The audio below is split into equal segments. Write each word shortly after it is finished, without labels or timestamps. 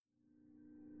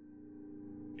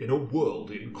In a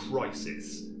world in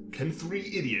crisis, can three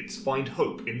idiots find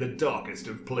hope in the darkest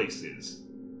of places?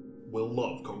 Will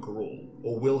love conquer all,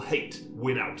 or will hate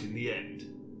win out in the end?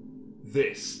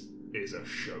 This is a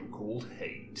show called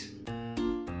Hate.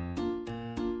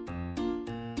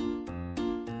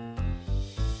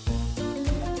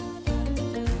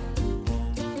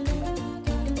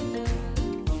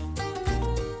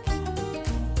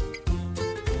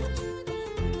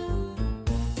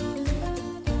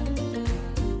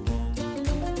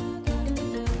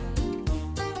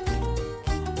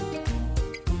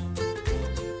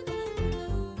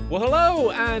 Well,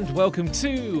 hello, and welcome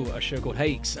to A Show Called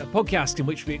Hate, a podcast in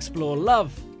which we explore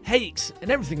love, hate,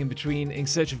 and everything in between in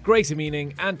search of greater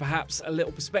meaning and perhaps a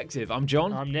little perspective. I'm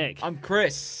John. I'm Nick. I'm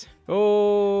Chris.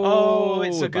 Oh,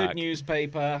 It's we're a good back.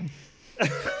 newspaper.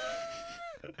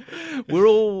 We're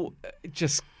all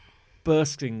just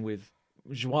bursting with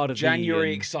joie de vivre.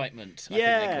 January and- excitement. I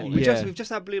Yeah, think they call we it. Yeah. we've just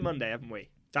had Blue Monday, haven't we?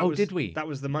 Did we? That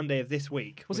was the Monday of this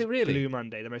week. Was it really? Blue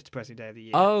Monday, the most depressing day of the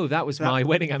year. Oh, that was my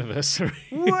wedding anniversary.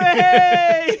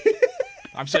 Way!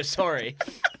 I'm so sorry.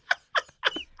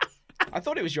 I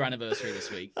thought it was your anniversary this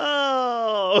week.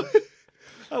 Oh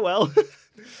well.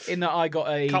 In that I got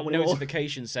a Can't win it all.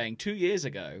 notification saying 2 years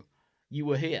ago you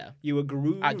were here You were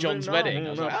grooving at John's on. wedding. I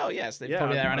was like, oh yes, they're Yeah,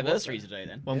 probably their I was anniversary there. today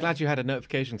then. Well, I'm glad you had a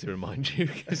notification to remind you,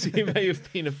 because you may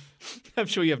have been I'm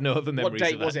sure you have no other memories What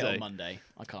date of that was it day. on Monday?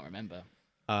 I can't remember.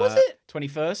 Was it?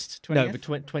 21st? 20th? No, but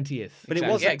 20th. But it Exactly.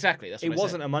 wasn't. Yeah, exactly. That's what It I said.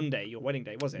 wasn't a Monday, your wedding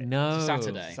day, was it? No. It's a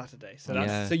Saturday. Saturday. So Yeah.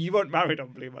 that's so you weren't married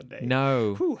on Blue Monday.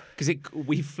 No, Whew. because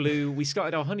we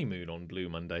started our honeymoon on Blue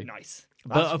Monday. Nice.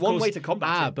 But That's of one course- way to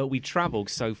combat it. But we travelled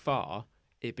so far,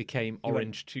 it became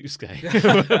Orange Tuesday. Yes,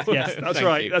 that's Thank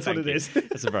right. you, That's what thank it you. is.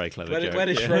 That's a very clever joke. Where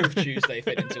does yeah. Shrove Tuesday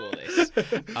fit into all this?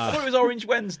 I thought it was Orange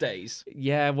Wednesdays.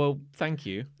 Yeah, well, thank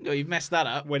you. No, you've messed that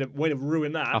up. Way to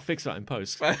ruin that. I'll fix that in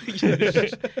post.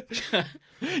 you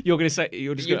You're going to say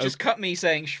you're just going to just cut me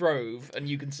saying Shrove, and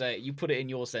you can say you put it in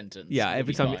your sentence. yeah. It'll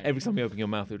Every be time fine. you open your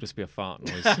mouth, it'll just be a fart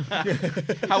noise.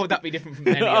 How would that be different from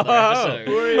any other episode?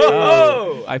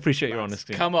 Oh, I appreciate your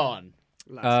honesty. Come on.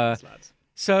 Lads.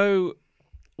 So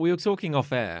we were talking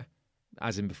off air,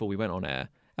 as in before we went on air,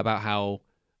 about how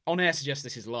On air suggests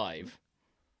this is live.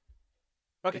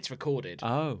 Okay. It's recorded.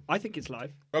 oh I think it's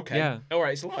live. Okay. yeah. All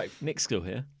right, it's live. Nick's still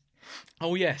here.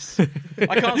 Oh yes.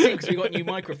 I can't see because we got new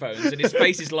microphones and his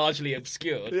face is largely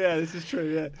obscured. Yeah, this is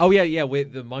true. Yeah. Oh yeah.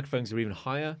 The microphones are even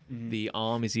higher. The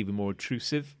arm is even more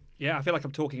intrusive. Yeah, I feel like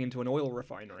I'm talking into an oil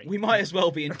refinery. We might as well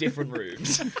be in different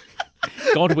rooms.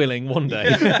 God willing, one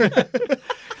day.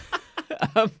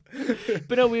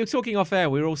 But no, we were talking off air.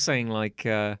 We were all saying like,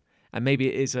 and maybe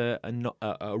it is a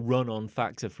run-on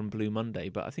factor from Blue Monday,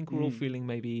 but I think we're all feeling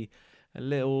maybe a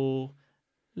little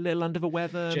under the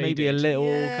weather, maybe a Jaded. little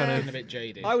Yeah. kind Getting a of. bit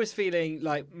jaded. I was feeling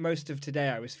like most of today,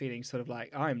 I was feeling sort of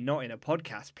like I'm not in a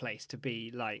podcast place to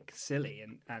be like silly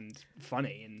and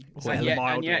funny and Well, and yet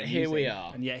mildly here we amusing.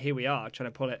 are. And yet here we are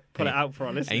trying to pull it out for our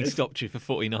Ain't listeners. stopped you for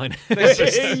 49.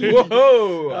 Whoa!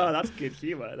 Oh, that's good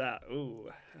humour. That. Ooh.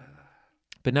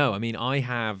 But no, I mean, I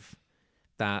have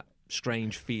that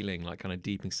strange feeling, like kind of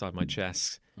deep inside my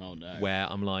chest, Oh no. where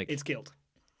I'm like, It's guilt.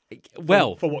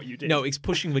 well, for what you did. No, it's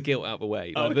pushing the guilt out of the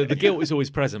way. Oh, Like, okay. the guilt is always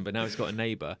present, but now it's got a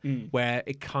neighbour Mm. where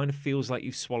it kind of feels like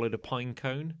you've swallowed a pine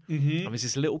cone. And there's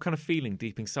this little kind of feeling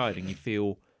deep inside, and you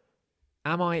feel,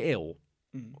 am I ill?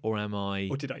 Or am I...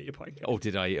 Or did I eat a pint? Or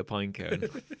did I eat a pine cone?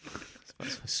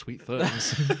 That's for sweet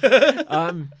ferns.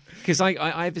 Because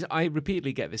I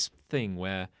repeatedly get this thing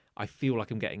where I feel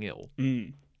like I'm getting ill,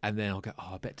 and then I'll go,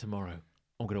 oh, I bet tomorrow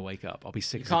I'm going to wake up. I'll be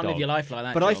sick You as can't a dog. live your life like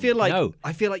that. But I John. feel like No.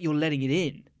 you're letting it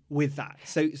in with that.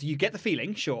 So you get the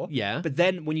feeling, sure. Yeah. But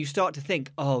then when you start to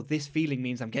think, oh, this feeling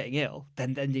means I'm getting ill,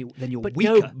 then you're But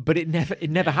weaker. no, but it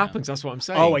never happens. That's what I'm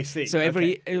saying. Oh, I see. So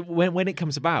when it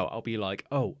comes about, I'll be like,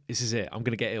 oh, this is it. I'm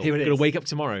gonna get ill. Here it I'm gonna is. wake up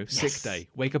tomorrow, sick Yes. day.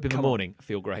 Wake up in the Come on. morning, I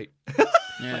feel great.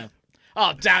 Yeah.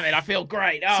 Oh damn it! I feel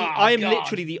great. Oh, See, I am God.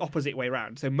 literally the opposite way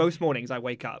around. So most mornings I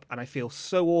wake up and I feel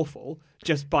so awful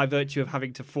just by virtue of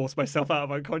having to force myself out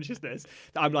of unconsciousness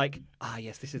that I'm like,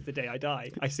 yes, this is the day I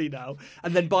die. I see now.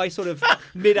 And then by sort of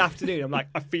mid-afternoon, I'm like,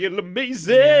 I feel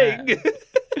amazing. Yeah.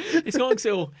 It's not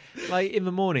until like in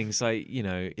the mornings, like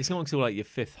it's not until like your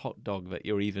fifth hot dog that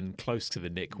you're even close to the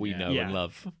Nick we know Yeah. and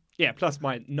love. Yeah, plus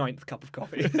my 9th cup of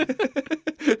coffee.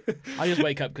 I just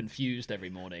wake up confused every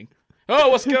morning. Oh,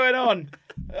 what's going on?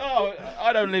 Oh,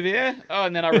 I don't live here. Oh,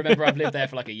 and then I remember I've lived there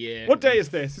for like a year. What day is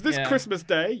this? Is this Yeah. Christmas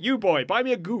Day? You boy, buy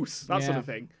me a goose. That sort Yeah. of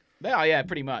thing. Yeah,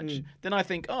 pretty much. Then I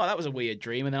think, oh, that was a weird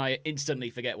dream, and then I instantly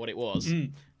forget what it was.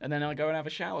 And then I go and have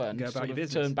a shower and Go about sort your of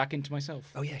business. turn back into myself.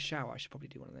 Oh yeah, shower. I should probably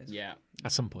do one of those. Yeah,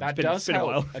 At some point. that been- does been a help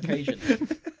while. occasionally.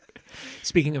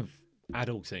 Speaking of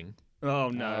adulting, Oh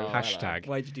no! Oh, hashtag.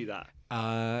 Why'd you do that?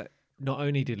 Not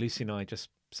only did Lucy and I just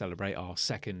celebrate our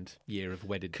second year of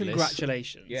wedded bliss.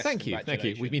 Congratulations! Yes, Thank you.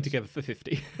 We've been together for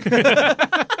 50.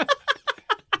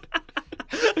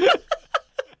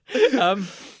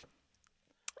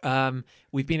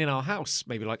 We've been in our house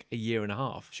maybe like a year and a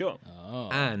half. Sure. Oh.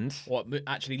 And What,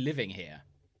 actually living here?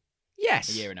 yes,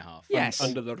 A year and a half? yes,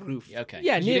 Under the roof. Okay.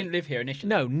 Yeah, 'Cause you near- didn't live here initially?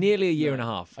 no, nearly a year No. and a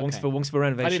half. Okay. Once for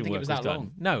renovation I didn't think it work was that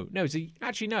done. long. No, it's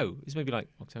actually no. It's maybe like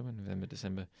October, November,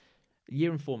 December, a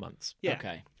year and 4 months. Yeah.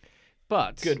 Okay.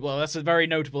 But Good. Well, that's a very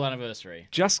notable anniversary.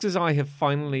 just as I have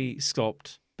finally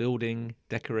stopped building,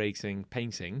 decorating,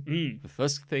 painting, Mm. the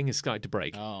first thing has started to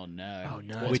break. Oh, no. Oh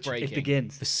no! What's Which- breaking? It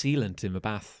begins. The sealant in the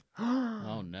bath.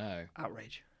 Oh, no.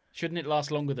 Outrage. Shouldn't it last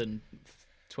longer than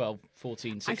 12,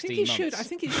 14, 16 I think it months? should. I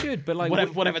think it should. But like,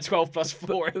 whatever 12 plus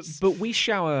 4 is. but we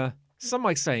shower. Some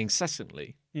might say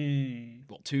incessantly, Mm.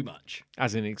 What, too much?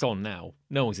 as in it's on now.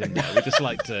 No one's in there. We just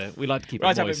like to keep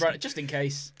Right, it have it moist. right, just in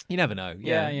case. You never know.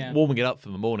 Yeah, Yeah, yeah. warming it up for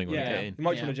the morning when we Yeah. get in. You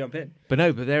might Yeah. want to jump in. But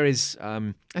no, but there is.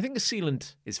 I think the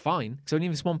sealant is fine. It's only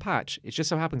in this one patch. It just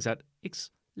so happens that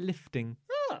it's lifting.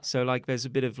 Ah. So like, there's a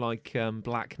bit of like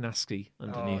black nasty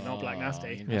underneath. Not black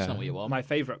nasty. That's Yeah. not what you want. My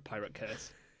favourite pirate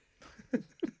curse.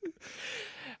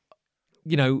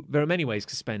 You know, there are many ways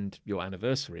to spend your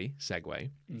anniversary.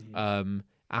 Segue. Mm-hmm.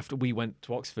 After we went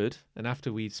to Oxford and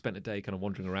after we spent a day kind of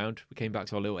wandering around, we came back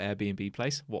to our little Airbnb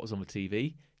place. What was on the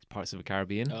TV? It's Pirates of the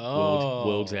Caribbean. Oh.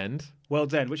 World's End.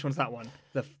 World's End. Which one's that one?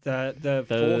 The The-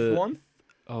 fourth one?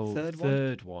 Oh, Third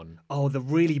one? one. Oh, the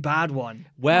really bad one.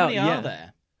 Well, How many yeah. are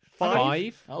there?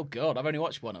 Five. Oh, God. I've only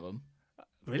watched one of them.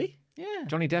 Really? Yeah.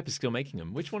 Johnny Depp is still making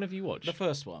them. Which one have you watched? The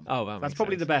first one. Oh, that That's makes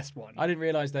probably sense. the best one. I didn't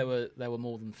realise there were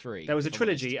more than 3. There was a if I'm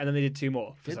trilogy, honest. and then they did 2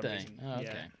 more. For Did some they? reason. Oh, okay.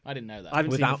 Yeah. I didn't know that. I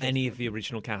haven't seen the Without fifth any one. of the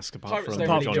original cast apart Pirates from don't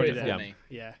Apart really from do Johnny it Depp. for me.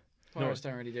 Yeah. Pirates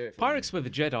don't really do it for Pirates were the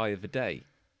Jedi of the day,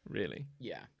 really. me.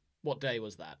 Yeah. What day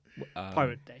was that?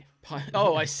 Pirate Day.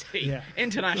 Oh, I see. Yeah.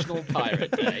 International Pirate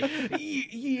Day.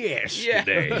 Yes. Yeah.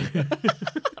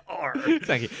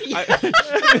 Thank you.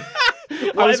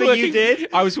 Whatever you did.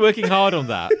 I was working hard on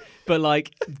that, but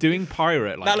like doing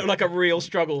pirate, like That looked like a real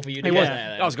struggle for you to it get was. there.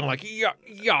 then. I was going like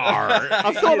yar.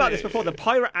 I've thought about this before. The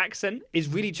pirate accent is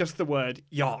really just the word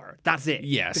 "yar." That's it.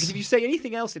 Yes. Because if you say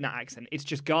anything else in that accent, it's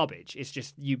just garbage. It's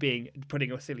just you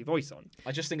putting a silly voice on.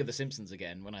 I just think of The Simpsons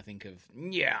again when I think of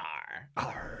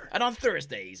Nyar. And on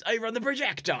Thursdays, I run the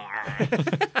projector.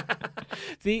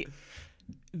 the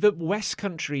West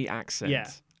Country accent Yeah.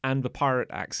 and the pirate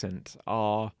accent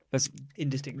are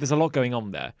Indistinct. there's a lot going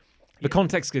on there. The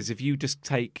context is if you just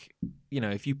take,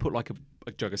 if you put like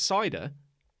a jug of cider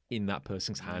in that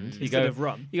person's hand, you Instead go, of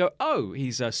rum. you go, oh,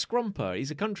 he's a scrumper, he's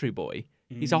a country boy,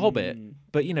 he's a hobbit,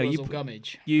 but you Russell put-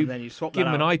 Gummidge. you And then you swap give that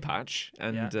him an out. eye patch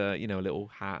and a little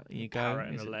hat, and you go, Parrot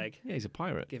and he's a leg. Yeah, he's a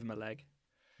pirate. Give him a leg.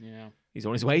 Yeah. He's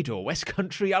on his way to a West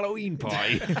Country Halloween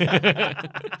pie.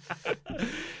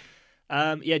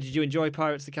 Did you enjoy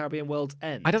Pirates of the Caribbean World's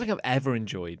End? I don't think I've ever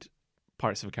enjoyed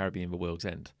Pirates of the Caribbean: The World's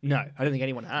End No, I don't think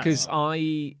anyone has. because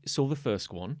I saw the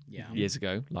first one Yeah. years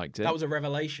ago, liked it. That was a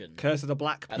revelation. Curse of the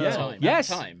Black At Pearl. the time. Yes,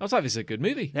 At the time. I was like, this is a good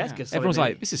movie. Yeah, it's a good, solid Everyone's movie.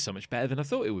 like, this is so much better than I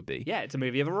thought it would be. Yeah, it's a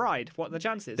movie of a ride. What are the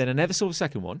chances? Then I never saw the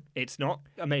second one. It's not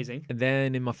amazing. And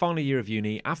then in my final year of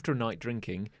uni, after a night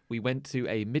drinking, we went to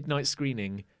a midnight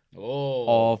screening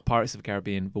Oh. of Pirates of the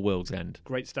Caribbean: The World's End.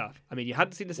 Great stuff. I mean, you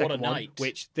hadn't seen the What a second one, night.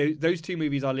 which those 2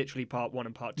 movies are literally part 1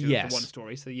 and part 2 of Yes. the one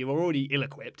story. So you were already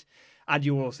ill-equipped, and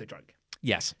you were also drunk.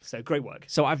 Yes. So great work.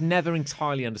 So I've never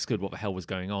entirely understood what the hell was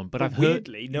going on, but I've heard.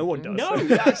 Weirdly, no one does. No,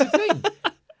 that's the thing.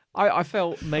 I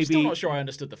felt I'm maybe. still not sure I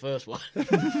understood the first one.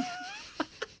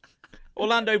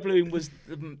 Orlando Bloom was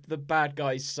the bad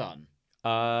guy's son.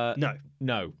 No.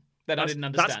 No. Then I That's, didn't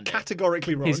that's understand it.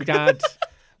 categorically wrong, His dad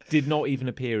did not even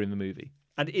appear in the movie.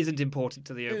 and isn't important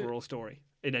to the overall story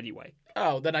in any way.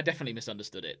 Oh, then I definitely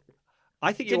misunderstood it.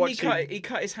 I think you're Didn't watching. he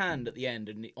cut his hand at the end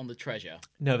on the treasure?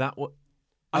 No, that was.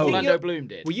 I think Orlando you're- Bloom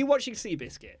did. Were you watching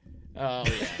Seabiscuit? Oh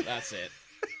yeah, that's it.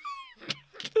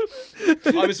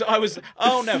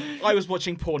 I was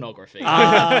watching pornography.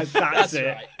 That's that's it.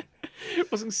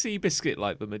 right. Wasn't Seabiscuit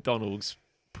like the McDonald's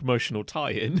promotional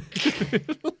tie-in?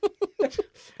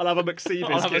 I'll have a McSeabiscuit,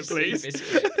 I'll have a please.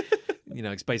 Seabiscuit.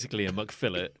 It's basically a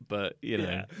McFillet, but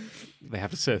Yeah. they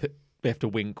have to serve it. They have to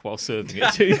wink while serving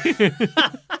it to you.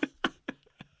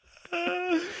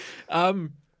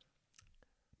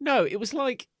 No, it was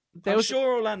like there I'm was.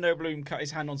 sure Orlando Bloom cut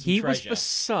his hand on some He treasure. was the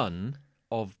son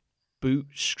of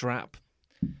Bootstrap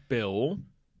Bill.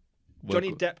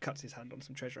 Johnny Depp cuts his hand on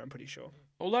some treasure, I'm pretty sure.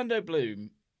 Orlando Bloom,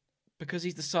 because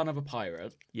he's the son of a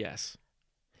pirate. Yes.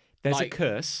 There's Like- a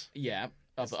curse. Yeah.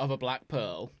 of a black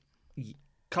pearl.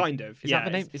 Kind of. Is that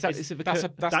the name? Is that is it the That's cur-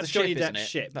 that's the Johnny ship, isn't Depp's it?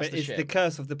 ship, That's but the it's ship. the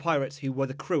curse of the pirates who were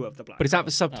the crew of the Black But is that Pearl.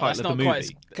 the subtitle of the not movie? quite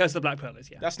as- Curse of the Black Pearl is,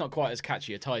 yeah. That's not quite as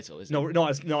catchy a title, is it? No, not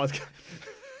as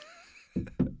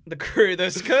The crew,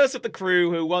 the curse of the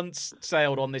crew who once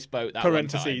sailed on this boat. That one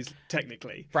parentheses, time.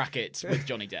 technically. Brackets with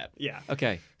Johnny Depp. Yeah.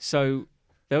 Okay, so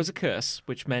there was a curse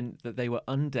which meant that they were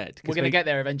undead. 'cause We're going to get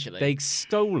there eventually. They'd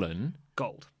stolen,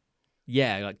 Gold.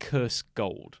 like cursed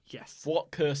gold. Yes.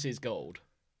 What curse is gold?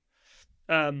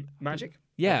 Magic?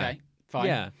 Yeah, Okay, fine.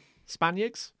 yeah.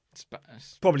 Spaniards.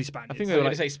 Probably Spaniards. I think I they was were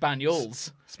going to say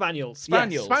Spaniels. Spaniels.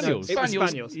 Spaniels. Yes. Spaniels. It was Spaniels.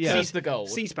 Spaniels. Yeah. Seize the gold.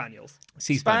 Sea Spaniels.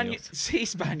 Sea Spaniards. Sea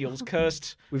Spaniels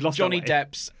cursed We've lost Johnny our way.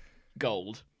 Depp's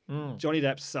gold. Johnny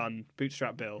Depp's son,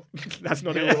 Bootstrap Bill. That's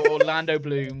not Who it. Orlando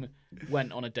Bloom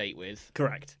went on a date with.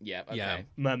 Correct. Yeah, okay. Yeah.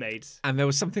 Mermaids. And there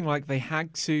was something like they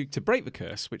had to break the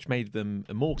curse, which made them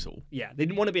immortal. Yeah. They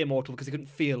didn't want to be immortal because they couldn't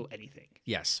feel anything.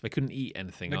 Yes, they couldn't eat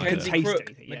anything either. Mackenzie Taste Crook.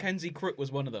 anything, yeah. Mackenzie Crook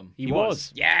was one of them. He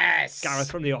was. Yes! Gareth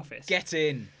from The Office. Get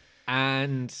in.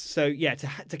 And So, yeah, to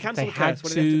cancel they the had curse,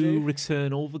 what did they have to to do?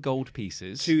 return all the gold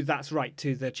pieces. That's right,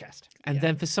 to the chest. And Yeah.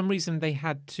 then for some reason they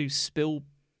had to spill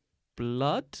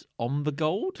blood on the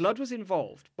gold. Blood was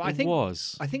involved. But It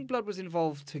was. I think blood was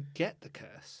involved to get the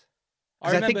curse. I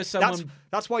 'Cause remember think someone.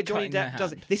 that's why Johnny cutting their Depp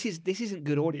does it. hand. This isn't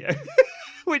good audio.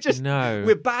 No.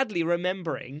 We're badly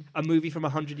remembering a movie from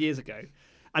 100 years ago.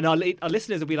 And our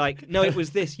listeners will be like, no, it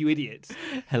was this, you idiots.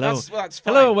 Hello. That's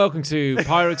fine. Hello and welcome to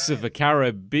Pirates of the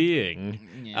Caribbean,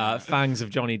 Yeah. Fangs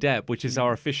of Johnny Depp, which is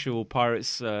our official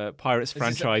Pirates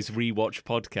franchise rewatch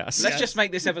podcast. Let's just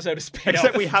make this episode a spin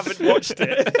Except we haven't watched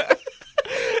it.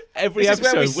 every This is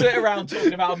where we episode, sit around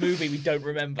talking about a movie we don't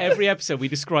remember. every episode we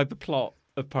describe the plot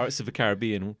of Pirates of the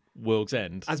Caribbean: World's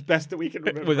End As best that we can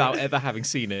remember. without ever having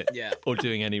seen it Yeah. or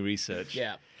doing any research.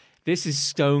 Yeah. This is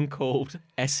stone cold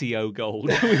SEO gold.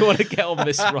 We want to get on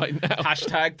this right now.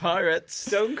 Hashtag pirates.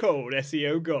 Stone Cold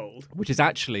SEO Gold. Which is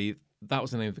actually, that was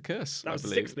the name of the curse. That I was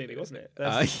believe. 6 nearly, wasn't it?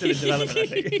 That's Uh, still in development, I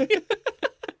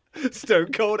think.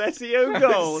 Stone Cold SEO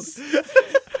Gold.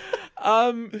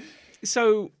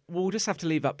 So we'll just have to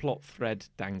leave that plot thread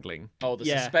dangling. Oh, the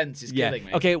Yeah. suspense is Yeah. killing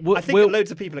me. Okay. I think loads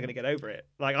of people are going to get over it.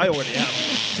 Like, I already am.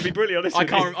 To be brutally honest I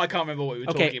with you. can't remember what we were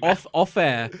Okay. talking about. Off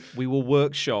air, we will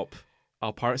workshop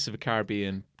our Pirates of the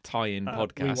Caribbean tie-in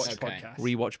podcast, Rewatch Okay. podcast.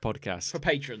 rewatch podcast For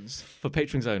patrons. for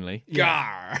patrons only.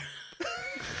 Gar.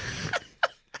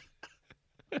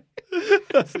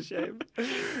 That's a shame.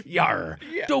 Yar!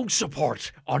 Don't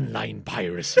support online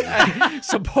piracy.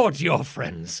 Support your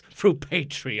friends through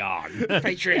Patreon.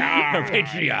 Patreon.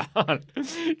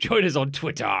 Patreon. Join us on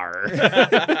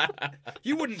Twitter.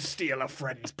 You wouldn't steal a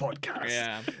friend's podcast.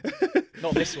 Yeah.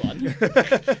 Not this one.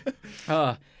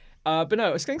 But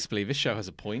no, it's going to believe this show has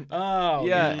a point. Oh.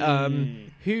 Yeah.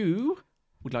 Who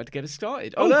would like to get us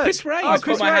started? Oh, look. Chris Ray. Oh, I've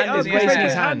Chris got my Ray. hand Oh, in the Chris air. raised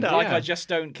his hand up. Like Yeah. I just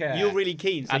don't care. You're really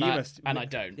keen, so and you I, must. and I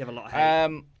don't. You have a lot of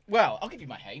hate. Well, I'll give you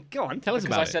my hate. Go on. Tell us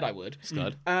Because about I it. said I would.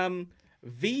 Stud.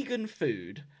 Vegan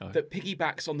food that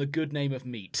piggybacks on the good name of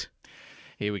meat.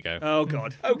 Here we go. Oh,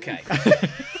 God. Okay.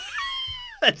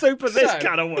 Let's open this So-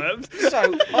 can of worms.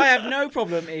 So I have no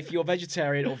problem if you're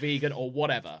vegetarian or vegan or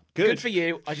whatever. Good. For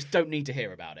you. I just don't need to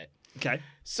hear about it. Okay.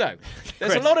 So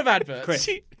there's Chris. a lot of adverts. Chris,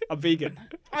 I'm vegan.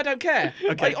 I don't care.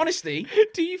 Okay. Honestly,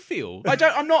 Do you feel?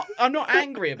 I'm not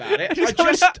angry about it.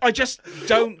 I just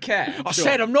don't care. I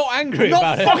said I'm not angry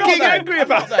about it. fucking I'm not, angry though.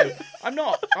 about I'm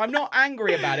not, though. I'm not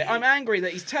angry about it. I'm angry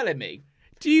that he's telling me.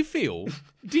 Do you feel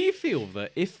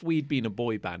that if we'd been a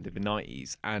boy band in the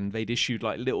 90s and they'd issued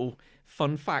like little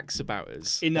fun facts about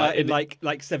us In like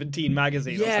 17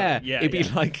 magazine. Or yeah, something. Yeah.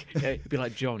 it'd be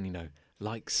like John,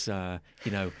 likes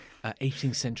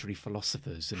 18th century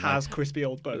philosophers and Has crispy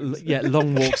old bones.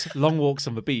 long walks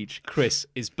on the beach. Chris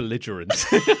is belligerent.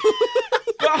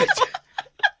 But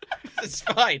it's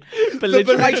fine. The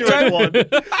belligerent one.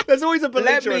 There's always a Let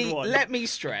belligerent me one. let me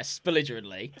stress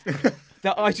belligerently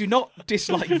that I do not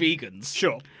dislike vegans.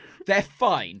 Sure. They're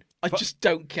fine. I just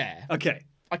don't care. Okay.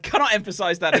 I cannot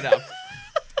emphasize that enough.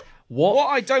 What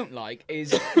I don't like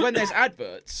is when there's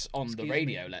adverts on the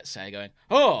radio, let's say, going,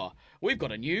 "Oh, we've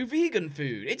got a new vegan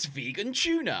food. It's vegan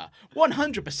tuna,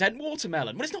 100%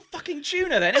 watermelon." Well, it's not fucking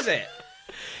tuna, then, is it?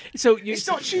 So It's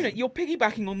not tuna. You're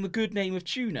piggybacking on the good name of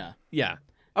tuna. Yeah.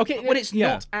 Okay. When it's yeah.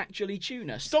 not actually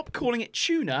tuna. Stop calling it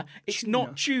tuna. It's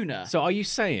not tuna. So are you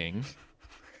saying?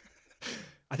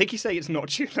 I think you say it's not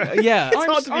tuna. Yeah. It's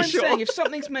hard to be I'm sure. saying if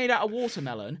something's made out of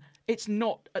watermelon, it's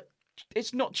not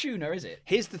tuna, is it?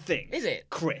 Here's the thing. Is it?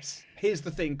 Chris. Here's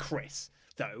the thing, Chris.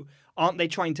 Though, aren't they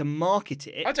trying to market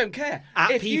it? I don't care.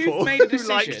 At If people you've made a who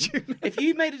like decision, tuna. if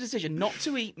you've made a decision not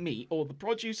to eat meat or the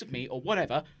produce of meat or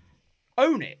whatever,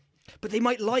 Own it. But they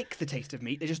might like the taste of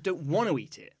meat. They just don't want to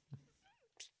eat it.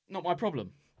 Not my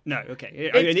problem. No,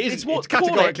 okay. I mean, it's what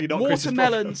categorically call it not Chris's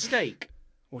watermelon problem. steak.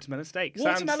 Watermelon steak.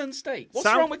 Watermelon steak. What's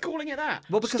sound- wrong with calling it that?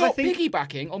 Well, because Stop I think-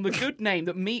 piggybacking on the good name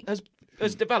that meat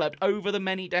has developed over the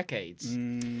many decades.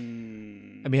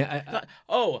 I mean,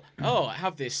 I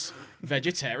have this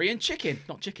vegetarian chicken.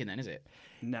 Not chicken then, is it?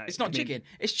 No, It's not I mean, chicken.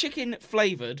 It's chicken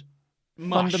flavoured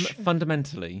mush.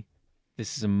 fundamentally,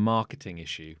 this is a marketing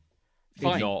issue.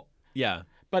 Fine. Not, yeah.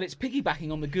 But it's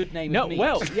piggybacking on the good name No, of meat.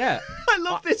 well, yeah. I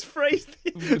love this phrase.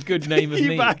 The good name of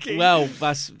meat. Piggybacking. Well,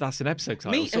 that's an episode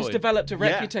title. meat has sorted. developed a Yeah,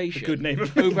 reputation the good name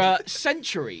of meat. over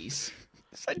centuries.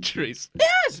 Centuries.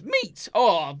 Yes, meat.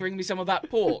 Oh, bring me some of that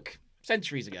pork.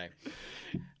 Centuries ago.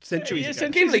 Centuries Yeah, ago.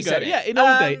 centuries Gimli ago. said it. Yeah, in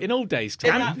old days. In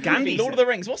Tom. that Gandhi movie, Lord of said the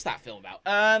Rings. What's that film about?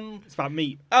 It's about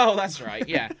meat. Oh, that's right.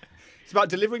 Yeah. It's about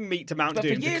delivering meat to Mount But for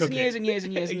Doom to years cook and years it. and years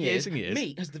and years and Years years, and years.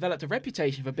 meat has developed a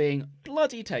reputation for being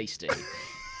bloody tasty.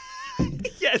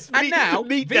 Yes, And meat, now,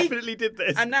 meat definitely did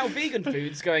this. And now vegan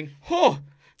food's going, oh,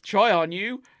 try our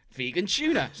new vegan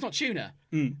tuna. It's not tuna.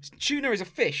 Tuna is a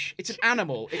fish. It's an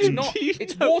animal. It's not.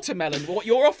 It's watermelon. What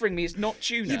you're offering me is not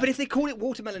tuna. Yeah, but if they call it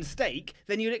watermelon steak,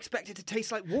 then you'd expect it to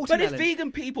taste like But watermelon. if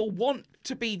vegan people want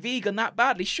to be vegan that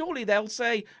badly, surely they'll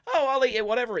say, "Oh, I'll eat it,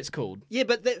 whatever it's called." Yeah,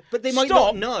 but they might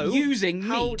Stop not know using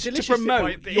how meat to delicious it promote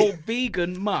might be. your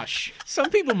vegan mush.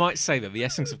 Some people might say that the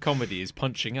essence of comedy is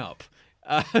punching up.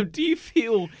 Do you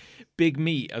feel big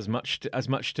meat as much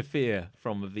to fear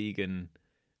from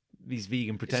these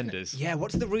vegan pretenders? Yeah,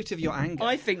 what's the root of your anger?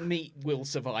 I think meat will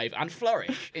survive and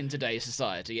flourish in today's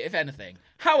society, if anything.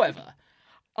 However,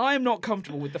 I am not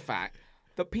comfortable with the fact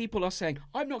that people are saying,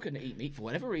 I'm not going to eat meat for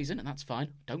whatever reason, and that's fine,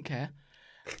 don't care.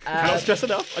 Can't stress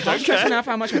enough. I Can't don't stress care. enough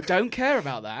how much I don't care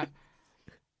about that.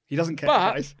 He doesn't care,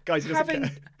 But guys. He doesn't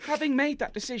care. having made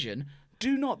that decision,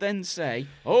 do not then say,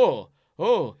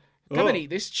 come and eat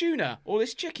this tuna, or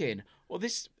this chicken, or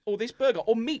this burger,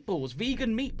 or meatballs,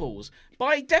 vegan meatballs.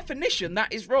 By definition,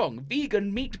 that is wrong.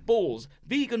 Vegan meatballs,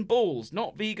 vegan balls,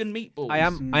 not vegan meatballs.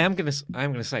 I am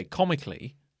gonna say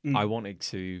comically, I wanted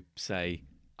to say,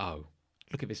 oh,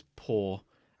 look at this poor,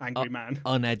 Angry man.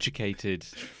 uneducated,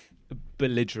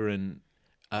 belligerent,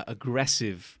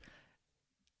 aggressive,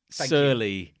 Thank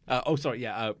surly.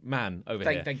 Man over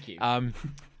here. Thank you.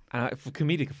 And for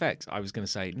comedic effects, I was going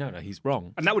to say no, he's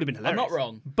wrong. And that would have been I'm hilarious. not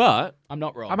wrong. But I'm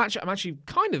not wrong. I'm actually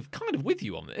kind of with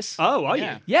you on this. Oh, are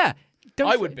Yeah. you? Yeah,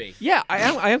 I would be. Yeah,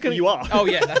 I am going. You are. Oh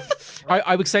yeah, that's,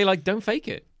 I would say like don't fake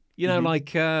it. You know,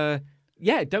 like don't.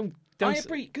 I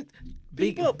agree. 'Cause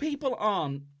people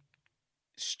aren't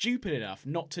stupid enough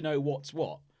not to know what's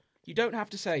what. You don't have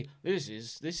to say this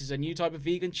is a new type of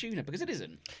vegan tuna because it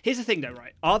isn't. Here's the thing, though,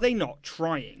 right? Are they not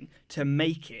trying to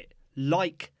make it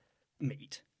like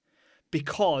meat?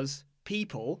 Because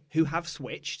people who have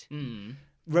switched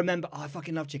remember, I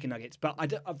fucking love chicken nuggets, but I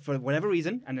don't, for whatever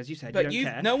reason, and as you said, But you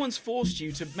don't care. no one's forced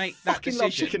you to make that fucking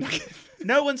love decision. chicken nuggets.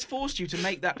 No one's forced you to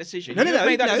make that decision. No, You have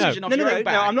made that decision off your own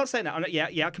back. No, I'm not saying that.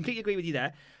 I completely agree with you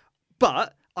there.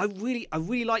 But I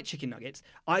really like chicken nuggets.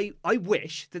 I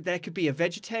wish that there could be a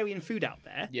vegetarian food out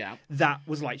there Yeah. that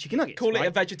was like chicken nuggets. Call right? it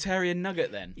a vegetarian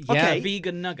nugget then. Okay. A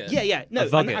vegan nugget. Yeah, no, A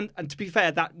vugget. and to be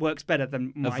fair, that works better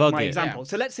than my vugget. example. Yeah.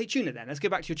 So let's say tuna then. Let's go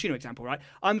back to your tuna example, right?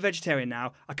 I'm a vegetarian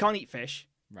now. I can't eat fish.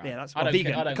 Right. Yeah, that's I don't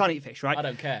vegan. care- I don't- can't eat fish, right? I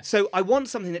don't care. So I want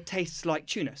something that tastes like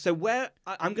tuna. So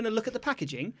I'm going to look at the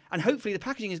packaging, and hopefully the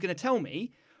packaging is going to tell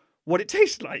me what it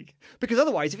tastes like. Because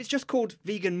otherwise, if it's just called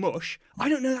vegan mush, I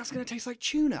don't know that's going to taste like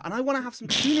tuna, and I want to have some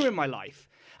tuna in my life,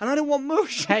 and I don't want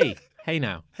mush. hey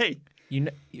now. Hey. You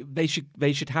know, they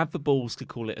should have the balls to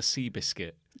call it a sea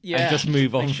biscuit. Yeah, and just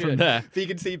move they on from should. there.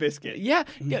 Vegan sea biscuit. Yeah,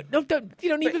 no, you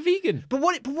don't need a vegan. But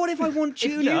what if I want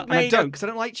you tuna and I made don't a- because I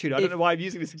don't like tuna? I don't know why I'm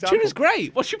using this example. Tuna's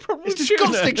great. What's your problem It's with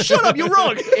disgusting. tuna? Shut up, you're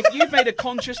wrong. If you've made a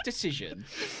conscious decision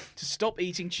to stop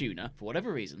eating tuna for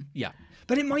whatever reason, Yeah.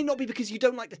 But it might not be because you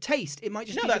don't like the taste. It might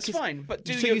just No, be that's because- fine, but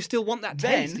so you still want that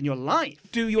then- taste in your life.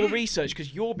 do your research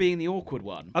because you're being the awkward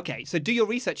one. Okay, so do your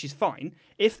research is fine.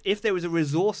 If there was a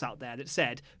resource out there that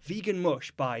said vegan mush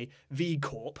by V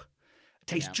Corp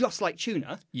tastes just like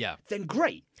tuna, Yeah. then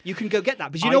great. You can go get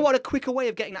that. But you know what a quicker way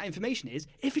of getting that information is?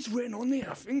 If it's written on the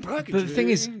effing packaging. But the thing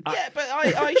is, Yeah, but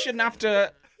I shouldn't have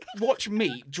to watch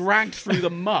meat dragged through the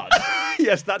mud.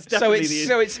 yes, that's so definitely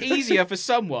it's it's easier for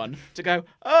someone to go,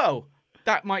 oh,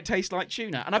 that might taste like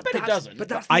tuna, and I bet it doesn't. But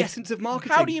that's the essence of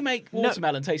marketing. How do you make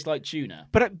watermelon taste like tuna?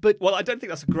 but Well, I don't think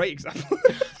that's a great example.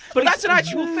 But that's an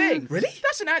actual thing. Really?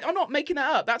 That's I'm not making that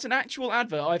up. That's an actual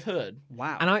advert I've heard.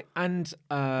 wow. and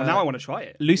well, now I want to try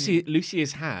it. Lucy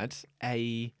has had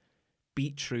a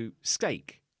beetroot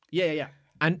steak. Yeah.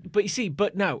 But you see,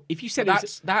 no, if you said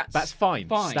That's fine.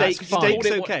 Fine. That's Steak- fine. steak's Called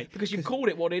it okay. because you've called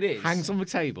it what it is. Hangs on the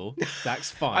table. That's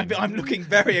fine. I'm looking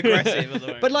very aggressive at the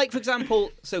moment. But like, for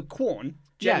example, so Quorn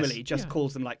generally Yes, just yeah.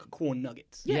 calls them like Quorn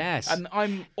nuggets. Yes, and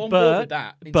I'm on board with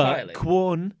that entirely. But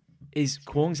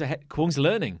Quorn's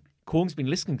learning. Quorn's been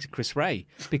listening to Chris Ray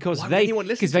because Why would they anyone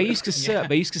listen to they him?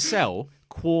 used to sell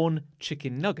Quorn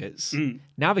chicken nuggets.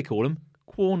 Now they call them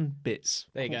Quorn bits,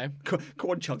 there you go.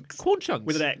 Corn chunks. Corn chunks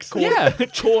With an X. Yeah,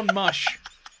 Corn mush.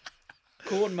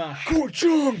 Corn mush. Corn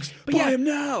chunks. Buy yeah. them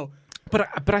now.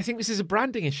 but I think this is a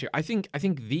branding issue. I think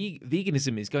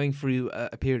veganism is going through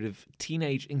a period of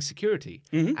teenage insecurity,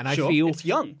 and I sure. feel It's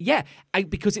young. Yeah,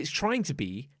 because it's trying to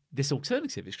be this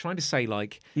alternative. It's trying to say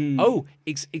like, oh,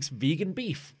 it's vegan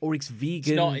beef or it's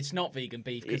vegan. It's not vegan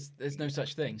beef because there's no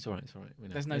such thing. It's all right. We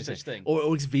know. There's no such thing.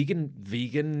 Or it's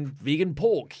vegan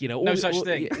pork. You know, No such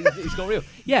thing. It's not real.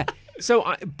 Yeah. So,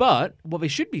 but what they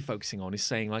should be focusing on is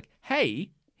saying like,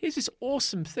 hey, here's this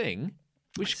awesome thing,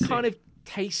 which kind of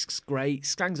tastes great,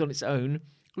 stands on its own.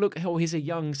 Look, oh, here's a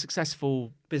young,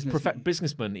 successful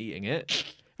businessman eating it.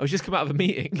 I was just come out of a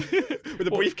meeting. With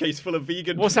a briefcase full of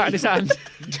vegan. What's that in his hand?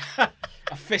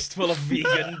 A fistful of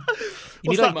vegan.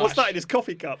 What's that in his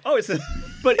coffee cup? Oh, it's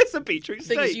a beetroot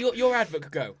Thing steak. is, your advert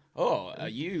could go, oh, are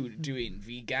you doing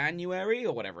veganuary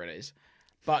or whatever it is?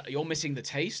 But you're missing the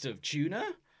taste of tuna?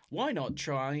 Why not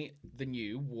try the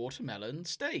new watermelon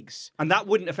steaks? And that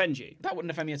wouldn't offend you. That wouldn't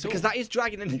offend me at all. Because that is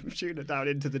dragging the name of tuna down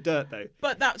into the dirt, though.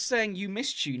 But that's saying you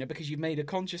miss tuna because you've made a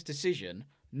conscious decision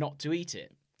not to eat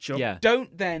it. Sure. Yeah.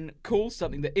 Don't then call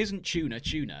something that isn't tuna.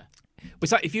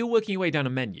 It's like if you're working your way down a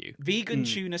menu, Vegan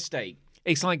tuna steak.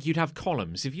 it's like you'd have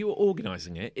columns. If you were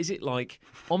organising it, is it like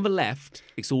on the left,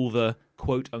 it's all the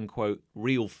quote unquote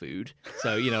real food.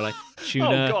 So, you know, like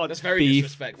tuna, Oh, God, that's very beef,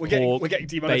 disrespectful. pork, We're getting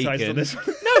demonetised bacon, on this one.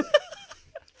 No!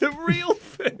 The real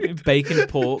food. bacon,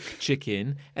 pork,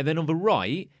 chicken. And then on the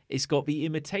right, it's got the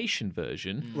imitation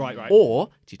version. Right. Or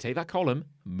do you take that column,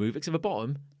 move it to the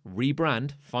bottom,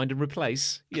 rebrand, find and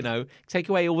replace, you know, take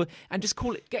away all the, and just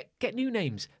call it, get new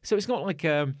names. So it's not like,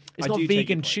 it's I not do take your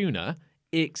vegan point. tuna.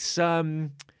 It's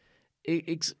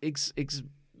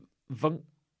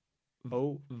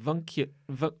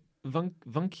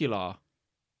vuncular.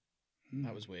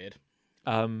 That was weird.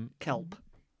 Kelp.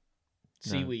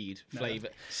 Seaweed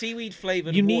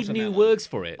flavored. You need new words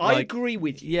for it. I like- agree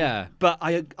with you. Yeah. But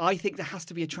I think there has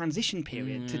to be a transition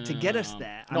period to get us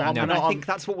there. And, No, I think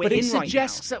that's what we're But in it right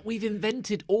suggests now. that we've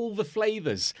invented all the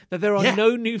flavours, that there are Yeah.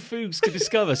 no new foods to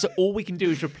discover. So all we can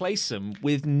do is replace them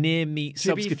with near meat To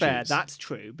substitutes. be fair, that's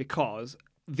true because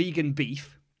vegan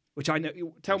beef, which I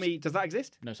know, tell me, does that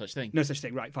exist? No such thing. No such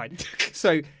thing, right, fine.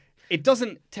 So it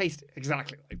doesn't taste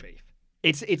exactly like beef.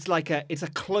 It's like it's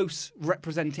a close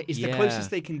representative. It's the Yeah.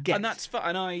 closest they can get. And that's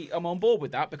and I am on board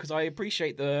with that because I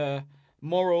appreciate the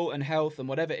moral and health and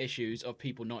whatever issues of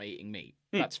people not eating meat.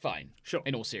 That's fine. Sure.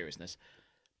 In all seriousness.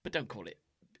 But don't call it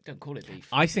beef.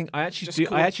 I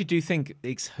actually do think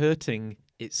it's hurting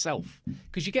itself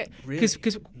because you get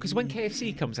because when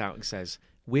KFC comes out and says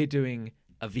we're doing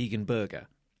a vegan burger,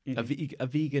 a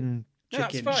vegan No,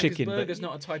 that's chicken, fine, 'cause but burger's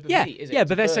not a type of yeah, meat, is it? yeah, It's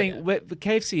but a they're burger. saying the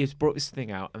KFC has brought this thing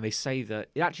out and they say that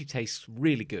it actually tastes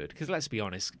really good because let's be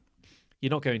honest, you're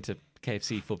not going to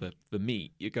KFC for the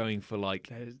meat, you're going for like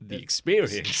the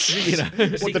experience, you know.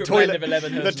 What, the Secret toilet, blend of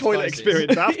 11 herbs the and toilet spices.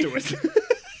 experience afterwards.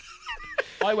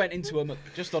 I went into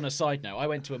just on a side note, I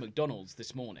went to a McDonald's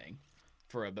this morning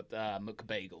for a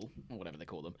McBagel or whatever they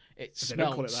call them. It They don't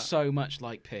call smelled it that. so much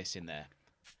like piss in there.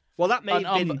 Well, that may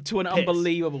have been To an piss.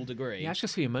 unbelievable degree. Yeah, that's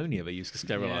just the ammonia they used to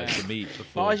sterilise Yeah. the meat But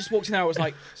before. I just walked in there, I was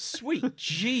like, sweet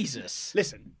Jesus.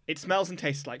 Listen, it smells and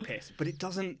tastes like piss, but it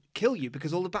doesn't kill you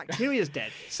because all the bacteria's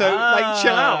dead. So, like,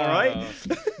 chill out, all right?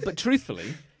 But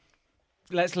truthfully,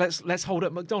 let's hold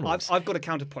up McDonald's. I've got a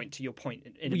counterpoint to your point.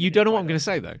 In a You minute, don't know what by I'm the going way. to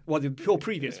say though. Well, your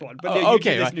previous one, but Oh, you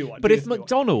okay, do this right. new one. But do if this new one.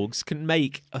 McDonald's can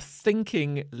make a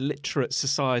thinking, literate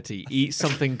society eat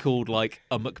something called like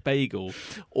a McBagel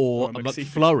or a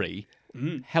McSeafood.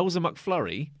 McFlurry, hell's a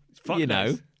McFlurry? Fuck you know,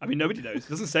 knows. I mean, nobody knows. It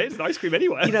doesn't say it's an ice cream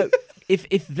anywhere. you know,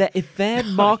 if their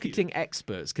marketing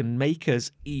experts can make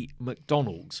us eat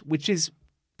McDonald's, which is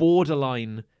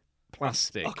borderline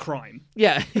plastic. a crime.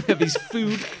 Yeah, these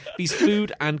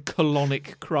food and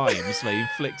colonic crimes they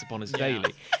inflict upon us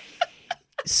daily.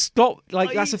 Stop, like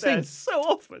I that's eat the thing. there so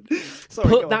often. Sorry,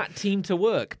 Put go on. that team to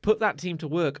work. Put that team to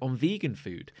work on vegan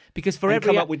food because for And every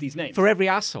come up with these names. for every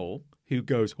asshole who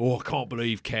goes, "Oh, I can't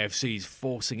believe KFC's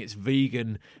forcing its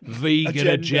vegan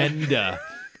agenda,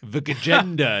 the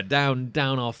agenda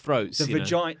down our throats." The you know.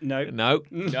 vagina. No. No,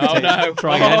 No, no.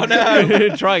 Try again. Oh,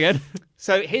 no. Try again.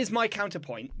 So here's my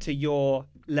counterpoint to your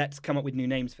let's come up with new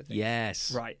names for things.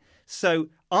 Yes. Right. So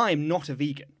I'm not a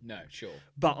vegan, No, sure.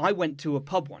 but I went to a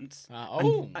pub once.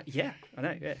 Yeah, I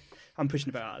know. Yeah, I'm pushing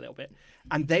about that a little bit.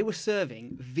 And they were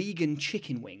serving vegan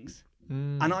chicken wings,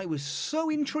 and I was so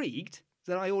intrigued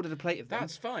that I ordered a plate of them.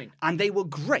 That's fine. And they were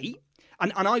great.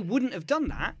 And I wouldn't have done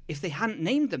that if they hadn't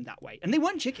named them that way. And they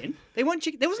weren't chicken. They weren't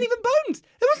chicken. There wasn't even bones.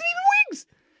 There wasn't even wings.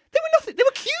 They were nothing. They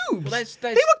were cubes.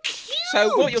 Well, They were cubes.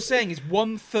 So what you're saying is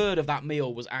 1/3 of that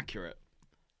meal was accurate.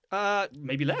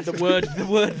 Maybe less. The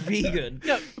word vegan.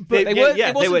 No, They- but yeah,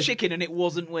 it they wasn't were- chicken and it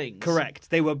wasn't wings. Correct.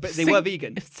 They were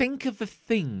vegan. Think of the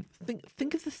thing.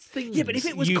 Think of the thing. Yeah, but if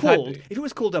it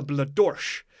was called a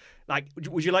bladorsch, like,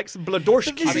 would you like some bladorsch?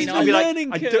 This is the I'd be like,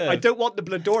 learning I curve. don't want the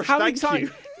bladorsch. How Thank exciting!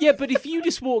 you. Yeah, but if you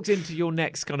just walked into your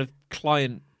next kind of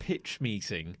client pitch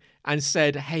meeting and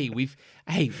said, "Hey,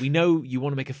 we know you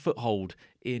want to make a foothold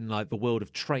in like the world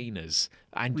of trainers,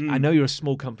 and I know you're a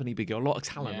small company, but you got a lot of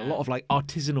talent, a lot of like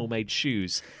artisanal made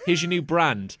shoes. Here's your new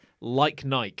brand, like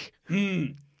Nike."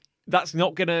 That's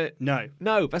not gonna. No.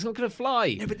 That's not gonna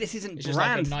fly. No, but this isn't It's just like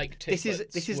brand. a Nike tip, this is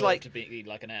but this is swerved like to be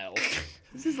like an L.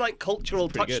 this is like cultural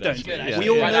pretty good, touchstones. actually. Yeah. We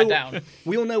all Write that know down.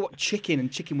 we all know what chicken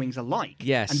and chicken wings are like.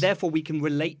 Yes. And therefore we can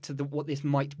relate to what this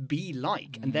might be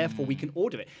like, and therefore we can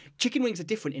order it. Chicken wings are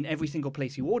different in every single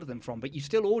place you order them from, but you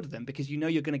still order them because you know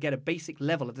you're going to get a basic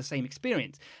level of the same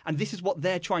experience. And this is what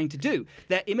they're trying to do.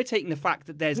 They're imitating the fact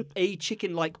that there's a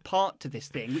chicken-like part to this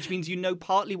thing, which means you know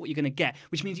partly what you're going to get,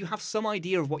 which means you have some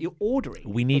idea of what you're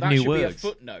ordering. We need That new should be a words.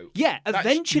 footnote. Yeah,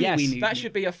 eventually yes, we need. That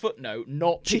should be a footnote,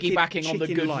 not Chicken- piggybacking on the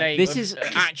good chicken-like. name This of is-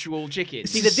 actual chicken.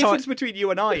 See, the So- difference between you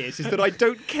and I is that I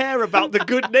don't care about the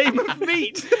good name of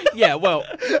meat. Yeah, well,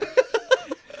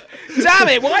 Damn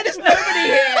it! Why does nobody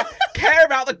here care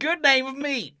about the good name of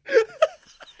meat?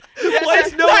 Why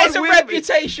is no that one is a with me?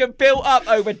 reputation built up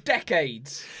over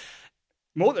decades.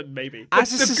 More than maybe.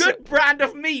 as a The soci- good brand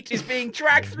of meat is being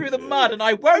dragged through the mud, and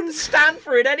I won't stand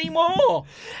for it anymore.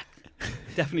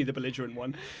 Definitely the belligerent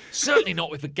one. certainly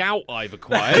not with the gout I've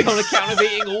acquired on account of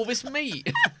eating all this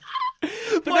meat.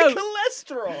 But My no,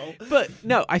 cholesterol. but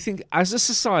no, I think as a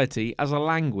society, as a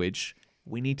language,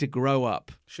 we need to grow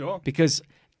up. Sure. Because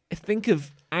think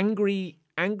of angry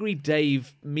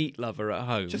Dave meat lover at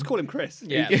home. Just call him Chris.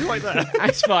 Yeah. He's right there.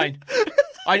 That's fine.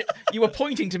 You were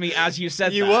pointing to me as you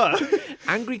said You that. were.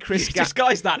 angry Chris. You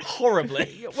disguised that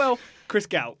horribly. Well, Chris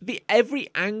Gout. every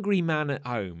angry man at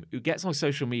home who gets on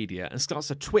social media and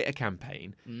starts a Twitter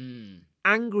campaign,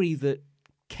 angry that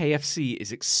KFC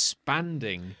is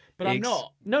expanding. But I'm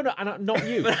not. No, and not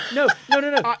you. No.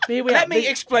 Here we are. Let me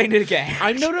explain it again.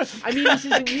 I know. No, I mean, this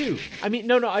isn't you. I mean,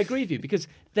 no. I agree with you because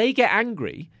they get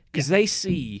angry because they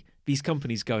see these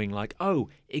companies going like, "Oh,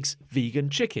 it's vegan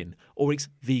chicken or it's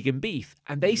vegan beef,"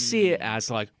 and they see it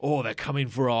as like, "Oh, they're coming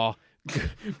for our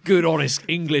good, honest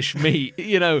English meat."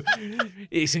 You know,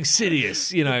 it's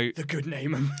insidious. You know, The good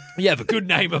name. yeah, the good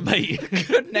name of meat.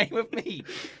 Good name of meat.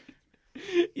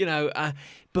 You know,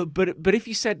 but if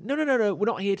you said no, we're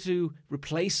not here to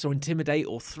replace or intimidate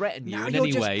or threaten you Now in you're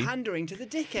any just way. pandering to the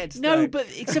dickheads. No, though. but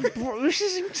it's this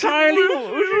is entirely.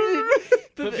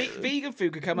 But vegan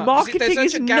food could come up. 'cause if Marketing there's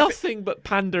is such a gap, nothing but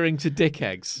pandering to dick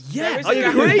eggs. yeah, there is I a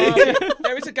gap in agree. the market.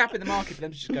 There is a gap in the market for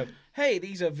them to just go, hey,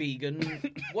 these are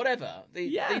vegan, whatever.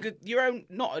 Yeah. They could, your own,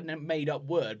 not a made-up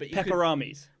word, but you could,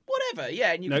 Peperamis. whatever,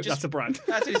 yeah. And you No, could just, that's a brand.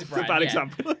 That is a brand. It's a bad yeah.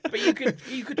 example. But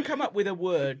you could come up with a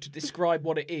word to describe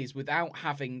what it is without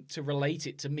having to relate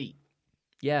it to meat.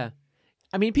 Yeah.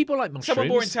 I mean, people like mushrooms. Someone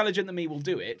more intelligent than me will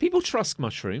do it. People trust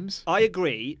mushrooms. I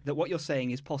agree that what you're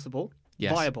saying is possible,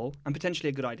 Yes. viable, and potentially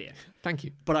a good idea. Thank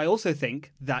you. But I also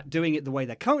think that doing it the way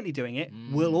they're currently doing it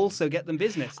will also get them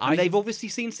business. And they've obviously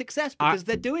seen success because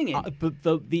they're doing it.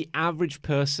 But the average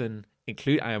person,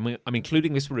 I'm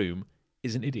including this room,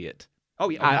 is an idiot. Oh,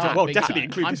 yeah. Well, Big definitely time.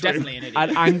 include I'm this room. definitely an idiot.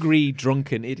 An angry,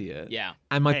 drunken idiot. Yeah.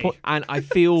 And my Hey. point, and I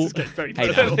feel very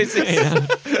Hey, personal.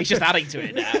 now. He's just adding to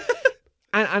it now.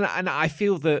 and I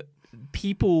feel that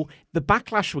the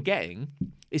backlash we're getting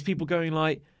is people going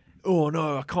like, "Oh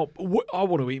no, I can't. I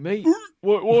want to eat meat.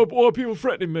 Why are people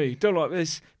threatening me? Don't like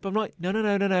this." But I'm like, no.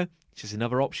 It's just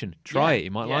another option. Try Yeah, it.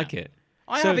 You might yeah. like it.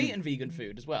 I So- have eaten vegan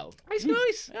food as well. It's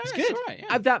nice. Yeah, it's it's good. all right,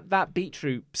 yeah. That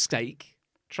beetroot steak.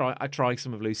 I tried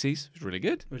some of Lucy's. It was really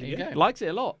good. There you go. Liked it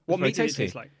a lot. What It was meat very did it tasty.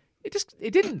 taste like?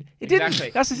 It didn't. It Exactly.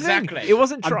 didn't. That's the thing. Exactly. It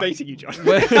wasn't. I'm baiting you, John.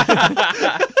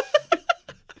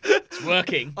 It's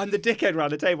working. I'm the dickhead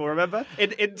round the table, remember?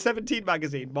 In 17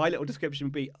 magazine, my little description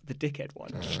would be the dickhead one.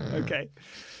 Okay.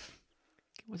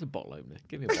 Where's a bottle opener?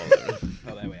 Give me a bottle opener.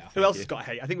 Oh, there we are. Who else has got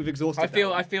hate? I think we've exhausted I that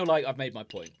one. feel like I've made my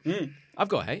point. I've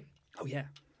got hate. Oh, yeah.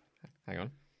 Hang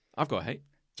on. I've got hate.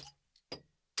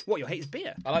 What, your hate is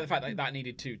beer? I like the fact that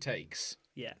needed 2 takes.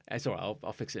 Yeah. It's all right.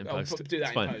 I'll fix it in I'll post. do that It's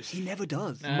in fine. post. He never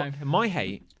does. No. My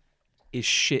hate is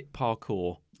shit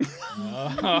parkour.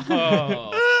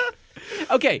 Oh.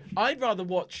 Okay, I'd rather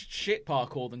watch shit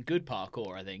parkour than good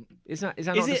parkour, I think. is that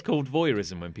not Is just it- called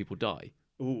voyeurism when people die?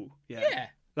 Ooh, yeah. Yeah.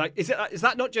 Like, is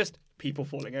that not just people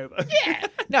falling over? Yeah.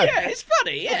 No. Yeah, it's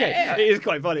funny. Yeah. Okay, yeah. It is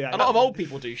quite funny. A lot of old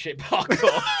people do shit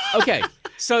parkour. Okay,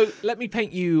 so let me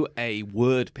paint you a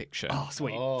word picture. Oh,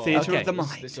 sweet. Oh, Theatre okay. of the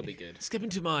mind. This will be good. Step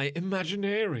into my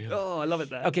imaginarium. Oh, I love it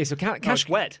there. Okay, so Oh, it's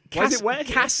wet. Why is it wet?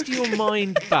 Cast your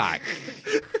mind back.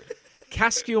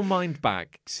 Cast your mind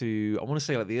back to, I want to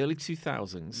say, like the early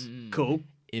 2000s Cool.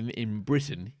 in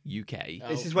Britain, UK.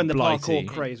 This is when the Blighty. parkour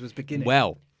craze was beginning.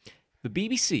 Well, the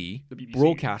BBC,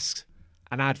 broadcast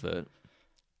an advert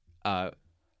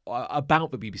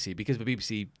about the BBC because the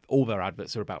BBC, all their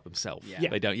adverts are about themselves. Yeah.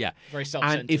 They don't, yeah. Very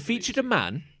self-centered. And it featured a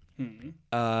man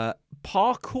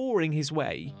parkouring his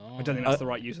way. I don't think that's the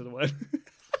right use of the word.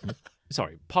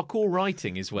 Sorry, parkour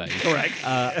writing his way. Correct.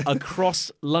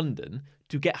 Across London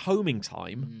to get homing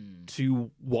time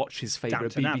to watch his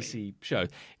favourite Downton Abbey. BBC show.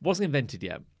 It wasn't invented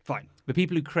yet. Fine. The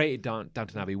people who created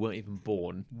Downton Abbey weren't even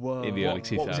born in the early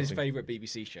 2000s. What was his favourite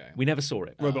BBC show? We never saw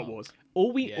it. Robot Wars.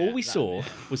 All we that saw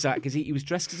was that because he was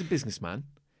dressed as a businessman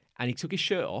and he took his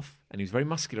shirt off and he was very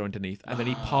muscular underneath and then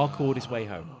he parkoured his way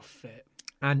home. Oh, fit.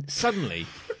 And suddenly,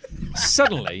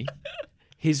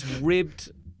 his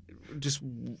ribbed, just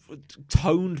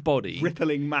toned body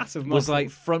Rippling mass of muscle. was like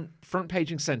front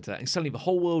page and centre, and suddenly the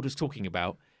whole world was talking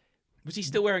about Was he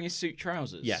still wearing his suit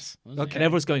trousers? yes. Was And he?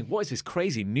 everyone's going, "What is this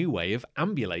crazy new way of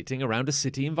ambulating around a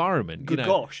city environment?" Good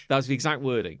gosh. that was the exact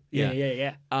wording.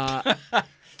 Yeah.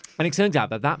 And it turns out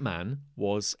that man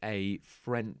was a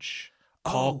French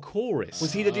parkourist.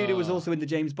 Was he the dude who was also in the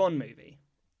James Bond movie?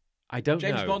 I don't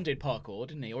James know. Bond did parkour,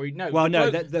 didn't he? Or no? Well,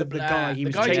 no, bloke- the guy he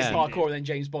was the guy did chasing parkour, did. and then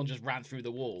James Bond just ran through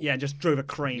the wall. Yeah, and just drove a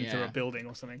crane through Yeah. a building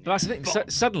or something. But that's the thing.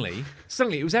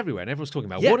 Suddenly it was everywhere, and everyone was talking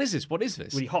about Yeah. what is this? What is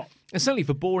this? Really hot. And certainly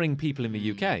for boring people in the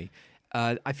UK,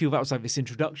 I feel that was like this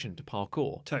introduction to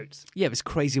parkour. Totes. Yeah, this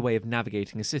crazy way of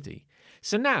navigating a city.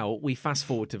 So now we fast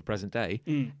forward to the present day,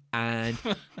 and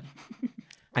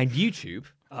YouTube,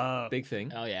 big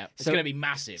thing. Oh yeah, it's So- going to be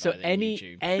massive. So I think, any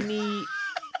YouTube.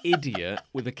 idiot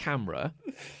with a camera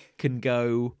can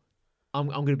go, I'm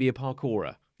going to be a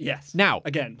parkourer. Yes. Now,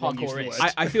 Again, wrong use of the parkourist.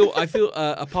 word. I feel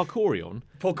a parkourion.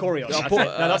 Porcorion. That's, Por- it.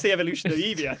 No, that's the evolution of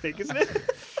Eevee, I think, isn't it?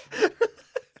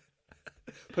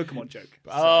 Pokemon joke.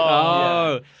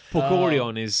 Oh,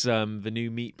 Porcorion is the new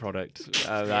meat product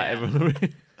that everyone.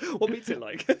 What meat's it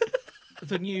like?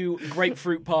 The new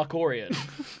grapefruit parkourian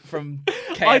from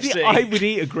I KFC. would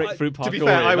eat a grapefruit parkourion. To be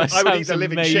fair, I would That eat the sounds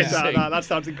living shit out of amazing. that. That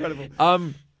sounds incredible.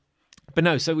 But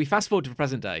no, so we fast forward to the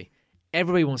present day.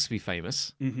 Everybody wants to be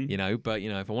famous, you know. But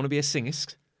if I want to be a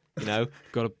singist, got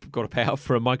to pay out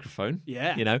for a microphone.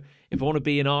 Yeah. If I want to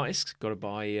be an artist, got to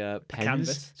buy pens.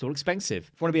 canvas. It's all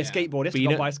expensive. If you want to be a skateboardist, But you you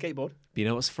got to know- buy a skateboard. But you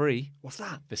know what's free? What's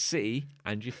that? The city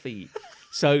and your feet.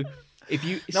 So if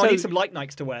you No, I need some light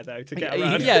Nikes to wear, though, to get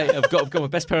around. yeah, I've got my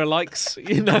best pair of likes.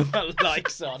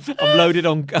 Likes on. I'm loaded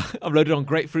on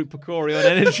grapefruit Picorion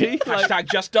energy. Like,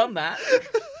 Hashtag just done that.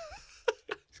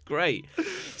 it's great.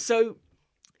 So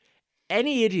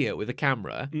any idiot with a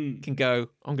camera can go,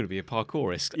 I'm going to be a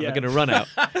parkourist and Yeah. I'm going to run out.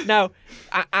 Now,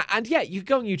 and yeah, you could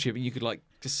go on YouTube and you could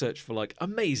just search for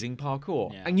amazing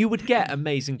parkour Yeah. and you would get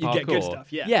amazing parkour. You'd get good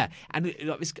stuff, yeah. Yeah. And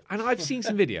I've seen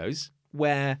some videos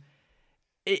where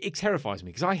it terrifies me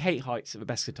because I hate heights at the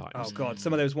best of times. Oh, God.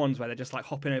 Some of those ones where they're just like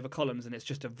hopping over columns and it's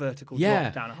just a vertical Yeah.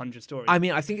 drop down 100 stories. I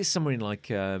mean, I think it's somewhere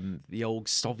in the old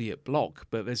Soviet bloc,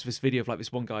 but there's this video of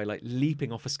this one guy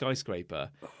leaping off a skyscraper,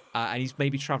 and he's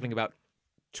maybe traveling about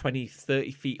 20,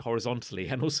 30 feet horizontally,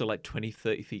 and also 20,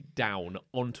 30 feet down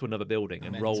onto another building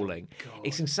and rolling.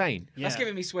 It's insane. That's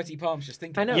giving me sweaty palms just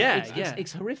thinking. I know. Yeah, it's, yeah.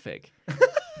 it's horrific.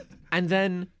 And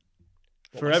then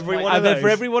for every one and of then those. for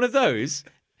every one of those,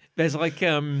 there's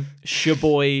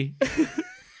Shaboy.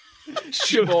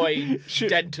 Shaboy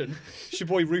Denton.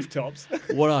 Shaboy rooftops.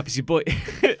 What up? It's your boy.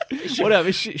 What up?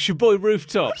 It's Shaboy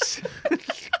Rooftops.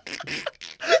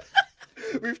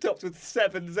 rooftops with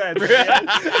 7 Z's.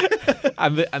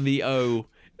 and the O,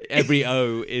 every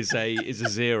O is a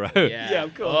zero. Yeah,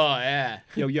 of course. Oh yeah.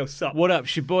 Yo, sup? What up,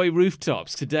 Shaboy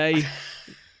Rooftops? Today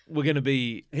we're gonna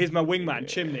be. Here's my wingman,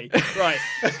 Chimney. Right.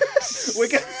 we're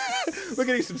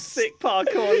gonna do some sick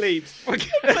parkour leaps. But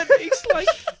it's like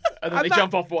And then they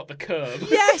jump off the curb.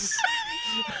 yes,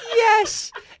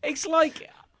 yes. It's like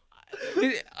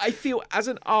I feel as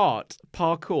an art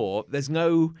parkour. There's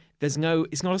no. It's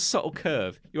not a subtle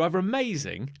curve. You're either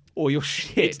amazing or you're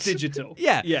shit. It's digital.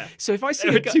 Yeah. Yeah. So if I see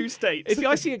There are a guy, two states. if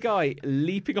I see a guy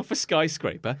leaping off a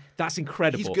skyscraper, that's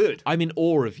incredible. He's good. I'm in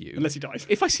awe of you. Unless he dies.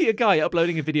 If I see a guy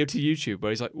uploading a video to YouTube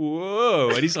where he's like, whoa,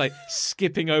 and he's like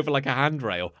skipping over like a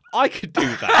handrail, I could do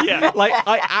that. Yeah. Like,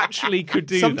 I actually could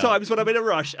do that. Sometimes when I'm in a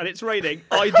rush and it's raining,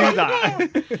 I do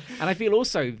that. And I feel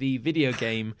also the video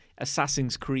game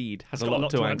Assassin's Creed has a got a lot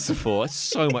lot to to answer for.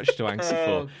 So much to answer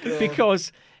Oh, for. God.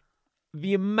 Because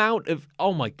the amount of,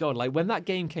 oh my God, like when that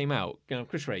game came out,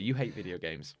 Chris Ray, you hate video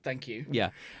games. Thank you. Yeah.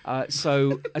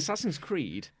 So Assassin's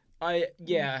Creed, I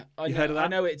heard of that? I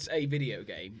know it's a video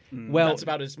game. Well- That's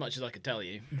about as much as I could tell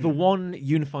you. the one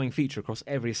unifying feature across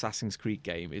every Assassin's Creed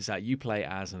game is that you play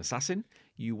as an assassin.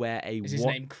 You wear a Is his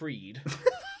name Creed?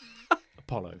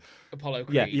 Apollo. Apollo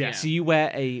Creed. Yeah. Yeah. So you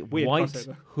wear a Weird white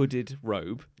crossover. hooded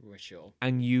robe, We're sure.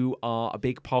 and you are a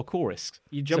big parkourist.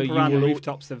 You jump So around the will-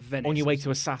 rooftops of Venice. on your way to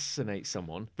assassinate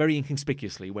someone, very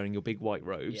inconspicuously, wearing your big white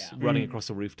robes, Yeah. running across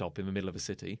a rooftop in the middle of a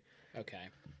city. Okay.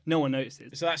 No one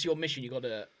notices. So that's your mission. You got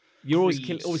to. You're always,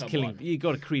 Creed always killing. someone. You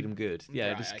got to creed them good. Yeah,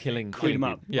 Right, just okay. killing. Creed 'em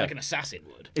killing up. people. Yeah. Like an assassin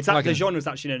would. It's Like the a- genre is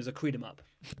actually known as a creed 'em up.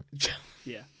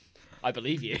 Yeah. I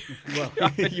believe you. Well,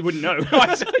 you wouldn't know.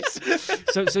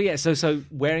 So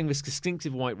wearing this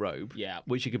distinctive white robe, Yeah.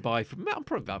 which you could buy for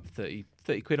probably about 30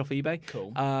 quid off eBay. Cool.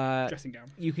 Dressing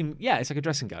gown. You can, it's like a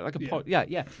dressing gown, like a Yeah.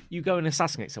 yeah. You go and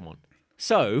assassinate someone.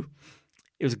 So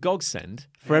it was a godsend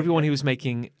for everyone who was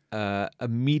making a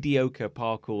mediocre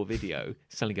parkour video.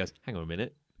 Suddenly goes, hang on a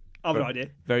minute, I have an idea.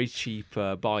 very cheap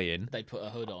buy-in. They put a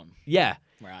hood on. Yeah.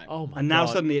 Right. Oh my And now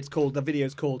God. suddenly the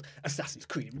video's called Assassin's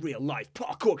Creed in Real Life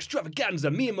Parkour Extravaganza.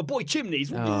 Me and my boy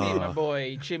Chimneys. Me and my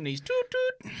boy Chimneys. Toot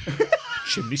toot.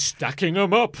 Chimney stacking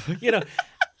them up,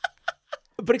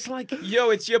 But it's like, Yo,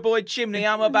 it's your boy Chimney.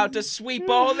 I'm about to sweep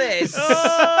all this.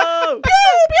 Oh!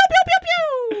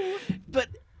 but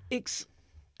it's.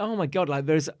 Oh my God! Like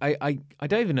I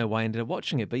don't even know why I ended up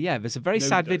watching it, but yeah, there's a very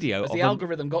sad does. video. Has of the a-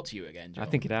 algorithm got to you again, Joel? I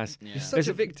think it has. Yeah. You're such There's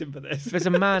a a- victim for this. There's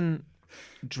a man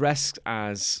dressed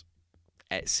as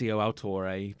Ezio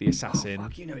Auditore, the assassin.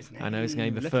 Fuck, you know his name. I know his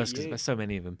name, the Look first, at because you. there's so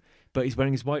many of them. But he's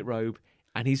wearing his white robe,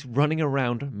 and he's running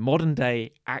around modern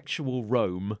day actual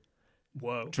Rome,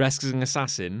 Whoa. dressed as an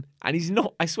assassin. And he's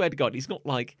not. I swear to God, he's not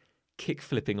like kick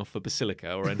flipping off the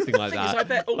basilica or anything like Because that. I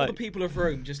bet all Like- the people of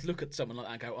Rome just look at someone like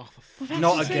that and go, "Oh, for fuck's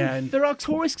Not That's the thing. again. There are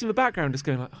tourists in the background just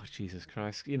going like, "Oh Jesus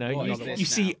Christ!" What You, is this you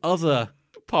now? see other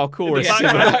parkourists. Yeah.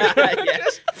 in the-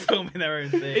 yes, filming their own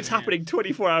thing. It's happening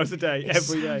 24 hours a day, It's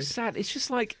every so day. sad. It's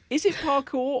just like, is it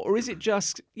parkour or is it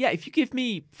just if you give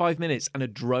me 5 minutes and a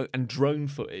drone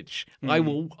footage, I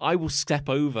will step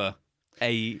over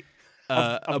a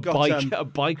I've got, a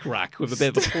bike rack with a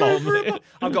bit of a plum.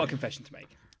 I've got a confession to make.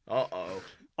 Uh-oh.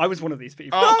 I was one of these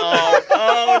people. Uh-oh.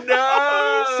 Oh,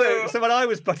 no! So when I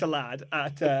was but a lad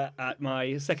at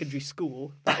my secondary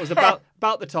school, that was about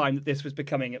the time that this was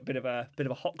becoming a bit of a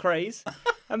hot craze,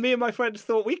 and me and my friends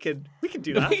thought we could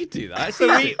do that. we could do that. So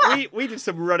we did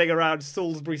some running around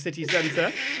Salisbury city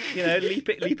centre,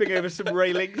 leaping over some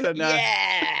railings and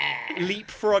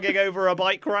leapfrogging over a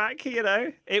bike rack.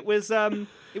 It was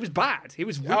bad. It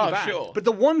was really Oh, bad. sure. But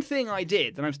the one thing I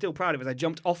did, and I'm still proud of, is I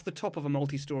jumped off the top of a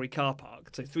multi-story car park,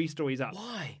 so 3 stories up,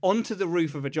 Why? onto the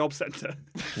roof of a job centre.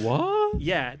 What?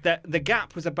 Yeah, the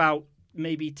gap was about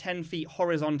maybe 10 feet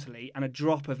horizontally and a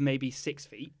drop of maybe 6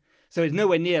 feet. So it's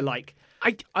nowhere near like.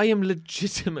 I am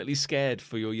legitimately scared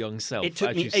for your young self. It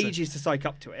took as me you said. ages to psych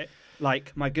up to it.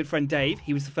 Like my good friend Dave,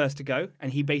 he was the first to go,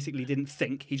 and he basically didn't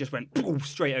think. He just went boom,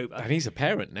 straight over. And he's a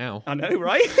parent now. I know,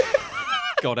 right?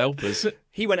 God help us.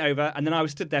 He went over, and then I was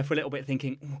stood there for a little bit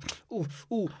thinking,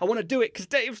 ooh, I want to do it because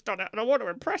Dave's done it, and I want to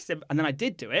impress him. And then I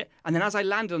did do it, and then as I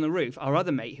landed on the roof, our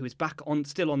other mate, who was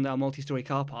still on our multi-story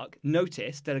car park,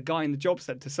 noticed that a guy in the job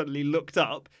centre suddenly looked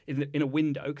up in a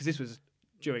window, because this was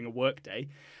during a work day,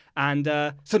 and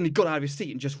suddenly got out of his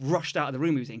seat and just rushed out of the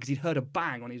room he was in because he'd heard a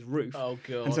bang on his roof. Oh,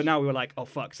 God. And so now we were like, oh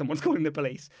fuck, someone's calling the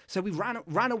police. So we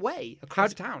ran away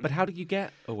across town. But how did you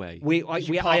get away? I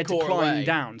had to parkour climb away?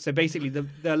 down. So basically,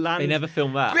 the land. They never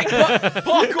filmed that.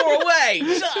 Parkour away!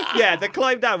 Yeah, the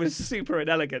climb down was super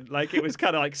inelegant. Like it was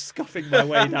kind of like scuffing my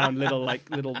way down little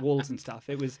walls and stuff.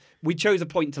 We chose a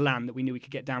point to land that we knew we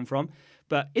could get down from.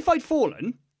 But if I'd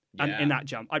fallen Yeah. in that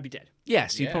jump, I'd be dead.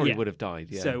 Yes, you Yeah. probably Yeah. would have died.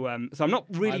 Yeah. So I'm not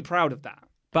really proud of that.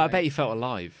 but I bet you felt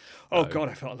alive. Oh though. god,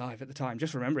 I felt alive at the time.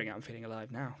 Just remembering it, I'm feeling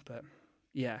alive now. But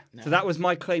yeah, so that was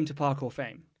my claim to parkour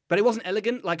fame. But it wasn't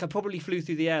elegant. Like I probably flew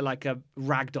through the air like a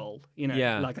rag doll.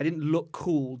 Yeah. Like I didn't look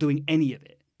cool doing any of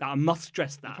it. That I must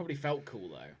stress that. Probably felt cool,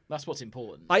 though. That's what's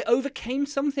important. I overcame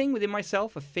something within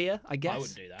myself, a fear, I guess. I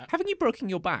wouldn't do that. Haven't you broken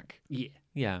your back? Yeah.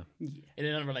 Yeah. In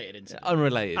an unrelated incident.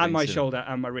 Unrelated. And my incident. shoulder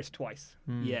and my wrist twice.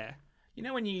 Hmm. Yeah. You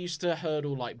know when you used to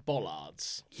hurdle like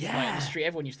bollards? Yeah. Like, in the street,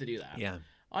 everyone used to do that. Yeah.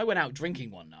 I went out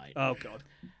drinking one night Oh god.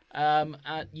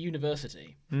 at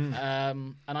university, Hmm.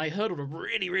 and I hurdled a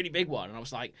really, really big one, and I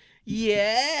was like,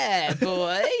 "Yeah,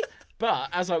 boy!" But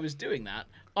as I was doing that,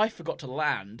 I forgot to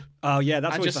land Oh yeah,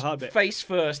 that's and always just the hard bit. face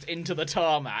first into the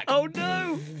tarmac. Oh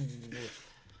no.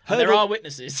 And there are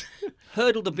witnesses.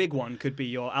 Hurdle the big one could be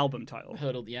your album title.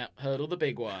 Hurdle the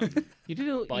big one You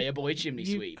did. by your boy Chimney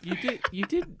Sweep. You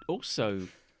did also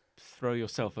throw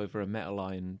yourself over a metal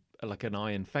iron, like an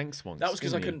iron fence once. That was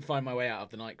because I didn't you? couldn't find my way out of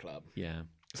the nightclub. Yeah.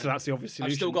 So that's the obvious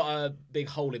solution. I've still got a big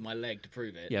hole in my leg to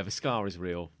prove it. Yeah. The scar is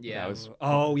real. Yeah. That was,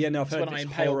 Oh yeah, no, I've It's heard when I this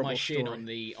impaled horrible my shin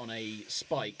story. on a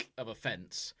spike of a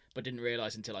fence, but didn't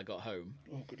realise until I got home.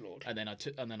 Oh good lord. And then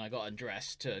I got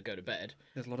undressed to go to bed,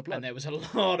 There's a lot of blood. and there was a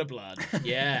lot of blood.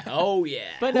 Yeah. Oh yeah.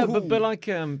 but no, but like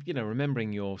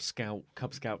remembering your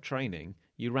Cub Scout training,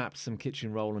 you wrapped some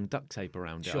kitchen roll and duct tape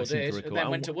around it. Sure I seem to did. recall. And then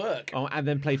went to work, Oh, and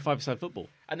then played five-a-side football.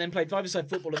 and then played five-a-side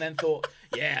football, and then thought,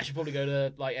 yeah, I should probably go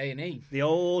to like A&E. The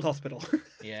old hospital.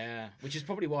 Yeah, which is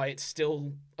probably why it's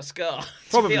still a scar. To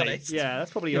Probably. be honest. Yeah,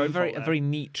 that's probably You your have own a fault there. very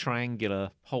neat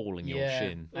triangular hole in your Yeah,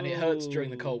 shin. and it hurts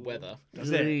during the cold weather. That's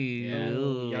it. Yeah,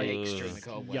 Ooh. yikes during the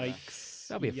cold weather. Yikes.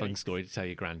 That'll be a fun story to tell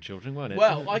your grandchildren, won't it?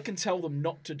 Well, I can tell them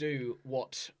not to do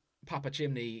what Papa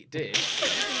Chimney did.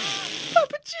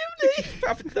 Papa Chimney.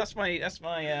 That's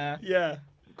my Yeah.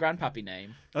 grandpappy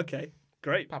name, Okay.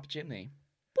 Great. Papa Chimney.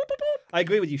 I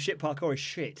agree with you. Shit parkour is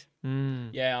shit.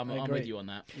 Yeah, I'm agree. with you on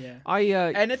that. Yeah. I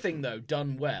Anything though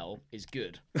done well is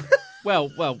good. well,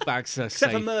 Bags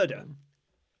Except for safe. murder.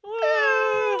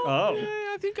 Oh, Oh.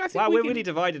 I think Wow, we we're can- really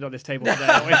divided on this table today,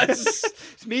 aren't we?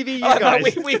 It's me v you Oh, no,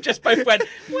 guys. we've just both went.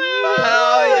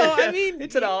 Well, I mean,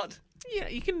 It's an art. yeah,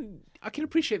 I can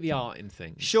appreciate the art in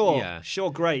things. Sure. Yeah.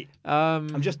 Sure. Great.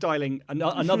 I'm just dialing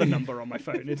another number on my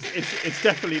phone. It's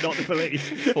definitely not the police.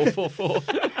 444.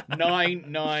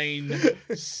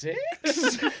 996.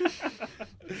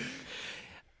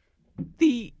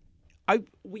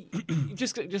 We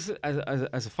just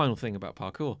as a final thing about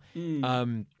parkour.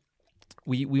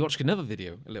 We watched another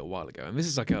video a little while ago, and this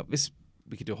is like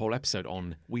we could do a whole episode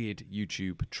on weird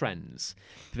YouTube trends.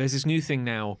 But there's this new thing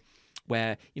now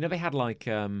where they had like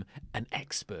an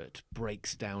expert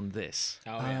breaks down this.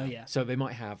 Oh yeah. Yeah. So they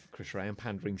might have Chris Ray. I'm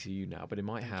pandering to you now, but it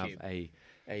might have you.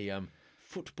 a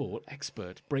football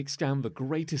expert breaks down the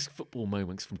greatest football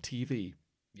moments from TV.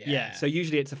 Yeah. So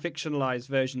usually it's a fictionalized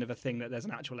version of a thing that there's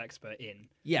an actual expert in.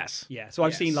 Yes. Yeah. So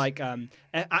I've Yes. seen like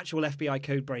actual FBI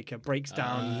code breaker breaks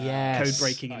down Yes. code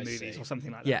breaking in I movies see. or something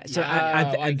like that. Yeah. So I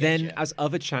and then getcha. as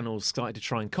other channels started to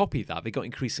try and copy that, they got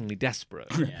increasingly desperate.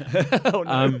 Oh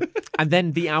no. And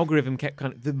then the algorithm kept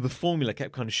the formula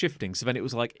kept kind of shifting. So then it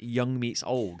was like young meets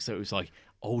old. So it was like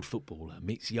old footballer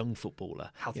meets young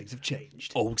footballer. How things have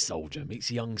changed. Old soldier meets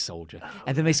young soldier.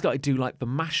 And then they started to do like the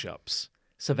mashups.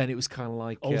 So then it was kind of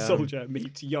like Old soldier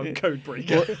meets young code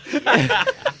breaker.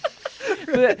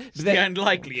 But It's the then,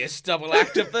 unlikeliest double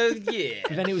act of the year.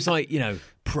 then it was like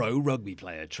pro rugby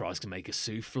player tries to make a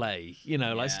souffle.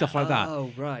 Like stuff like that.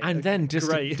 Oh, right. And Okay, then just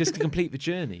great. to complete the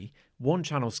journey, one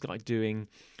channel started doing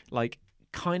like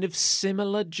kind of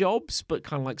similar jobs, but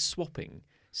kind of like swapping.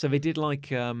 So they did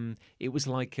like it was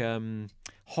like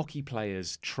hockey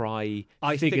players try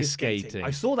figure skating.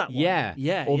 I saw that one. Yeah,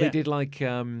 Yeah. Or yeah. they did like I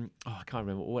can't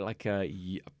remember what like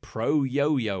pro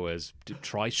yo-yoers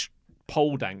try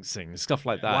pole dancing, stuff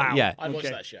like that. Wow. Yeah, I'd watch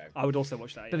Okay. that show. I would also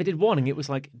watch that. but they did one, and it was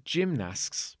like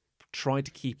gymnasts tried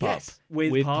to keep Yes, up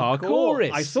with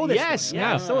parkourists. I saw this. Yes, one.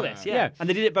 Yeah, I saw this. Yeah. Yeah. And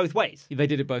they did it both ways. They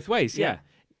did it both ways. Yeah. Yeah.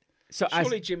 So as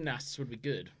Surely gymnasts would be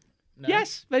good. No?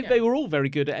 yes, they were all very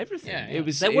good at everything. Yeah, yeah. It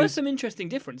was There it were was- some interesting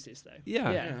differences, though.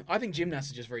 Yeah. Yeah. I think gymnasts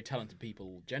are just very talented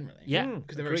people generally. Yeah,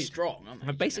 Because they're very agreed. strong, aren't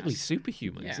they? basically gymnasts?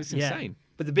 superhumans. Yeah. It's Yeah. insane.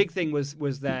 But the big thing was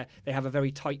they have a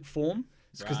very tight form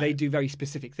because they Right. do very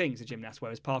specific things, the gymnasts,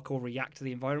 whereas parkour react to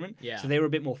the environment. Yeah. So they were a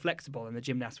bit more flexible and the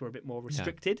gymnasts were a bit more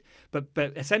restricted. But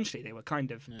essentially they were kind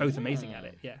of both amazing at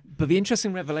it. Yeah. But the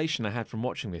interesting revelation I had from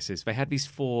watching this is they had these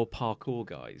 4 parkour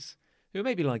guys who were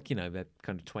maybe like they're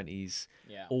kind of 20s,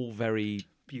 Yeah. all very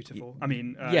Beautiful. I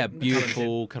mean,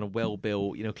 beautiful, kind of well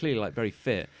built, clearly like very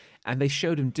fit. And they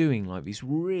showed them doing like these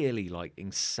really like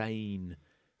insane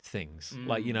things,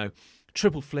 like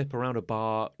triple flip around a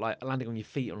bar, like landing on your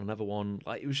feet on another one.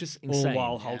 Like it was just all insane.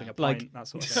 while holding a Like, pint, that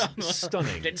sort of thing.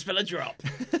 stunning, Didn't spill a drop.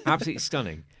 absolutely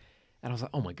stunning. And I was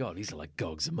like, oh my god, these are like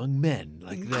gods among men.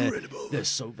 Like they're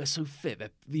so fit. They're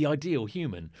the ideal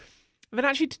human. And then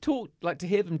actually to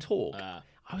hear them talk,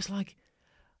 I was like,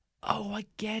 oh, I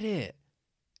get it.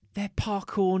 they're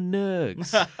parkour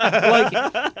nerds.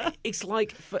 Like, it's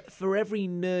like for every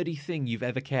nerdy thing you've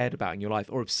ever cared about in your life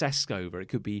or obsessed over, it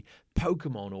could be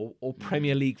Pokemon or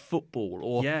Premier League football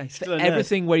or Yeah, he's still a nerd.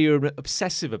 everything where you're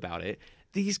obsessive about it.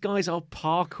 These guys are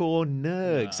parkour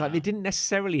nerds. Like, they didn't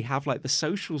necessarily have like the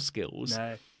social skills.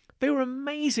 No. They were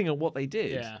amazing at what they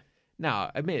did. Yeah.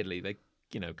 Now, admittedly, they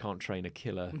can't train a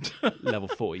killer level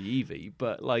 40 Eevee,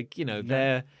 but like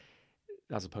they're.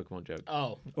 That's a Pokemon joke.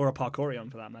 Oh, Or a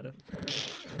Parkourion, for that matter.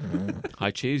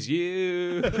 I choose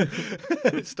you.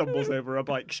 Stumbles over a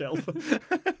bike shelf.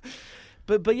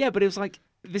 But it was like,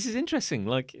 this is interesting.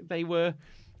 Like, they were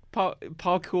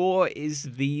parkour is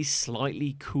the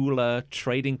slightly cooler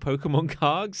trading Pokemon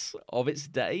cards of its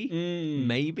day,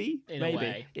 maybe. in a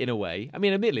way. In a way. I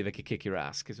mean, admittedly, they could kick your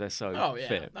ass because they're so Oh yeah,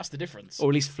 fit, that's the difference. or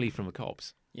at least flee from the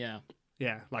cops. Yeah,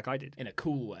 Yeah, like I did. in a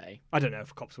cool way. I don't know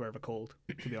if cops were ever called,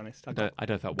 to be honest. I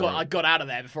don't feel I worried. got out of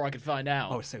there before I could find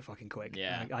out. I was so fucking quick.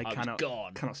 Yeah, I I was cannot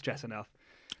gone. cannot stress enough.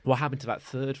 What happened to that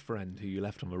third friend who you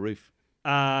left on the roof?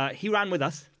 He ran with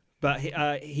us, but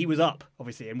he was up,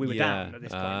 obviously, and we were Yeah, down at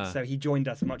this point. So he joined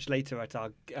us much later at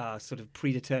our sort of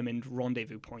predetermined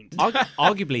rendezvous point.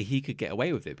 Arguably, he could get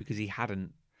away with it because he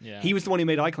hadn't. Yeah, He was the one who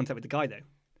made eye contact with the guy, though,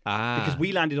 because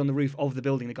we landed on the roof of the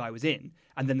building the guy was in,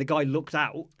 and then the guy looked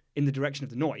out in the direction of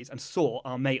the noise and saw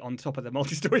our mate on top of the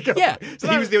multi-story car. Yeah, So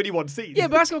he was the only one seen. Yeah,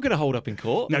 but that's not going to hold up in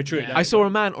court. No, true. Yeah. no. I saw a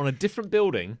man on a different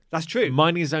building That's true.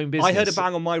 minding his own business. I heard a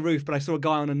bang on my roof, but I saw a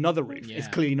guy on another roof. It's Yeah.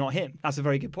 clearly not him. That's a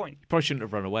very good point. Probably shouldn't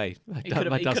have run away. he could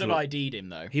That does have look- ID'd him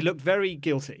though. He looked very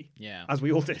guilty, Yeah, as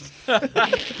we all did.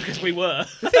 because we were.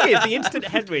 The thing is, the instant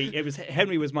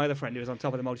Henry was my other friend who was on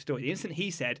top of the multi-story. The instant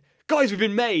he said, "Guys, we've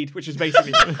been made," which was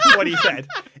basically what he said,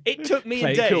 it took me Play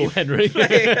and it cool, Dave. Henry.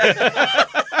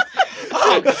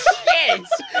 Oh shit!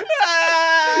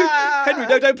 Henry,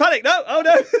 no, don't panic. No, oh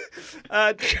no.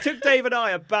 It took Dave and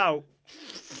I about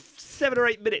 7 or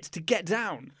 8 minutes to get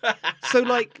down. So,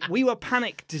 like, we were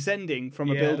panic descending from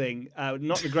a Yeah. building.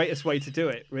 Not the greatest way to do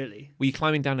it, really. Were you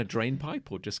climbing down a drain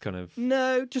pipe or just kind of?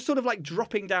 No, just sort of like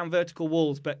dropping down vertical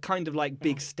walls, but kind of like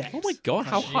big steps. Oh my god!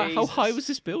 How high Jesus. was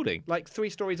this building? Like 3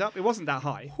 stories up. It wasn't that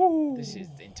high. This is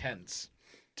intense.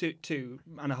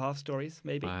 2.5 stories,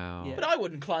 maybe. Wow. Yeah. But I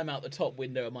wouldn't climb out the top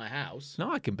window of my house.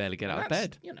 No, I can barely get out of That's,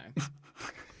 bed. You know.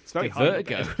 It's very The high. your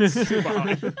vertigo. bed. Super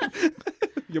high.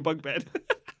 Your bunk bed.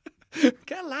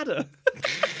 Get a ladder.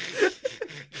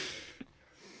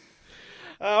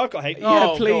 I've got hate. Yeah, Oh,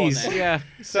 go on please. then. Yeah.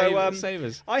 So, save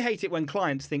us. I hate it when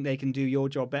clients think they can do your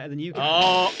job better than you can.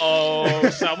 Oh,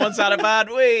 someone's had a bad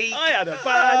week. I had a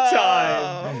bad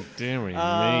time. Oh, dearie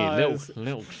Ah, me. it's-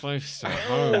 Little close to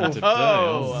home today.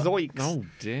 oh. Zoinks. Oh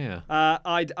dear.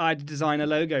 I'd design a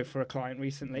logo for a client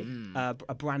recently,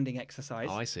 a branding exercise.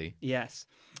 Oh, I see. Yes.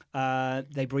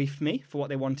 They briefed me for what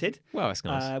they wanted. Well, that's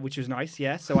nice. Which was nice,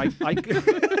 yeah. So I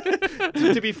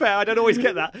to be fair, I don't always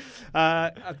get that.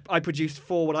 I produced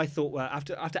 4 what I thought were,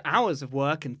 after hours of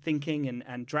work and thinking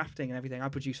and drafting and everything, I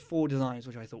produced 4 designs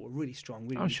which I thought were really strong,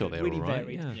 really, I'm sure good, they were really all right,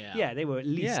 varied. yeah. Yeah. They were at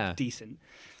least Yeah. decent.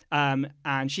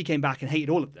 And she came back and hated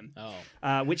all of them,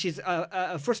 Oh. which is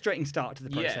a frustrating start to the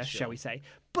Yeah, process, sure. shall we say.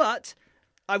 But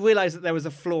I realised that there was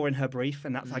a flaw in her brief,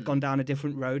 and that's I'd gone down a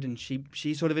different road, and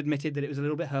she sort of admitted that it was a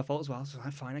little bit her fault as well. So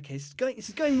I'm fine, okay, this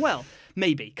is going well,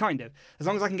 maybe, kind of. As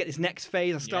long as I can get this next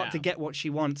phase, I start Yeah. to get what she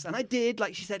wants, and I did.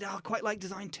 Like she said, I quite like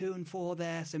design 2 and 4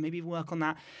 there, so maybe work on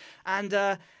that. And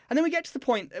then we get to the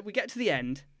point, we get to the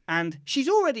end. And she's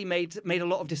already made a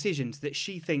lot of decisions that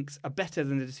she thinks are better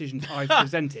than the decisions I've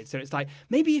presented. So it's like,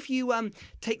 maybe if you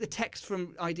take the text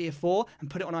from idea 4 and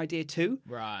put it on idea 2.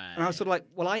 Right. And I was sort of like,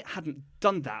 well, I hadn't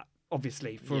done that,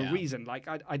 obviously, for Yeah. a reason. Like,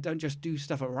 I don't just do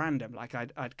stuff at random. Like,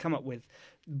 I'd come up with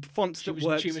fonts that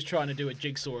worked. She was trying to do a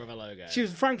jigsaw of a logo. She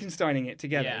was Frankensteining it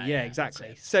together. Yeah, Yeah, yeah, exactly.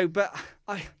 that's it. So, but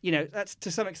that's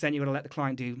to some extent, you've got to let the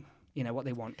client do, what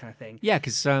they want, kind of thing. Yeah,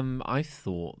 because I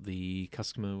thought the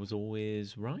customer was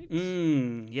always right.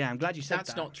 Yeah, I'm glad you said That's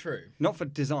that. not true. Not for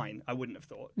design, I wouldn't have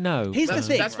thought. No. Here's the That's,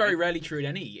 thing. that's very right? rarely true in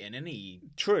any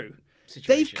True.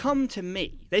 situation. They've come to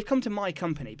me. They've come to my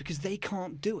company because they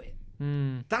can't do it.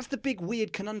 That's the big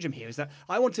weird conundrum here. Is that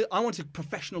I want a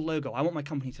professional logo. I want my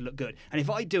company to look good. And if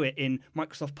I do it in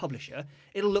Microsoft Publisher,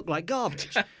 it'll look like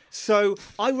garbage. So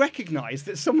I recognise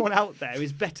that someone out there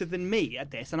is better than me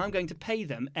at this, and I'm going to pay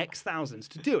them X thousands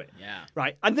to do it. Yeah.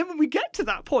 Right. And then when we get to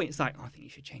that point, it's like, I think you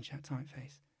should change that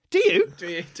typeface. Do you? Do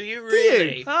you Do you?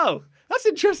 really? Oh, that's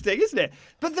interesting, isn't it?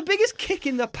 But the biggest kick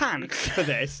in the pants for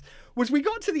this was we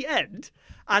got to the end,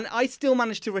 and I still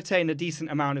managed to retain a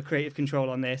decent amount of creative control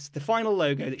on this. The final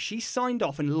logo that she signed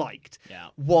off and liked Yeah.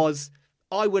 was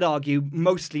I would argue,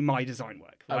 mostly my design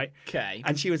work, right? Okay.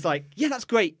 And she was like, "Yeah, that's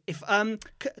great. If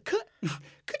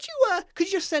could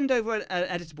you just send over an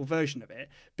editable version of it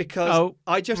because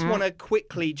I just want to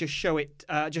quickly just show it,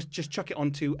 just chuck it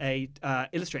onto a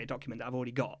Illustrator document that I've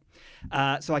already got,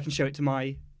 so I can show it to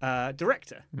my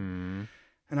director." And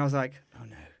I was like,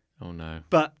 Oh no.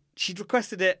 but she'd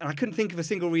requested it, and I couldn't think of a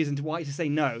single reason why to say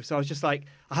no. So I was just like,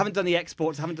 I haven't done the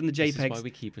exports, I haven't done the JPEGs. This is why we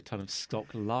keep a ton of stock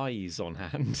lies on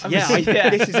hand.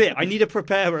 This is it. I need to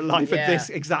prepare a lie for Yeah. this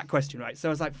exact question, right? So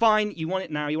I was like, fine, you want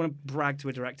it now. You want to brag to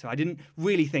a director. I didn't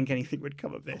really think anything would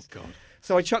come of this. Oh, God.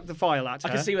 So I chucked the file at her.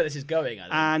 I can see where this is going. I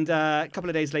think. And a couple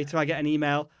of days later, I get an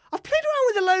email. I've played around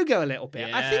with the logo a little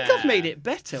bit. I think I've made it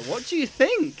better. What do you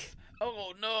think?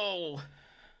 Oh no.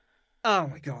 Oh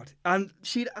my god! And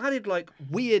she'd added like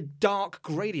weird dark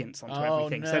gradients onto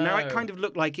everything, so now it no. kind of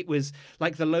looked like it was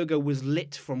like the logo was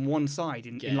lit from one side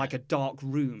in like a dark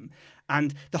room,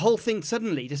 and the whole thing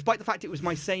suddenly, despite the fact it was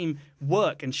my same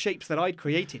work and shapes that I'd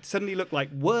created, suddenly looked like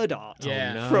word art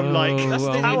Yeah. from like That's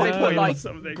the thing. If they PowerPoint put or like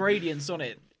something. gradients on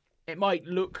it, it might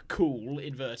look cool,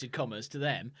 inverted commas, to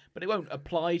them, but it won't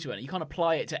apply to it. You can't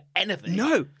apply it to anything.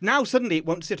 No, now suddenly it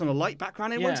won't sit on a light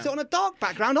background, it won't Yeah. sit on a dark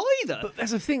background either. But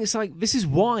that's the thing. It's like this is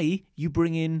why you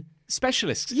bring in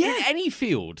specialists in any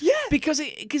field. Yeah. Because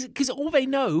all they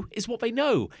know is what they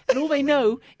know, and all they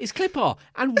know is clip art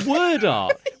and word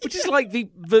art, which is like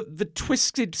the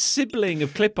twisted sibling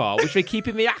of clip art, which they keep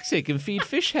in the attic and feed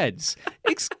fish heads.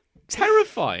 It's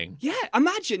terrifying. Yeah,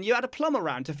 imagine you had a plumber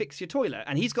around to fix your toilet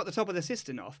and he's got the top of the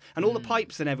cistern off and all the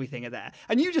pipes and everything are there.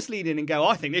 And you just lean in and go,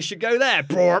 I think this should go there.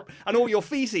 Brrp, and all your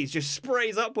feces just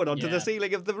sprays upward onto Yeah. the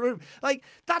ceiling of the room. Like,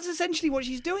 that's essentially what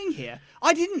she's doing here.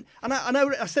 I didn't, and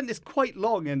I sent this quite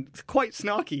long and quite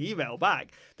snarky email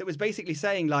back that was basically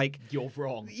saying, like, You're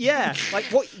wrong. yeah, like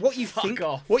what you Fuck think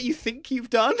off. what you think you've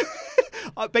done.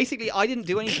 Basically, I didn't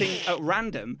do anything at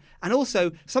random, and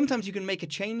also sometimes you can make a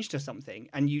change to something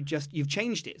and you've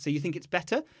changed it, so you think it's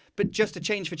better, but just a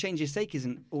change for change's sake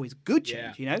isn't always good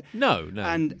change, you know. No.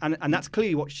 And that's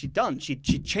clearly what she'd done. She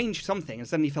changed something and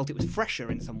suddenly felt it was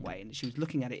fresher in some way, and she was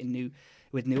looking at it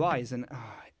with new eyes. And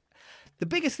the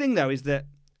biggest thing though is that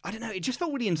I don't know. It just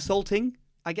felt really insulting.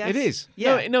 I guess It is.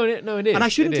 Yeah. No, it is. And I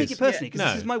shouldn't It take is. it personally because No.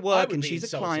 this is my I work would and be she's a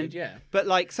insulted, client. yeah. But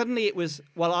like suddenly it was,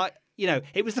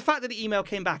 it was the fact that the email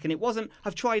came back and it wasn't,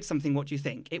 I've tried something, what do you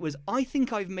think? It was, I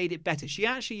think I've made it better. She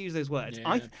actually used those words.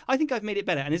 Yeah. I think I've made it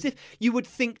better. And as if you would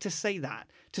think to say that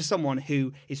to someone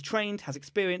who is trained, has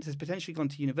experience, has potentially gone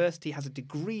to university, has a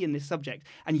degree in this subject,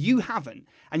 and you haven't,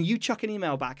 and you chuck an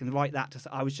email back and write that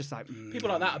I was just like, People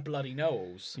like that are bloody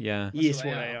know-alls. Yeah. yes, what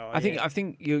what they they are. are. I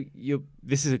think you.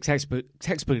 This is a textbook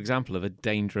example of a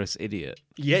dangerous idiot.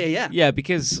 Yeah. Yeah,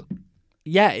 because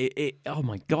oh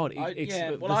my god.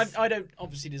 I don't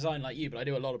obviously design like you, but I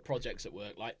do a lot of projects at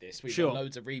work like this. We've Sure. got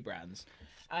loads of rebrands,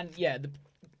 and yeah,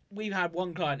 we've had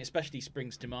one client especially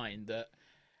springs to mind that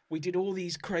we did all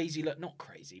these crazy, not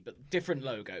crazy, but different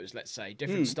logos. Let's say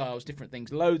different styles, different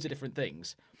things, loads of different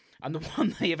things. And the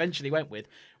one they eventually went with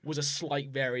was a slight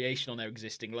variation on their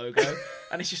existing logo,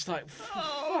 and it's just like, for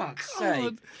fuck's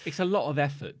sake. It's a lot of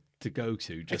effort to go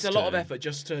to. It's a lot of effort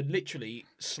just to literally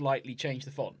slightly change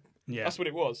the font. Yeah. That's what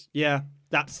it was. Yeah,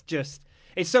 that's just...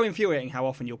 It's so infuriating how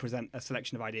often you'll present a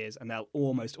selection of ideas and they'll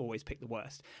almost always pick the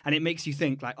worst. And it makes you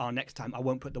think, like, next time I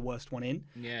won't put the worst one in.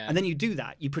 Yeah. And then you do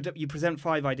that. You present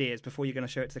 5 ideas before you're going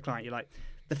to show it to the client. You're like,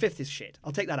 the 5th is shit.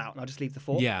 I'll take that out and I'll just leave the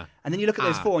 4. Yeah. And then you look at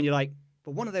those 4 and you're like,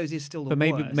 but one of those is still the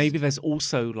But worst. maybe there's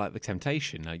also like the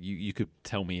temptation. Now you could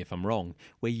tell me if I'm wrong,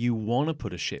 where you want to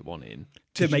put a shit one in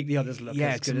to make the others look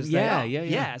as good as they are.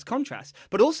 Yeah, as contrast.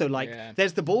 But also, like, Yeah.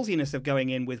 there's the ballsiness of going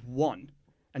in with 1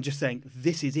 and just saying,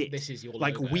 this is it. This is your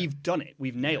Like, logo. we've done it.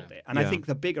 We've nailed it. And I Yeah. think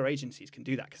the bigger agencies can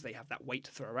do that because they have that weight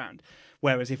to throw around.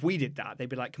 Whereas if we did that, they'd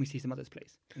be like, can we see some others,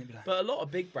 please? And they'd be like, But a lot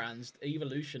of big brands, the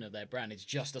evolution of their brand is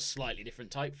just a slightly different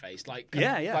typeface. Like,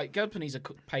 Yeah. like companies are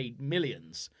paid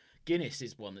millions. Guinness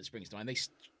is one that springs to mind. They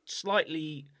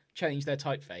slightly changed their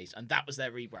typeface, and that was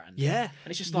their rebrand. yeah.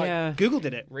 And it's just like, Yeah. Google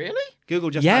did it. really? Google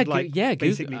just Yeah, had, like, Google-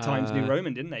 basically Times New uh,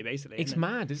 Roman, didn't they, basically? It's isn't it?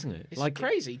 mad, isn't it? It's Like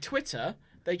crazy. Twitter,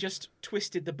 they just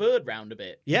twisted the bird round a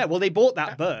bit. Yeah, well, they bought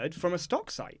that bird from a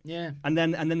stock site. Yeah. And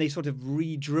then they sort of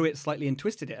redrew it slightly and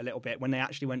twisted it a little bit when they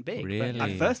actually went big. But at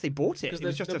Really? first they bought it. Because It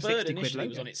was just the a bird 60 quid initially logo.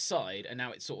 was on its side, and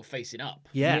now it's sort of facing up.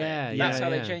 Yeah. That's how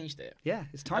yeah. they changed it. Yeah,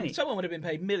 it's tiny. And someone would have been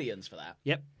paid millions for that.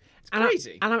 Yep. It's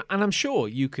crazy. And I'm sure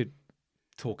you could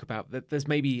talk about that. There's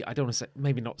maybe, I don't want to say,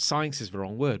 maybe not science is the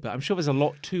wrong word, but I'm sure there's a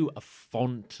lot to a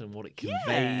font and what it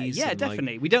conveys. Yeah, and,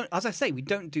 definitely. We don't, as I say, we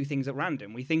don't do things at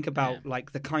random. We think about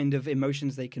like the kind of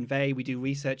emotions they convey. We do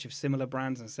research of similar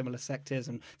brands and similar sectors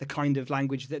and the kind of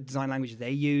language, the design language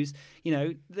they use. You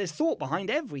know, there's thought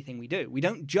behind everything we do. We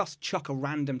don't just chuck a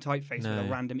random typeface with a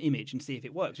random image and see if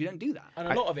it works. We don't do that. And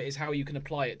a lot of it is how you can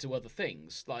apply it to other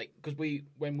things. Like, because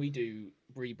when we do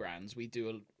rebrands, we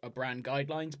do a brand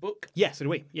guidelines book. Yeah, so do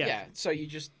we. Yeah. So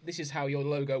this is how your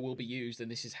logo will be used,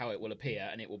 and this is how it will appear,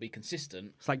 and it will be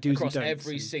consistent. It's like do's across and don'ts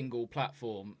every single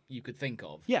platform you could think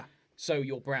of. Yeah. So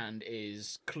your brand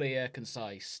is clear,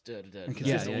 concise, and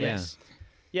consistent.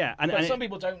 Yeah. But some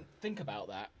people don't think about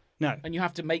that. No. And you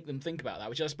have to make them think about that,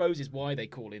 which I suppose is why they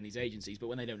call in these agencies. But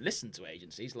when they don't listen to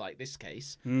agencies, like this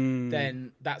case,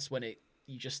 then that's when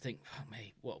you just think, oh,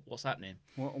 mate, what's happening?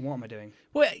 What am I doing?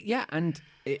 Well, yeah, and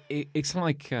it's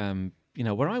like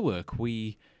where I work,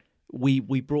 we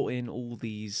brought in all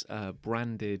these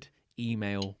branded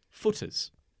email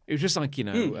footers. It was just like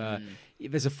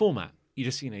there's a format. You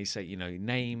just you say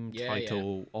name,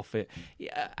 title, off it,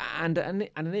 and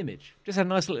an image. Just a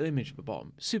nice little image at the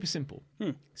bottom. Super simple.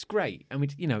 It's great. And we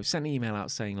sent an email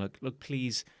out saying look,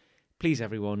 please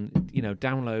everyone,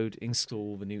 download,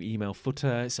 install the new email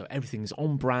footer so everything's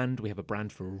on brand. We have a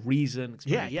brand for a reason. It's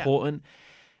very important.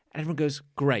 And everyone goes,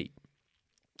 great.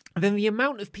 And then the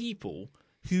amount of people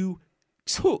who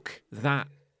took that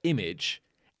image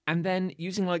and then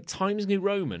using like Times New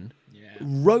Roman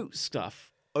wrote stuff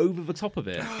over the top of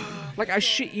it. Like, I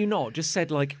shit you not, just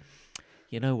said like,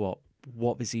 you know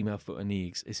what this email footer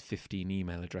needs is 15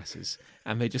 email addresses.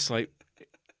 And they just like,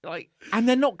 and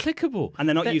they're not clickable, and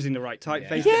they're not using the right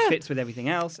typeface that fits with everything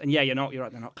else. And you're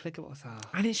right, they're not clickable. So.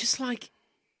 And it's just like,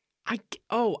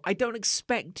 I don't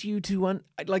expect you to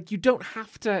you don't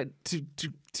have to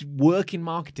work in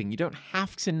marketing. You don't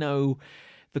have to know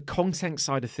the content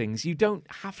side of things. You don't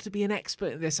have to be an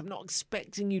expert in this. I'm not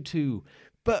expecting you to,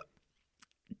 but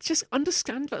just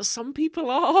understand that some people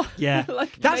are. Yeah,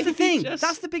 that's the thing.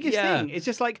 That's the biggest thing. It's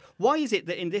just like, why is it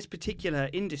that in this particular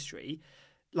industry,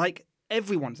 like,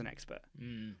 everyone's an expert?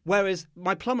 Whereas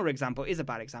my plumber example is a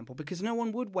bad example because no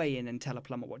one would weigh in and tell a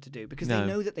plumber what to do because they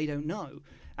know that they don't know.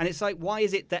 And it's like, why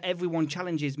is it that everyone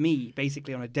challenges me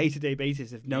basically on a day-to-day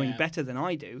basis of knowing better than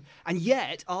I do, and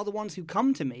yet are the ones who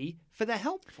come to me for their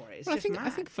help for it? It's just mad. I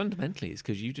think fundamentally it's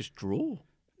because you just draw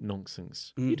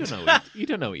nonsense. You don't know. You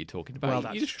don't know what you're talking about.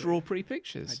 Well, you just draw pretty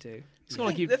pictures. I do. It's not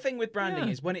like you. The thing with branding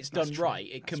is when it's done right,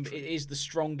 it is the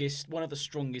strongest, one of the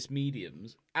strongest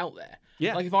mediums out there.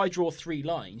 Yeah. Like if I draw 3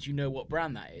 lines, you know what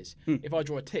brand that is. If I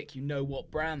draw a tick, you know what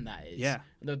brand that is. Yeah.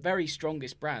 And the very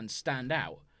strongest brands stand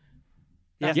out.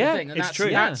 That's Yeah. the thing. And It's that's, true.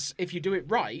 That's if you do it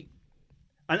right.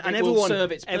 And it will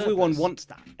serve its everyone purpose. wants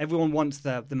that. Everyone wants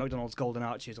the McDonald's Golden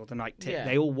Arches or the Nike tip. Yeah.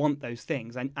 They all want those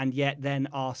things, and yet then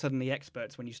are suddenly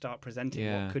experts when you start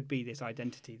presenting what could be this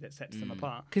identity that sets them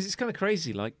apart. Because it's kind of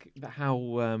crazy, like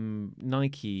how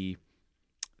Nike,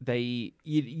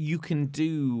 you can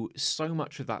do so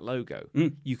much with that logo.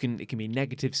 It can be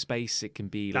negative space. It can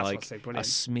be That's like what's so a brilliant.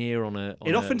 smear on a.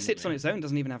 It often sits on its own,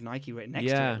 doesn't even have Nike written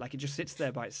next to it. Like it just sits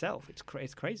there by itself.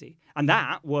 It's crazy. And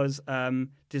that was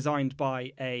designed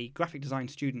by a graphic design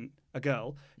student, a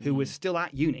girl who was still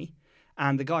at uni.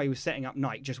 And the guy who was setting up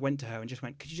Nike just went to her and just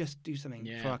went, "Could you just do something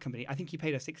for our company?" I think he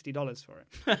paid her $60 for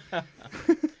it.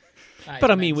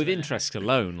 But I mean, with interest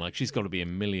alone, like she's got to be a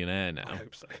millionaire now. I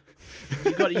hope so.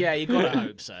 You gotta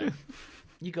hope so.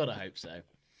 You gotta hope so.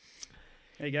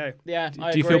 There you go. Yeah.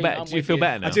 Do you feel better? Do you feel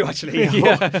better now? I do actually.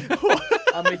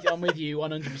 I'm with you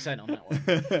 100% on that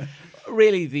one.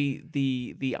 Really,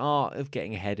 the art of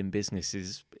getting ahead in business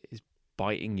is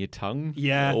biting your tongue.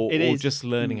 Yeah, or it is. just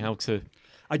learning how to.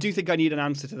 I do think I need an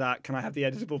answer to that. Can I have the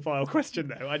editable file question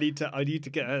though? I need to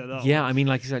get that. Yeah, I mean,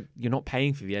 like you said, you're not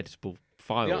paying for the editable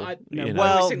file. Yeah, I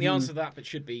Well, think the answer to that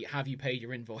should be, have you paid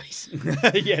your invoice?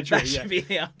 Yeah, true. That should be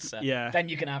the answer. Yeah. Then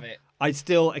you can have it. I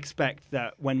still expect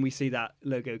that when we see that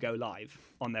logo go live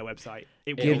on their website,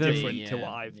 it will be Give them- different to what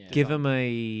I've Give designed. them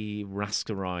a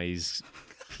rasterized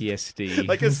PSD.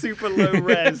 Like a super low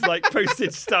res, like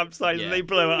postage stamp size, and they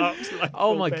blow it up. To like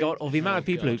Oh full my page. god! Or the amount of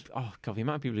people God. the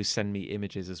amount of people who send me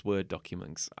images as Word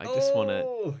documents. I just want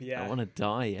to. Yeah. I want to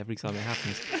die every time it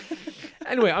happens.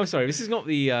 Anyway, I'm sorry. This is not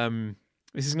the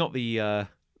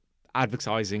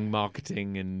advertising,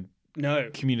 marketing, and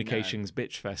communications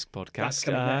bitchfest podcast. That's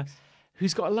coming next.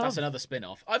 Who's got a love? That's another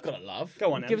spin-off. I've got a love.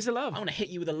 Go on, Give us a love. I want to hit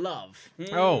you with a love.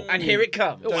 Oh, And here it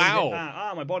comes.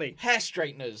 wow! My body. Hair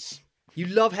straighteners. You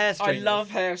love hair I straighteners. love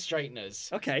hair straighteners.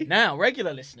 Okay. Now,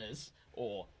 regular listeners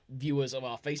or viewers of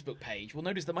our Facebook page will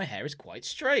notice that my hair is quite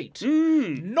straight.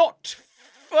 Hmm. Not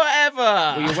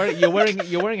forever. Well, you're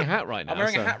wearing a hat right now. I'm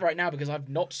wearing so- a hat right now because I've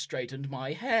not straightened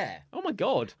my hair. Oh my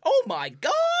god. Oh my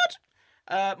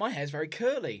god! My hair's very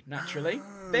curly, naturally.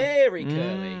 Very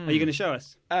curly. Are you going to show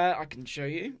us? I can show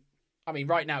you. I mean,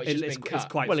 right now it's just been cut.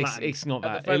 It's quite Well, flat. it's not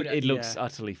At that. the photo- It looks yeah.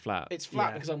 utterly flat. It's flat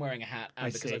Yeah. because I'm wearing a hat and I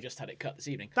because see. I've just had it cut this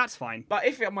evening. That's fine. But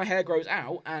if my hair grows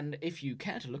out, and if you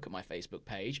care to look at my Facebook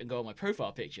page and go on my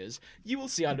profile pictures, you will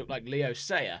see I look like Leo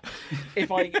Sayer.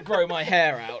 If I grow my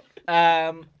hair out,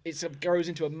 it grows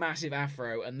into a massive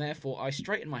afro, and therefore I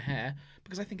straighten my hair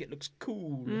because I think it looks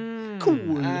cool.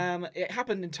 Cool. It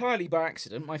happened entirely by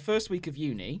accident. My first week of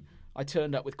uni, I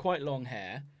turned up with quite long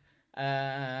hair.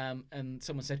 And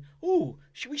someone said, "Oh,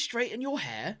 should we straighten your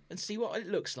hair and see what it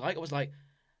looks like?" I was like,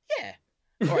 "Yeah,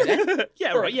 all right then,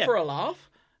 Yeah, for, right, yeah. for a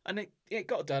laugh." And it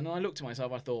got done, and I looked at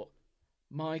myself. I thought,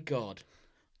 "My God,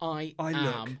 I look.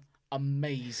 am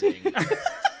amazing."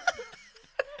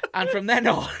 And from then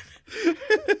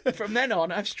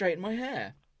on, I've straightened my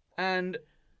hair. And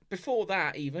before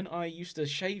that, even I used to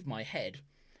shave my head.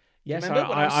 Yes, Remember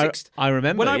when I was I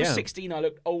remember. When I was yeah. 16, I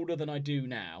looked older than I do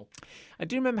now. I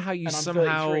do remember how you And I'm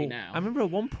somehow. 33 now. I remember at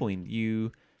one point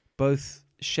you both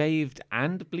shaved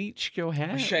and bleached your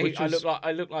hair. which I was-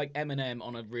 look like Eminem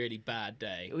on a really bad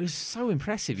day. It was so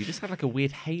impressive. You just had like a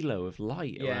weird halo of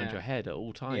light Yeah. around your head at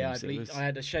all times. Yeah, It was- I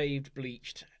had a shaved,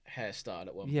 bleached hairstyle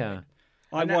at one yeah. point.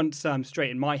 I And that- once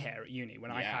straightened my hair at uni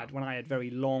when I Yeah. had very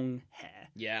long hair,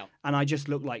 Yeah. and I just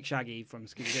looked like Shaggy from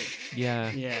Scooby Doo.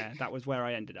 Yeah. Yeah, that was where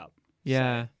I ended up.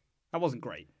 Yeah. That wasn't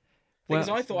great. Because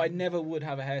Well- I thought I never would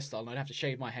have a hairstyle and I'd have to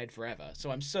shave my head forever.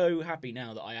 So I'm so happy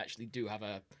now that I actually do have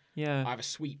I Yeah. have a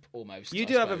sweep almost. You I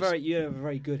do have a suppose.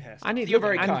 very good hairstyle. And You're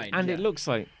very and, kind, and yeah. it looks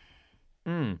like Oh,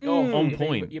 on you're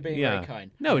point. You're being yeah. very kind.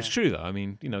 No, it's true though. I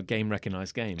mean, game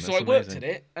recognized game. So That's I worked amazing. at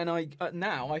it, and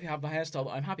now I have a hairstyle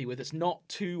that I'm happy with. It's not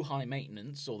too high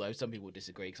maintenance, although some people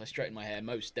disagree because I straighten my hair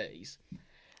most days.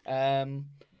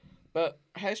 But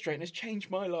hair straighteners changed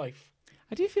my life.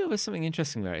 I do feel there's something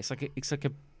interesting there. It's like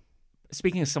a.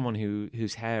 Speaking as someone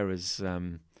whose hair has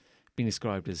been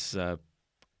described as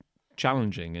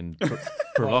challenging and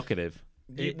provocative,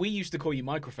 We used to call you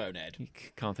Microphone Ed. you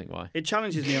can't think why. It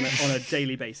challenges me on a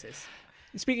daily basis.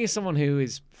 Speaking as someone who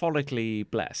is follically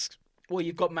blessed, Well,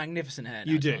 you've got magnificent hair. Now.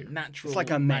 You It's do. like natural, It's like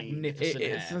a mane. magnificent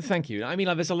hair. thank you. I mean,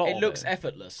 like, there's a lot. It of looks it.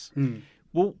 effortless.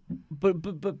 Well,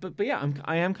 but yeah,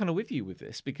 I am kind of with you with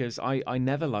this because I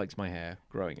never liked my hair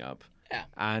growing up. Yeah.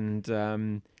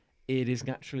 And it is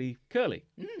naturally curly.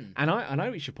 And I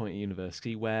reached a point at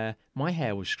university where my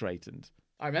hair was straightened.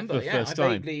 I remember. For the Yeah, first I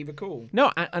time. vaguely recall.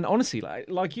 No, and honestly,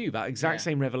 like you, that exact Yeah.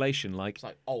 same revelation, like, It's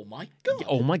like, oh my god.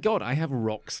 oh my god, I have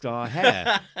rock star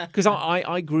hair because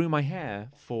I grew my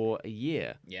hair for a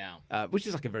year, Yeah. which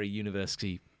is like a very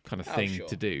university kind of Oh, thing sure.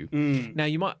 to do.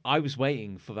 Now I was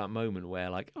waiting for that moment where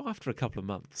like, after a couple of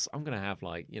months, I'm gonna have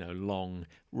like long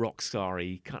rock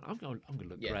starry kind. I'm gonna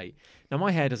look Yeah. great. Now my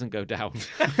hair doesn't go down.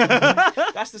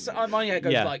 That's my hair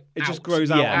goes Yeah. like It just out. grows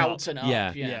out Yeah. and out and up.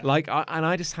 yeah, Yeah. like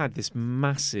I just had this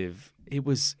massive. It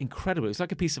was incredible. It was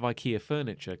like a piece of IKEA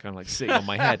furniture, kind of like sitting on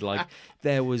my head. Like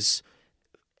there was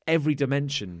every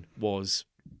dimension was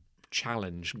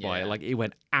challenged by it. Yeah. Like it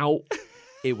went out,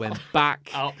 it went back,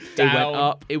 Up, it down, went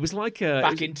up. It was like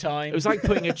back in time. It was like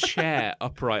putting a chair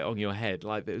upright on your head.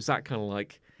 Like it was that kind of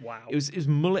like. Wow. It was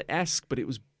mullet-esque, but it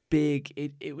was big.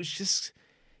 It was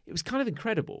kind of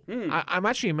incredible. I'm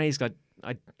actually amazed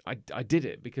I did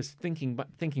it because thinking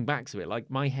back to it, like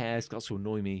my hair starts to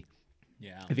annoy me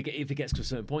Yeah. if it gets to a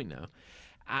certain point now.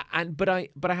 But I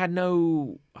had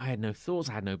no thoughts.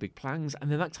 I had no big plans.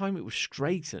 And then that time it was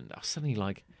straightened. I was suddenly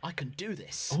like, I can do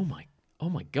this. oh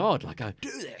my god! Like I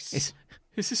Do this.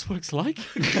 is this what it's like?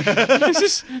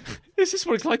 is this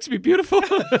what it's like to be beautiful?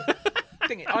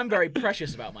 I'm very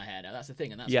precious about my hair now. That's the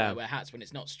thing, and that's Yeah. why I wear hats when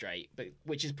it's not straight, but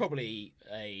which is probably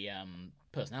a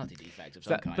personality defect of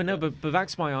some kind. But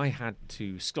that's why I had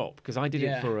to stop because I did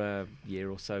Yeah. it for a year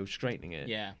or so straightening it.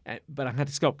 Yeah. But I had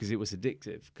to stop because it was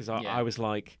addictive. Because Yeah. I was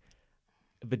like,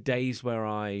 the days where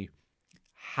I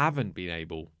haven't been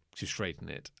able to straighten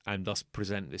it and thus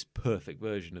present this perfect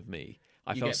version of me,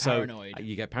 I You felt get so paranoid.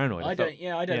 You get paranoid. I felt- don't.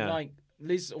 Yeah, I don't like.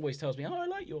 Liz always tells me, "Oh, I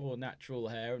like your natural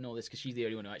hair and all this," because she's the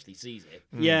only one who actually sees it.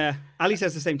 Yeah, Ali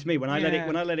says the same to me. When I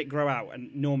Yeah. let it grow out,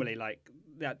 and normally like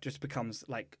that just becomes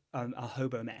like a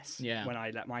hobo mess. Yeah. When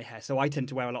I let my hair, so I tend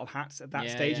to wear a lot of hats at that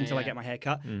Yeah, stage yeah, until I yeah. get my hair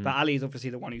cut. But Ali is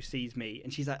obviously the one who sees me,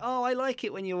 and she's like, "Oh, I like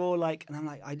it when you're all like," and I'm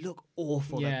like, "I look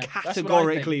awful, Yeah, like, that's what I think.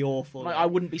 categorically awful." Like, I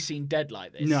wouldn't be seen dead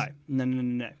like this.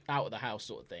 no. Out of the house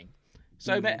sort of thing.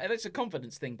 So it's a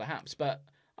confidence thing, perhaps, but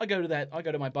I go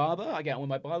to my barber. I get on with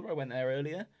my barber. I went there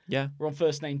earlier. Yeah. We're on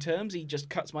first name terms. He just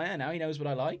cuts my hair now. He knows what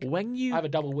I like. When you I have a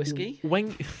double whiskey.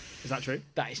 Is that true?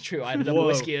 That is true. I had a double Whoa.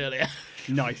 whiskey earlier.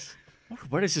 Nice.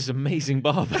 where is this amazing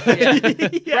barber?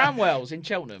 Bramwell's in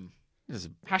Cheltenham. This is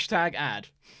Hashtag ad.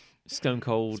 Stone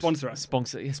Cold Sponsor us.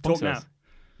 Sponsor Talk us. now.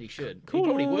 He should. Cool. He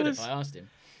probably would if I asked him.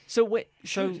 So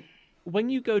when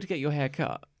you go to get your hair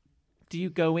cut, do you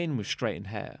go in with straightened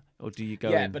hair or do you go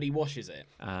Yeah, in? but he washes it.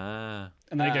 Ah.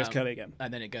 And then it goes curly again.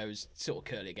 And then it goes sort of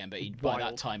curly again, but by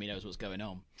that time he knows what's going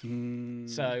on.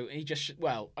 So he just,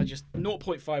 I just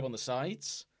 0.5 on the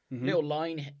sides, little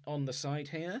line on the side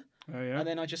here, Oh, yeah. and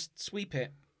then I just sweep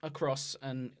it across,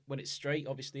 and when it's straight,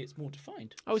 obviously it's more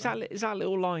defined. Oh, is that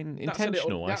little line That's a intentional?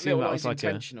 little, I that assume little that was line's like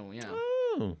intentional, yeah.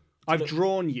 Oh. I've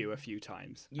drawn you a few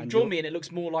times. You and draw you're- me and it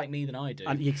looks more like me than I do.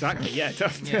 And exactly, yeah. It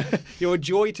does. Yeah. You're a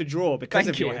joy to draw because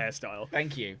Thank of your you. hairstyle.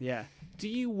 Thank you. Yeah. Do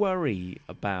you worry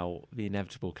about the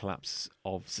inevitable collapse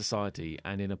of society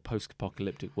and in a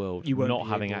post-apocalyptic world You won't not be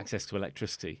having able- access to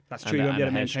electricity? That's and true, you a- won't be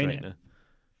and able a to hair maintain it.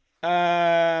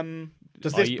 straightener?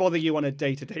 Does Are this you- bother you on a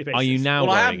day-to-day basis? Are you now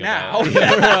Well, I am worrying now. about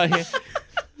it?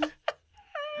 Right.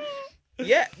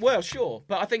 Yeah, well, sure.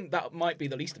 But I think that might be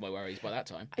the least of my worries by that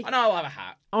time. And I'll have a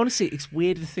hat. Honestly, it's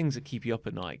weird the things that keep you up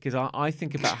at night because I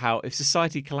think about how if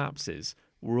society collapses,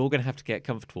 we're all going to have to get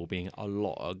comfortable being a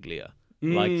lot uglier.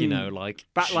 Like,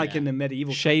 Back like in the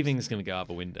medieval. shaving's going to go out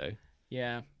the window.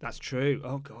 Yeah. That's true.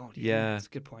 Oh god. Yeah. That's a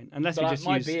good point. Unless But you just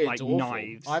my use beard's like awful.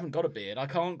 knives. I haven't got a beard. I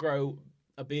can't grow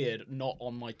a beard not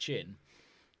on my chin.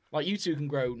 Like, you two can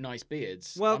grow nice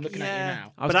beards. Well, I'm looking yeah. at you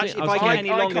now. I was But thi- actually, I if was I get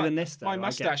thinking- any longer can't- than this, though, my I get-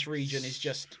 mustache region is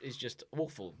just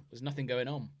awful. There's nothing going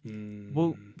on.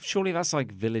 Well, surely that's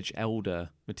like village elder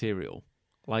material.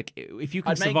 Like, if you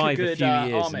can I'd make a survive good few years.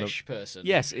 in Amish person.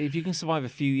 Yes, if you can survive a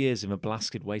few years in a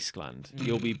blasted wasteland,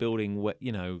 you'll be building,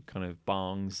 kind of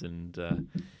barns and.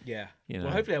 Yeah. You know.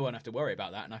 Well, hopefully I won't have to worry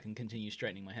about that, and I can continue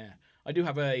straightening my hair. I do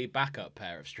have a backup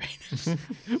pair of straighteners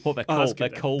What they're Oh, that's coal, they're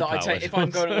good then. coal that I powered. take if I'm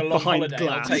going on a long Behind holiday.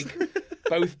 glass. I'll take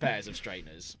both pairs of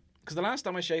straighteners. Because the last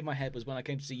time I shaved my head was when I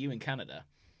came to see you in Canada,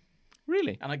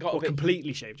 Really? and I got Or a bit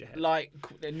completely shaved your head. like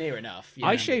near enough. You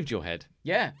I know. shaved your head.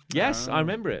 Yeah. Yes, I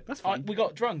remember it. That's fine. We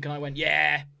got drunk, and I went,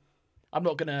 yeah. I'm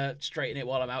not gonna straighten it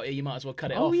while I'm out here. You might as well cut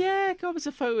it Oh off. yeah, God, there's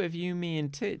a photo of you, me,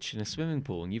 and Titch in a swimming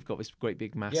pool, and you've got this great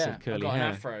big, massive Yeah, curly I got hair.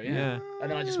 an afro. Yeah. And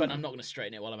then I just went, I'm not gonna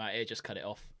straighten it while I'm out here. Just cut it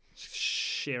off.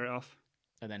 Shear it off.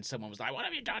 And then someone was like, "What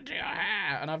have you done to your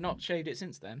hair?" And I've not shaved it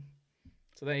since then.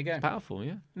 So there you go. Powerful,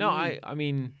 yeah. No, I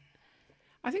mean,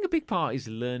 I think a big part is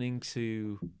learning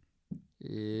to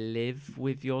live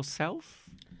with yourself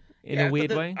in Yeah, a but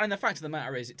weird way. And the fact of the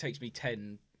matter is, it takes me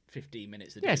 10, 15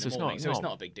 minutes to do Yeah, in so the it's morning, not, so it's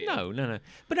not a big deal. No.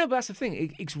 But that's the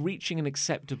thing. It's reaching an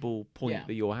acceptable point Yeah.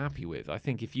 that you're happy with. I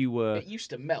think if you were, It used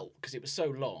to melt because it was so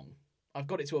long. I've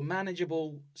got it to a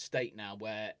manageable state now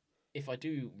where if I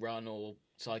do run or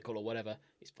cycle or whatever,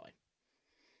 it's fine.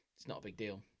 It's not a big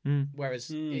deal.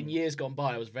 Whereas in years gone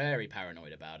by, I was very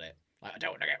paranoid about it. Like, I don't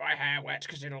want to get my hair wet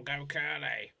because it'll go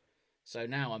curly. So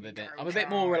now I'm a bit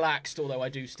more relaxed, although I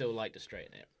do still like to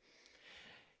straighten it.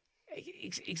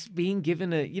 it's being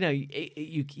given a,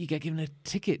 you get given a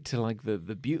ticket to like the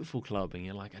beautiful club, and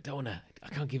you're like, I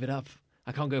can't give it up.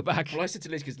 I can't go back. Well, I said to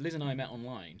Liz, because Liz and I met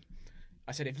online,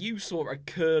 I said, if you saw a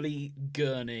curly,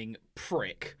 gurning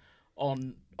prick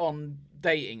on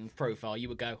dating profile, you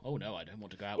would go, oh no, I don't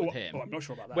want to go out with him. Oh, I'm not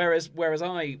sure about that. Whereas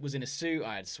I was in a suit,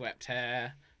 I had swept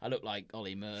hair, I looked like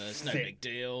Ollie Murs, no Fit. big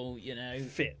deal, you know.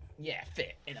 Fit. Yeah,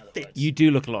 fit, in other words. You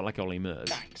do look a lot like Ollie Murs.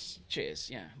 Thanks. Cheers.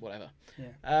 Yeah, whatever.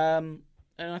 Yeah. And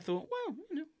I thought, well,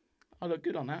 I look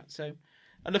good on that. So,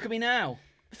 and look at me now,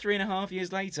 3.5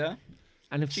 years later.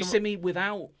 And if She's seen me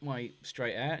without my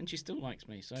straight hair, and she still likes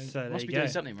me. So there must you be go.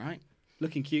 doing something right.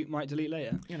 Looking cute, might delete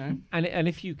later. You know. And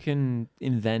if you can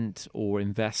invent or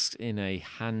invest in a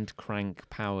hand crank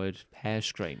powered hair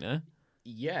straightener,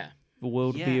 Yeah. the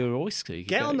world would be Yeah. your oyster. You could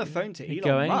Get go- on the phone to you Elon could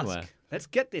go Musk. anywhere. Let's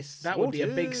get this. That would be a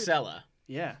big sorted. seller.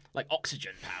 Yeah. Like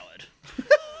oxygen powered.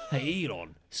 Hey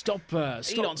Elon, stop! Elon,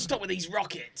 stop with these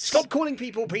rockets. Stop calling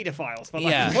people paedophiles for like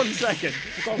Yeah. 1 second.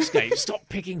 For God's sake, stop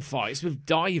picking fights with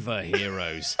diver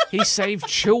heroes. He saved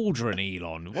children,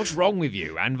 Elon. What's wrong with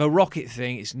you? And the rocket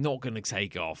thing is not going to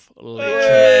take off.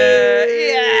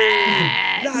 Literally.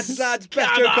 Lads,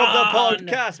 best joke of the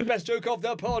podcast. Best joke of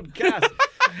the podcast.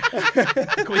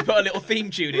 Can we put a little theme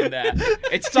tune in there?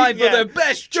 It's time Yeah. for the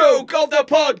best joke of the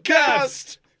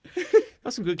podcast.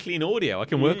 That's some good clean audio. I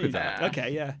can work with that.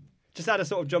 Okay, yeah. Just add a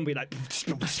sort of jumbie like.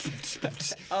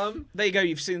 There you go.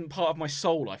 You've seen part of my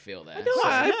soul. I feel there. No,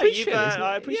 I Yeah, appreciate you've, it.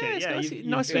 I appreciate it. Yeah, Yeah, it's you've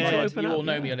nice of you been- to open you up. all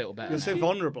know yeah. me a little better. You're so now.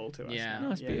 vulnerable to us. Yeah. now.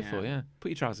 No, it's beautiful. Yeah. Put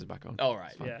your trousers back on. All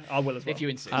right. Yeah, I will as well. If you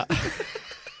insist.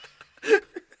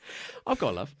 I've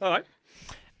got love. All right.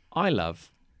 I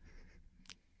love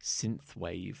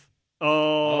synthwave.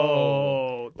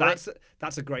 Oh, that's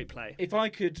a great play. If I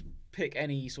could pick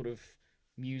any sort of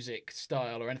music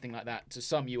style or anything like that to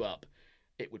sum you up,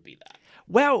 it would be that.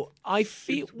 Well, I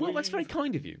feel. Well, that's very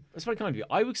kind of you. That's very kind of you.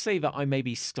 I would say that I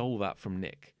maybe stole that from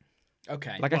Nick.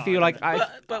 Okay. Like, I feel like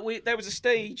But there was a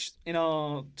stage in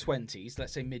our 20s,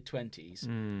 let's say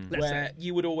mid-20s, where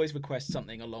you would always request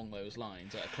something along those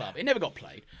lines at a club. It never got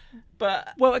played, but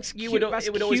Well, it's you cute. would That's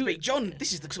it would always be, cute. John,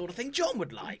 this is the sort of thing John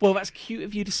would like. Well, that's cute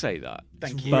of you to say that.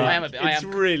 Thank you. But- I am a bit. It's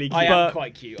really cute. I am But-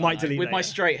 quite cute. Might aren't I? delete with my later.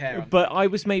 straight hair. But I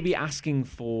was maybe asking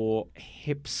for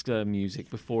hipster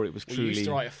music before it was He truly. used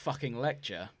to write a fucking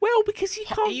lecture. Well, because he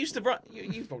can't. He used to write.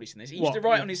 You've probably seen this. He used What? to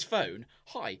write on his phone.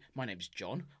 Hi, my name's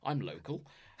John. I'm local.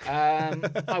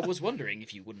 I was wondering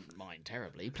if you wouldn't mind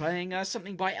terribly playing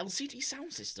something by LCD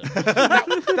Sound System.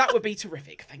 that would be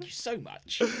terrific. Thank you so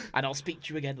much. And I'll speak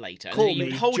to you again later. Call and me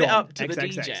you'd hold John, it up to the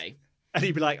XXX. DJ, And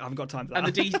he'd be like, I haven't got time for that.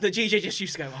 and the DJ just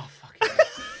used to go, "Oh fuck it.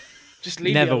 Just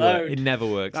leave never me alone." worked. It never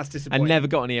worked. That's I disappointing. never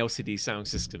got any LCD sound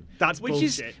system. That's which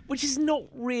bullshit. Which is not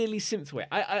really synthwave.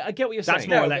 I get what you're That's saying.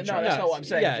 more No, electro. no, that's not what I'm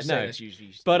saying. Yeah, I'm just no. saying that's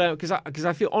usually. But because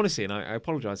I feel honestly, and I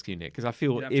apologise to you, Nick, because I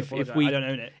feel You don't have to if apologise. we I don't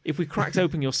own it. if we cracked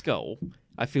open your skull,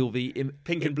 I feel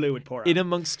Pink and blue would pour out. in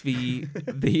amongst the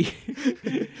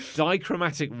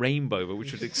dichromatic rainbow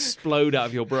which would explode out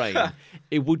of your brain,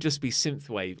 it would just be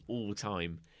synthwave all the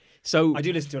time. So I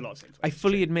do listen to a lot of things. I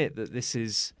fully admit that this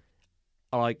is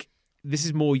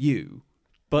more you,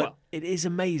 but Well, it is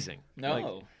amazing. No.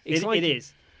 Like, it's It, like it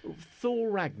is. Thor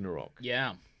Ragnarok.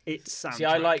 Yeah. It's soundtrack. See,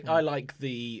 I like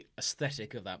the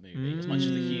aesthetic of that movie as much as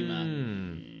the humour,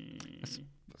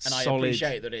 and I Solid-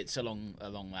 appreciate that it's along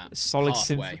that solid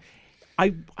pathway. synth. I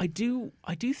do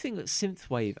think that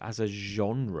synthwave as a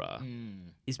genre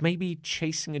is maybe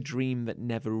chasing a dream that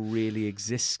never really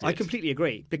existed. I completely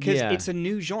agree because Yeah. it's a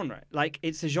new genre. Like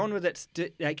it's a genre that's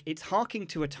like it's harking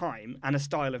to a time and a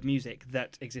style of music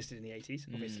that existed in the 80s,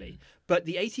 obviously. But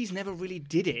the 80s never really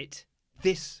did it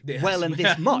this Yes. well and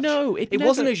this much. No, it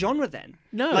wasn't never- a genre then.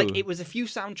 No. Like it was a few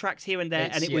soundtracks here and there,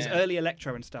 and It's- it was yeah. early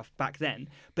electro and stuff back then.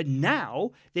 But now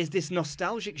there's this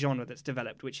nostalgic genre that's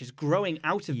developed, which is growing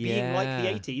out of being like the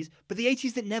Yeah. 80s, but the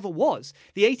 80s that never was.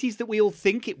 The 80s that we all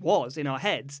think it was in our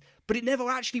heads, but it never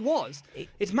actually was.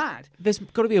 It's mad. There's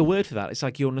got to be a word for that. It's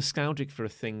like you're nostalgic for a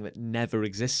thing that never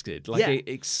existed. Like Yeah.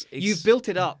 it's You've built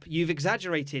it up. You've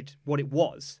exaggerated what it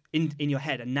was in your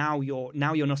head, and now you're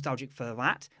nostalgic for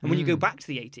that. And when you go back to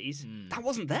the 80s, that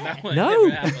wasn't there. That would No.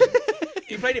 never happen.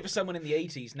 If you played it for someone in the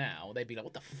 80s now, they'd be like,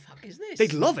 "What the fuck is this?"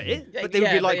 They'd love it, Yeah, but they would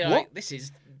be yeah, like, they're "What?" This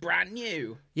is brand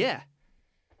new." Yeah.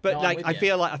 But No, I'm like with I you.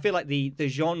 feel like the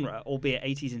genre, albeit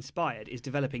 80s inspired, is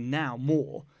developing now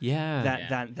more yeah.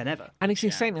 than ever. And it's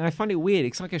insane. And I find it weird.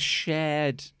 It's like a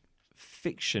shared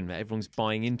fiction that everyone's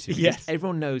buying into. because Yes.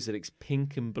 Everyone knows that it's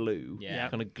pink and blue, Yeah.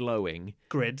 kind of glowing.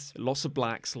 Grids, Lots of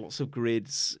blacks, lots of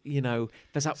grids. You know,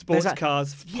 there's that sports there's that,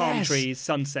 cars, palm Yes. trees,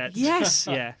 sunsets. Yes.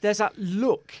 Yeah. There's that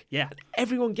look. Yeah.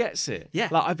 Everyone gets it. Yeah.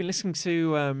 Like I've been listening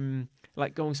to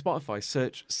like go on Spotify,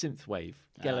 search synthwave,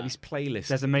 get like these playlists.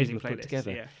 There's that amazing people have put playlists,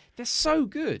 together. yeah. They're so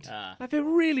good. Like they're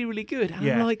really, really good. And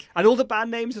Yeah. I'm like, and all the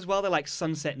band names as well, they're like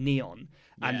Sunset Neon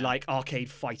and Yeah. like Arcade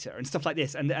Fighter and stuff like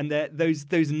this. And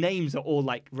those names are all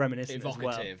like reminiscent as well.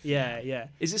 Evocative. Yeah.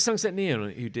 is it Sunset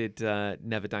Neon who did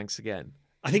Never Dance Again?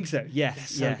 I think so.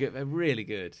 Yes. So yeah. good. They're really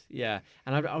good. Yeah.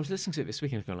 And I was listening to it this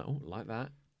weekend going like, oh, like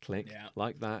that, click, Yeah.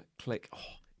 like that, click. Oh,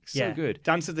 it's Yeah. so good.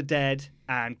 Dance of the Dead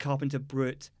and Carpenter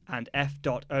Brut and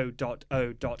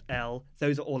F.O.O.L.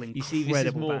 Those are all incredible You see, this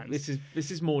is more bands.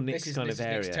 this is more Nick's This is kind this of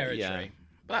is Nick's area. territory. Yeah.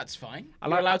 But that's fine. I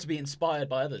You're like- allowed to be inspired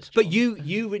by others. But John.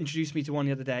 you introduced me to one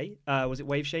the other day. Was it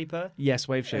Wave Shaper? Yes,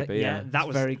 Wave Shaper. Yeah, that It's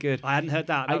was very good. I hadn't heard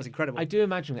that. That was incredible. I do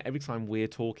imagine that every time we're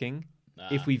talking,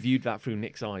 if we viewed that through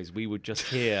Nick's eyes, we would just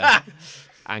hear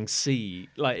and see.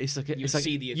 Like it's like you it's like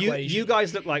see the you equation. you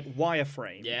guys look like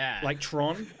wireframe. Yeah. Like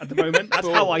Tron at the moment. That's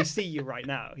how I see you right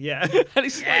now. Yeah. and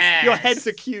it's like, Yes. Your heads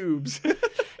are cubes.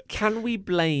 can we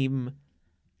blame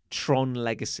Tron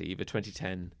Legacy, the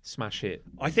 2010 smash hit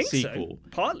I think sequel, so.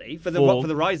 Partly for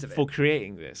the rise of it. for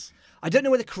creating this? I don't know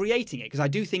whether creating it, because I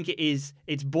do think it's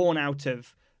born out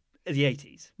of the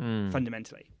 80s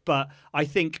fundamentally. But I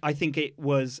think it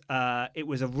was a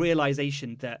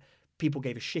realization that people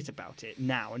gave a shit about it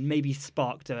now and maybe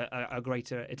sparked a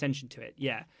greater attention to it.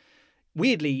 Yeah.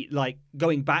 weirdly, like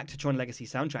going back to Tron Legacy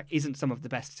soundtrack isn't some of the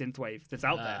best synthwave that's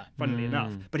out there, funnily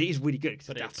enough. But it is really good because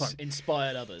But it's Daft it's Punk.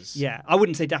 inspired others. Yeah, I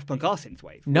wouldn't say Daft Punk are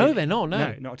synthwave. No, really. they're not.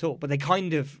 No. not at all. But they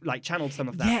kind of like channeled some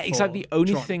of that. Yeah, for exactly. The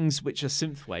only Tron. things which are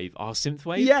synthwave are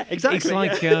synthwave. Yeah, exactly, It's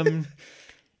like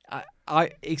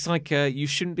it's like you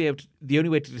shouldn't be able to. The only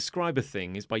way to describe a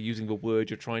thing is by using the word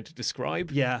you're trying to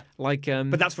describe. Yeah, Like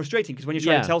but that's frustrating because when you're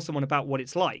trying Yeah. to tell someone about what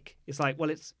it's like well,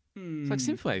 it's like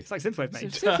synthwave. It's like synthwave, mate.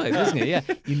 It's synthwave, isn't it? Yeah,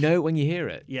 you know it when you hear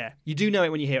it. Yeah, you do know it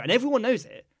when you hear it, and everyone knows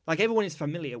it. Like everyone is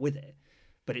familiar with it,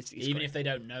 but it's Even great. if they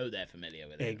don't know they're familiar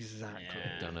with it. Exactly.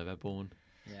 Yeah. Don't know they're born.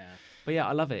 Yeah. But yeah,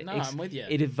 I love it. No, It's- I'm with you.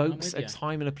 It evokes I'm a with you.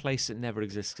 time and a place that never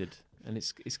existed, and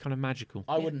it's kind of magical.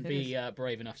 I wouldn't it be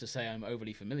brave enough to say I'm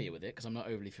overly familiar with it because I'm not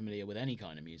overly familiar with any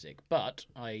kind of music. But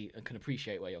I can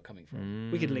appreciate where you're coming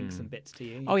from. We could link some bits to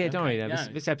you. Oh yeah, don't worry. Okay, This,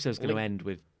 yeah. this episode's going to Link- end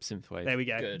with synthwave. There we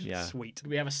go. Good. Yeah. Sweet.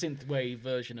 We have a synthwave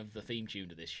version of the theme tune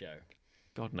to this show.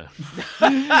 God no,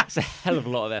 it's a hell of a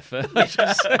lot of effort. I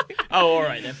should say. Oh, all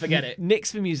right then, forget it.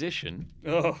 Nick's the musician.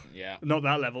 Oh, Yeah. not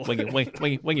that level. When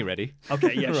you're ready.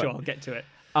 Okay, yeah, Right. sure. I'll get to it.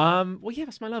 Well, yeah,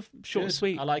 that's my love. Short and Good.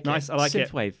 sweet. I like Nice. it. I like it.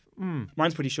 synthwave.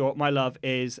 Mine's pretty short. My love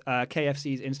is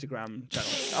KFC's Instagram channel.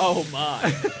 Oh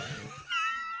my.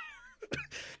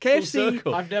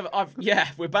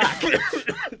 KFC, We're back.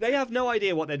 they have no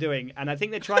idea what they're doing, and I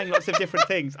think they're trying lots of different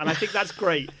things, and I think that's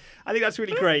great. I think that's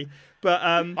really great. But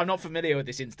I'm not familiar with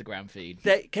this Instagram feed.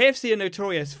 KFC are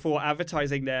notorious for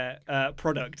advertising their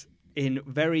product in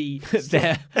very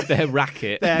their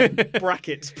racket. their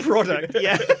brackets product,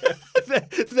 yeah,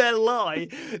 their lie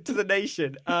to the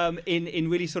nation in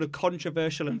really sort of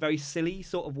controversial and very silly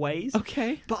sort of ways.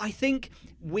 Okay. But I think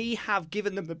we have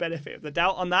given them the benefit of the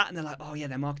doubt on that, and they're like, oh yeah,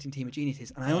 their marketing team are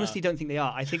geniuses, and I honestly don't think they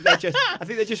are. I think they're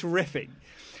just riffing.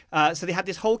 So they had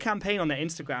this whole campaign on their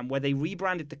Instagram where they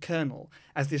rebranded the Colonel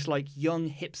as this like young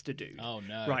hipster dude. Oh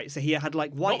no. Right, so he had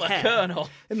like white Not the hair. Colonel.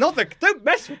 Don't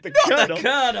mess with the Colonel. The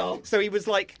Colonel. So he was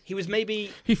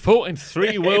maybe He fought in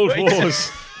 3 world wait.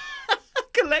 wars.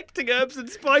 collecting herbs and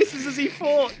spices as he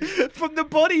fought from the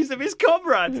bodies of his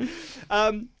comrades.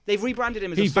 They've rebranded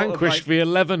him as He a sort vanquished of the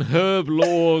 11 herb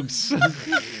lords like,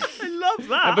 I love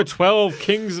that. and the 12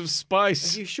 kings of Are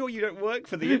spice. you sure you don't work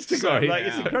for the Instagram? Sorry.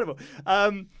 It's incredible.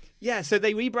 Yeah, so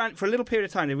they rebrand for a little period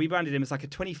of time. They rebranded him as like a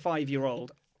 25-year-old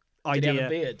Did idea. he have a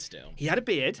beard still? He had a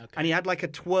beard, and he had like a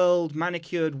twirled,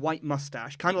 manicured white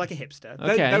mustache, kind of like a hipster.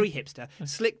 Very, Okay. very hipster.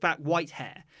 Slick back white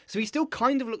hair. So he still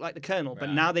kind of looked like the Colonel, but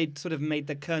Right. now they'd sort of made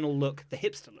the Colonel look the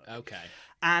hipster look. Okay.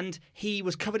 And he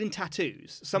was covered in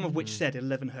tattoos, some of which said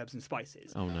 11 herbs and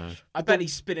spices. Oh no. I bet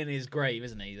he's spinning his grave,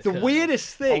 isn't he? The Colonel?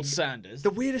 weirdest thing, Old Sanders. the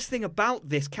weirdest thing about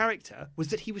this character was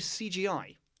that he was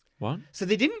CGI. What? So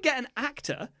they didn't get an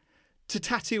actor to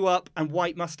tattoo up and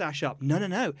white mustache up.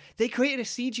 No. They created a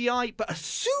CGI, but a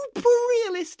super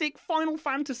realistic Final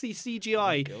Fantasy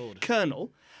CGI God.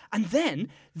 Colonel. And then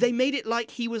they made it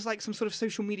like he was like some sort of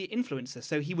social media influencer.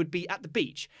 So he would be at the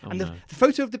beach, and the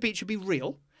photo of the beach would be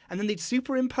real. And then they'd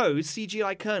superimpose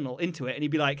CGI Colonel into it, and he'd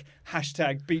be like,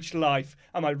 #beach life,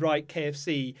 am I right,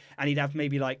 KFC? And he'd have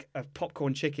maybe like a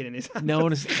popcorn chicken in his hand.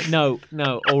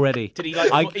 No, already. Did he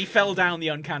he fell down the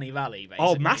uncanny valley, basically?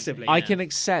 Oh, massively. I can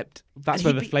accept that's And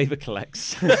where he'd the be- flavour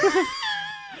collects.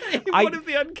 One of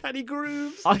the uncanny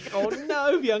grooves. Oh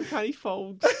no, the uncanny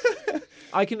folds.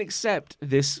 I can accept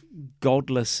this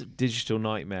godless digital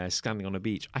nightmare standing on a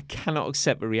beach. I cannot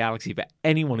accept the reality that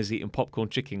anyone is eating popcorn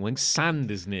chicken when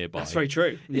sand is nearby. That's very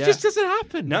true. It just doesn't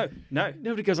happen. No.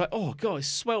 Nobody goes like, oh God, it's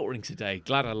sweltering today.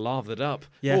 Glad I lathered up.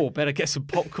 Yeah. Oh, better get some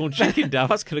popcorn chicken down.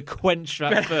 That's going to quench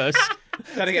that thirst.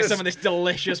 Gotta get some of this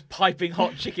delicious piping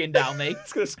hot chicken down me.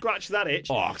 It's going to scratch that itch.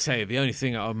 Oh, I'll tell you, the only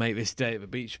thing that'll make this day at the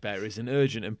beach better is an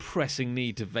urgent and pressing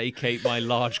need to vacate my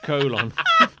large colon.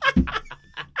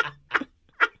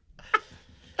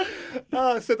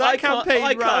 Oh, so that I campaign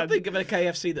ran. can't think of a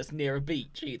KFC that's near a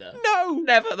beach either. No.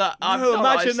 Never that. No,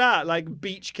 imagine that, like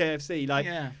beach KFC. Like,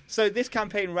 Yeah. So this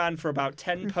campaign ran for about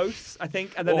 10 posts, I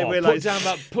think, and then they Oh, realised.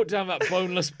 put down that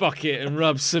boneless bucket and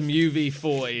rub some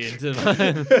UV40 into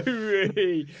that.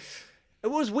 Really?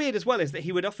 What was weird as well is that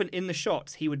he would often, in the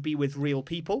shots, he would be with real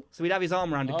people. So he'd have his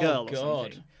arm around a Oh, girl or God.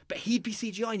 something. But he'd be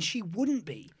CGI and she wouldn't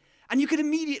be. And you could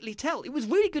immediately tell. It was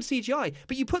really good CGI.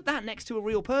 But you put that next to a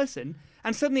real person,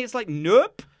 and suddenly it's like,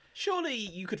 nope. Surely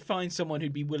you could find someone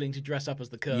who'd be willing to dress up as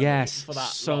the Colonel Yes, for that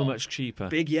so long. much cheaper.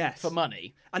 Big yes. For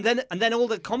money. And then all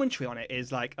the commentary on it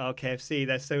is like, oh, KFC,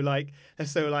 they're so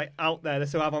out there, they're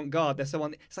so avant-garde, they're so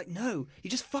on. It's like, no, you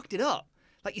just fucked it up.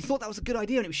 Like, you thought that was a good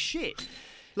idea and it was shit.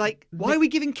 Like, why are we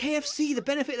giving KFC the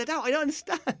benefit of the doubt? I don't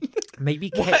understand.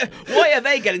 Maybe Why are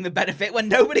they getting the benefit when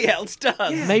nobody else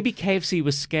does? Maybe KFC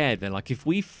was scared. They're like, if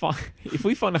we find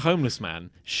a homeless man,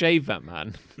 shave that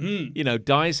man,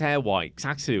 dye his hair white,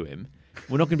 tattoo him,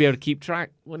 we're not going to be able to keep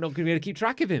track. We're not going to be able to keep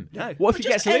track of him. No. What if he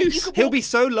gets loose? He'll be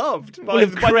so loved. We'll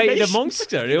have by the created a nation.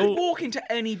 monster. You He'll- could walk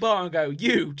into any bar and go,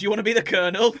 do you want to be the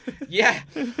colonel? Yeah,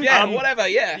 whatever,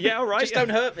 yeah. Yeah, all right. Just don't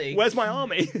hurt me. Where's my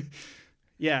army?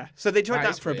 Yeah. So they tried That that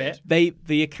is for a weird. bit.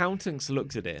 The accountants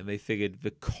looked at it and they figured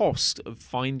the cost of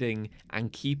finding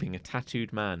and keeping a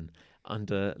tattooed man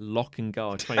under lock and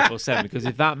guard 24/7, because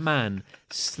if that man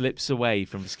slips away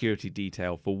from the security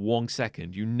detail for 1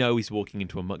 second, you know he's walking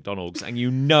into a McDonald's and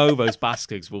you know those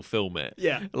bastards will film it.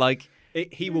 Yeah. Like,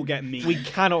 He will get me. we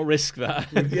cannot risk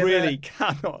that. really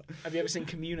cannot. Have you ever seen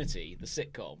Community, the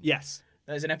sitcom? Yes.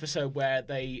 There's an episode where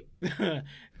they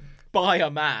buy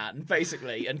a man,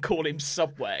 basically, and call him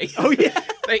Subway. Oh yeah.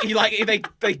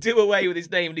 They do away with his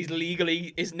name, and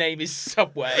his name is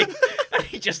Subway, and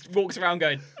he just walks around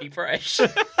going, "Eat fresh,"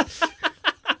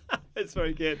 It's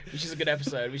very good. which is a good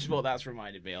episode, which is what that's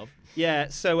reminded me of. Yeah,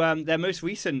 so their most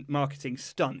recent marketing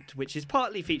stunt, which is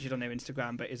partly featured on their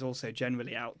Instagram but is also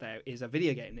generally out there, is a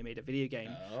video game. They made a video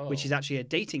game, which is actually a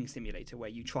dating simulator where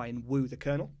you try and woo the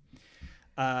colonel.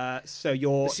 So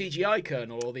you're The CGI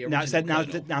colonel or the original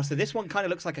colonel? so this one kind of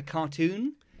looks like a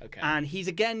cartoon, Okay. and he's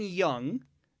again young,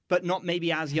 but not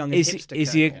maybe as young as hipster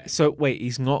Is he? Colonel. So wait,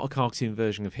 he's not a cartoon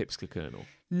version of Hipster Colonel.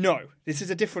 No, this is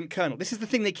a different Colonel. This is the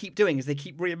thing they keep doing, is they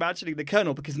keep reimagining the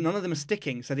Colonel because none of them are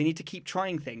sticking, so they need to keep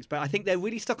trying things. But I think they're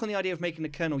really stuck on the idea of making the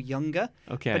Colonel younger.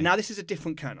 Okay. But now this is a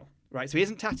different Colonel, right? So he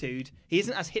isn't tattooed. He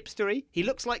isn't as hipstery. He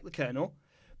looks like the Colonel,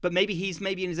 but maybe he's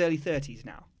in his early 30s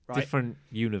now, right? Different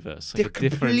universe, like a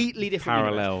Completely different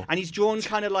parallel. universe. And he's drawn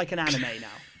kind of like an anime now.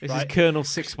 This right? is Colonel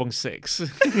 616.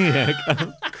 Yeah.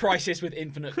 Crisis with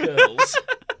Infinite Colonels.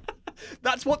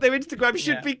 That's what their Instagram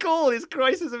should Yeah. be called, is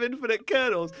Crisis of Infinite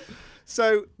Colonels.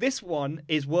 So this one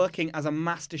is working as a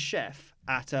master chef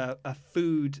at a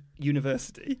food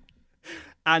university.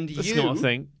 And That's not a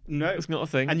thing. No. That's not a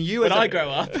thing. And you When as I a, grow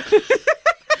up,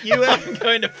 you, I'm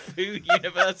going to food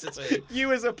university.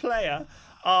 you as a player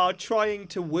are trying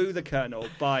to woo the Colonel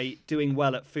by doing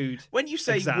well at food When you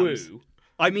say exams. woo,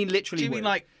 I mean literally do you mean woo.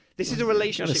 like This is a Gotta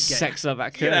relationship game. sex up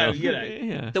that You know, Colonel. you know.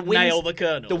 Yeah. The win, nail the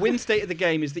Colonel? the win state of the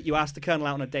game is that you ask the Colonel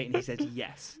out on a date and he says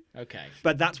yes. Okay.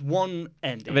 But that's one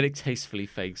ending. And then it tastefully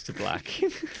fades to black.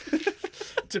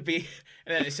 To be,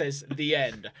 and then it says the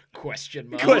end? Question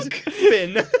mark. Because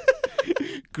Finn,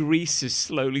 Grease is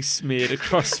slowly smeared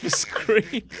across the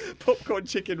screen. popcorn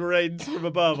chicken rains from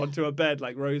above onto a bed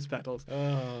like rose petals.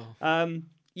 Oh.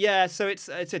 Yeah, so it's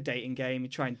a dating game. You're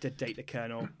trying to date the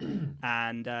Colonel,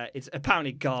 and it's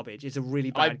apparently garbage. It's a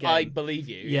really bad game. I believe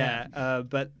you. Yeah,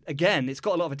 but again, it's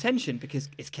got a lot of attention because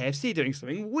it's KFC doing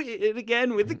something weird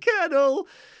again with the Colonel.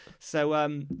 So,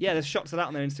 there's shots of that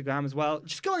on their Instagram as well.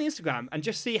 Just go on the Instagram and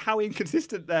just see how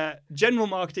inconsistent their general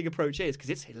marketing approach is, because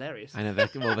it's hilarious. I know,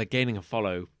 they're gaining a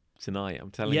follow tonight,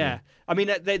 I'm telling you. Yeah. I mean,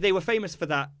 they were famous for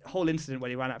that whole incident where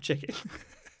they ran out of chicken,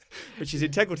 which is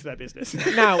integral to their business.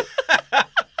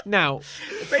 Now,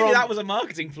 Maybe that was a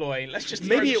marketing ploy. Let's just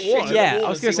Maybe throw it shit was. at the yeah, wall I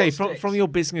was and going to see say, what from sticks. your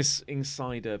business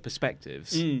insider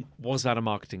perspectives, was that a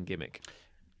marketing gimmick?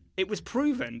 It was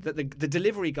proven that the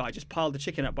delivery guy just piled the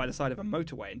chicken up by the side of a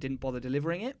motorway and didn't bother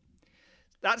delivering it.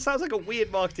 That sounds like a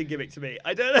weird marketing gimmick to me.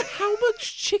 I don't know. How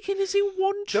much chicken is in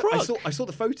one truck? I saw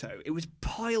the photo. It was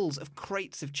piles of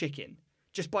crates of chicken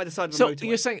just by the side of a So motorway.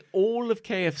 you're saying all of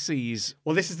KFC's...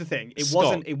 Well, this is the thing. It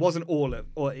Stock. wasn't all of.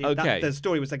 Okay. The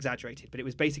story was exaggerated, but it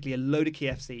was basically a load of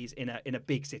KFCs in a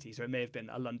big city. So it may have been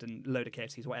a London load of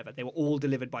KFCs, whatever. They were all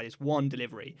delivered by this one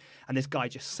delivery, and this guy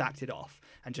just sacked it off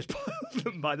and just piled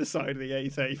them by the side of the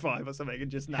A35 or something,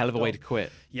 and just Hell of a napped way off. to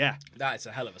quit. Yeah. That is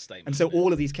a hell of a statement. And so isn't it?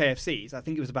 all of these KFCs, I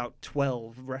think it was about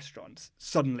 12 restaurants,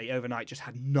 suddenly overnight just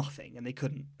had nothing, and they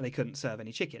couldn't serve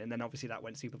any chicken. And then obviously that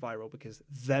went super viral because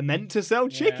they're meant to sell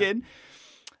chicken.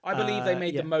 I believe they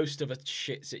made yeah. the most of a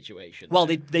shit situation. Well,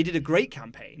 they did a great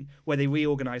campaign where they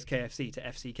reorganized KFC to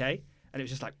FCK, and it was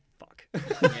just like fuck,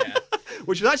 Yeah.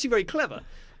 which was actually very clever.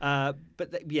 But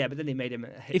then they made him.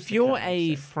 If you're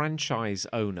a franchise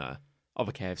owner of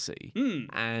a KFC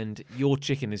and your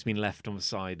chicken has been left on the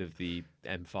side of the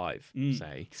M5,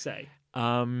 say,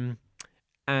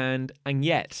 and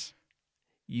yet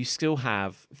you still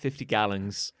have 50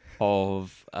 gallons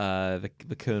of the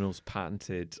Colonel's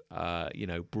patented,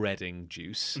 breading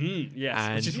juice. yes,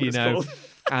 And which is what it's called.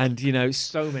 and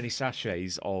so many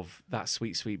sachets of that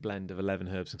sweet blend of 11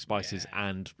 herbs and spices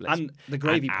and the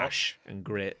gravy pot. ash and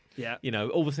grit. Yeah.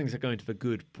 All the things that go into the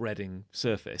good breading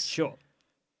surface. Sure.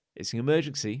 It's an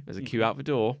emergency. There's a queue out the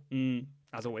door.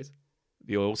 As always.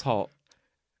 The oil's hot.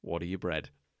 What are your bread?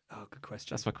 Oh, good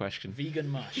question. That's my question. Vegan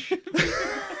mush.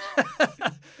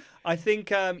 I think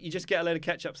you just get a load of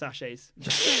ketchup sachets.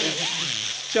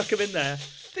 Chuck them in there.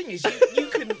 Thing is,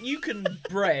 you can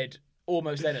bread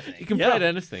almost anything. You can bread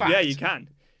anything. Fact. Yeah, you can.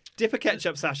 Dip a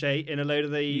ketchup sachet in a load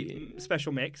of the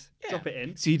special mix. Drop it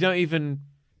in. So you don't even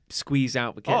squeeze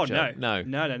out the ketchup? Oh, No.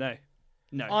 No.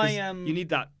 'Cause you need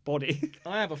that body.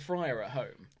 I have a fryer at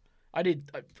home. I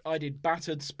did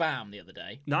battered spam the other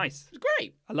day. Nice. It was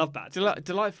great. I love that.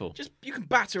 Delightful. Just you can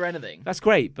batter anything. That's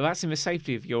great, but that's in the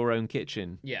safety of your own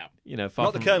kitchen. Yeah. You know,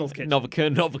 Not the Colonel's kitchen. Not the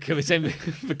Colonel. The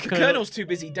The Colonel's too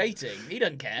busy dating. He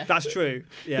doesn't care. That's true.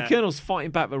 Yeah. The Colonel's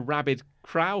fighting back the rabid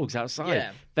crowds outside.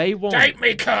 Yeah. They want. Date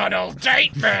me, Colonel.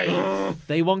 Date me.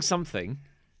 They want something.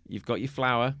 You've got your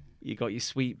flour. You got your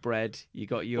sweet bread. You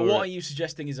got your. But what are you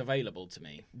suggesting is available to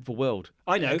me? The world,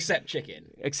 I know. Except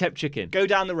chicken. except chicken. Go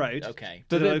down the road Okay.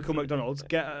 to the But then- local McDonald's,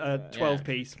 get a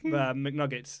 12-piece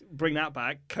McNuggets, bring that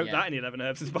back, coat Yeah. that in 11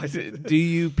 herbs and spices. Do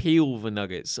you peel the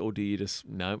nuggets or do you just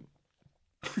no?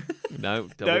 No,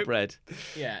 double Nope. bread.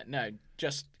 Yeah. No.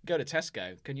 Just go to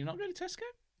Tesco. Can you not go to Tesco?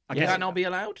 I Can guess that not be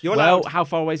allowed? you're Well, allowed. how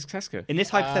far away is Tesco? In this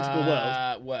hypothetical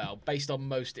world, Well, based on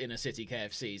most inner city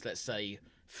KFCs, let's say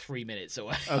 3 minutes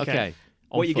away. okay.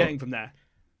 On What are you foot. getting from there?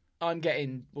 I'm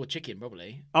getting chicken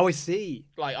probably. Oh, I see.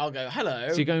 Like I'll go hello.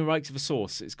 So you're going right to the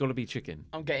source. It's got to be chicken.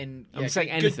 I'm getting. I'm saying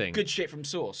good, anything. Good shit from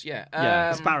Source. Yeah. Yeah.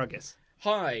 Asparagus.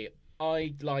 Hi.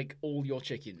 I like all your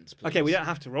chickens. Please. Okay, we don't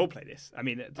have to roleplay this. I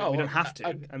mean, we don't have to.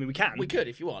 I mean, we can. We could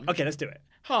if you want. Okay, let's do it.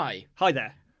 Hi. Hi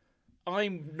there.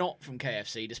 I'm not from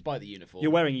KFC, despite the uniform.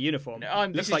 You're wearing a uniform. This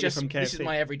Looks is like just you're from KFC. this is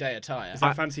my everyday attire. Is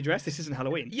that fancy dress? This isn't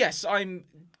Halloween. Yes,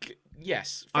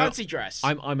 yes, fancy dress.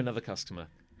 I'm another customer.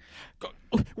 God,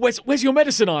 where's your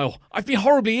medicine aisle? I've been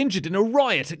horribly injured in a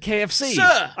riot at KFC.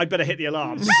 Sir, I'd better hit the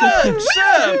alarm.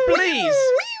 sir, please.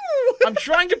 I'm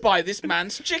trying to buy this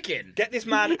man's chicken. Get this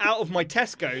man out of my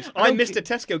Tesco's. I'm Mr.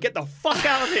 Tesco. Get the fuck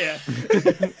out of here.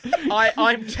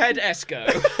 I'm Ted Esco.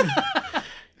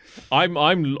 I'm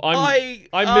Mr. I-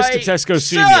 Tesco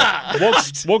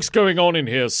Sir! What's going on in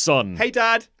here, son? Hey,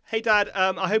 Dad.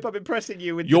 I hope I'm impressing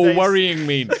you with You're today's... worrying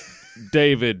me,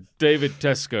 David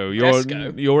Tesco.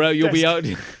 Tesco? You'll be out.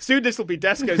 Soon this will be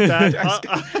Desco's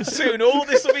dad. Soon all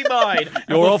this will be mine.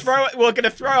 We're going to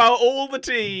throw out all the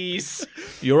teas.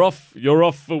 You're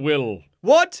off for Will.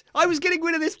 What? I was getting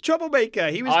rid of this troublemaker.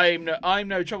 He was. I'm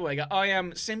no troublemaker. I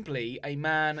am simply a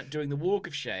man doing the walk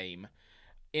of shame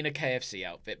in a KFC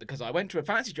outfit because I went to a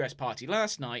fancy dress party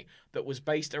last night that was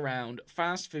based around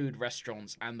fast food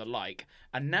restaurants and the like,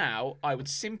 and now I would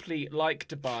simply like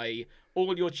to buy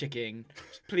all your chicken.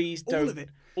 Please don't. All of it?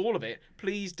 All of it.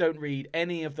 Please don't read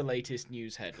any of the latest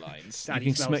news headlines. Daddy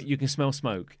You can smells- you can smell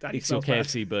smoke. Daddy It's your smells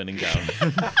KFC burning down.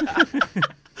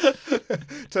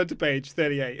 Turn to page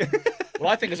 38. Well,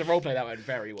 I think as a roleplay that went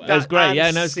very well. That was great. Yeah,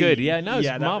 And no, it's scene. good. Yeah, no, it's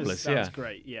that marvellous, That was yeah.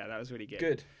 great. Yeah, that was really good.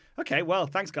 Good. Okay, well,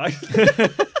 thanks, guys.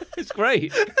 It's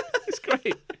great. It's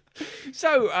great.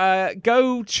 So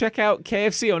go check out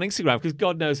KFC on Instagram because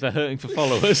God knows they're hurting for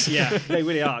followers. yeah, they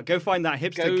really are. Go find that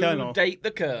hipster Go colonel. date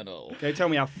the Colonel. Go tell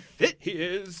me how fit he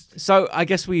is. So I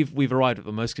guess we've arrived at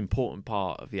the most important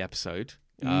part of the episode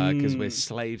because we're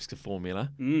slaves to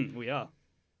formula. We are.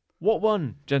 What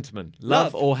won, gentlemen?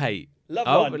 Love Love. or hate? Love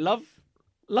but won.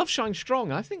 Love shines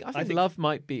strong. I think think- love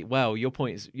might be. Well, your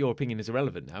opinion is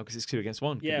irrelevant now because it's 2 against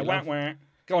 1. Could Yeah, be wah love. wah.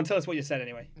 Go on, tell us what you said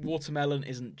anyway. Watermelon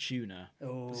isn't tuna.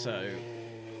 Oh. So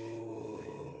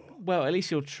Well, at least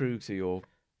you're true to your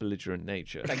belligerent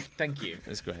nature. thank you.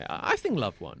 That's great. I think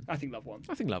love won. I think love won.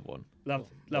 I think love won. Love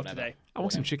Whatever. today. I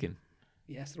want some chicken.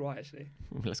 Yes, right, actually.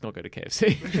 Let's not go to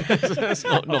KFC. That's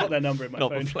I've got their number in my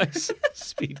not phone. the place.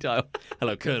 Speed dial.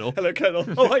 Hello, Colonel. Hello, Colonel.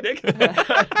 Oh, hi, Nick.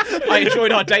 I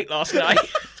enjoyed our date last night.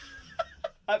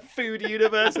 At Food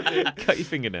University. Cut your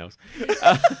fingernails.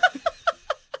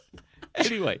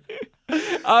 Anyway,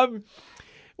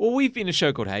 well, we've been a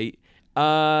show called Hate.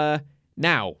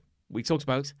 Now we talked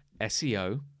about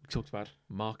SEO. We talked about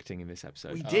marketing in this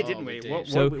episode. We did, Oh, didn't we we? did.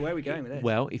 So- Where are we going with this?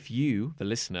 Well, if you, the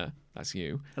listener, that's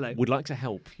you, Hello. would like to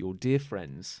help your dear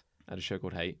friends at a show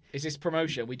called Hate, Is this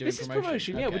promotion? We doing this is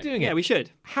promotion. Yeah, Okay. we're doing yeah, it. we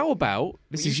should. How about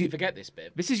We this? usually forget this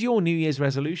bit. This is your New Year's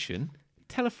resolution.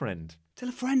 Tell a friend. Tell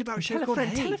a friend about a show called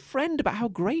Hey. Tell a friend about how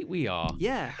great we are.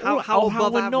 Yeah, Or how how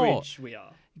above we're not. average we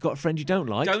are. You got a friend you don't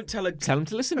like? Don't tell a Tell them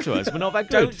to listen to us. We're not that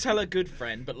good. don't tell a good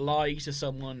friend, but lie to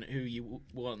someone who you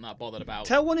weren't that bothered about.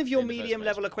 Tell one of your in the first medium place.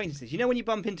 level acquaintances. You know when you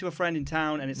bump into a friend in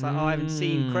town and it's like, oh, I haven't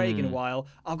seen Craig in a while.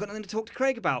 I've got nothing to talk to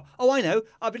Craig about. Oh, I know.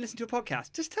 I've been listening to a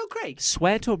podcast. Just tell Craig.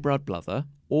 Swear to a blood brother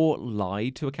or lie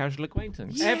to a casual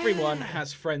acquaintance. Everyone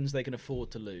has friends they can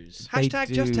afford to lose. They Hashtag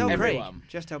do. just tell Craig. Everyone.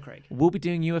 Just tell Craig. We'll be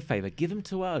doing you a favour. Give them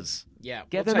to us. Yeah,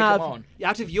 Get we'll them take out them of- on.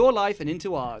 Out of your life and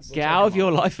into ours. Get out of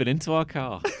your life and into our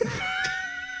car.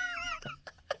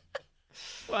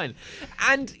 Fine.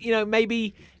 And,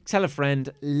 maybe tell a friend,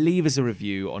 leave us a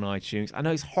review on iTunes. I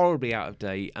know it's horribly out of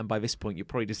date, and by this point, you're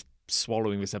probably just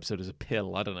swallowing this episode as a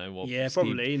pill. I don't know what. Yeah, Steve-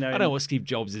 probably, no. I don't know what Steve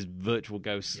Jobs' virtual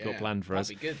ghost has got planned for us.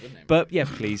 That'd be good, wouldn't it? But yeah,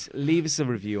 please leave us a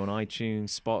review on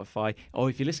iTunes, Spotify, or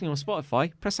if you're listening on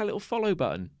Spotify, press that little follow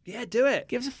button. Yeah, do it.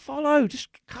 Give us a follow. Just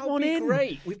come on in.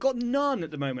 Great. We've got none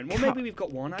at the moment. Well, maybe we've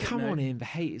got one. I don't Come know. on in. The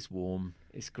hate is warm.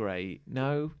 It's great.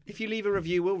 No, If you leave a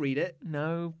review, we'll read it.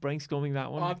 no, brainstorming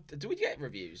that one. Do we get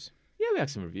reviews? Yeah, we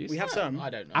have some reviews. We have some. I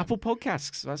don't know. Apple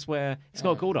Podcasts. That's where it's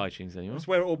not called iTunes anymore. That's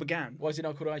where it all began. Why is it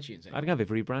not called iTunes? I don't know.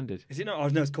 They've rebranded. Is it not? Oh,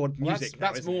 no, it's called Well, music.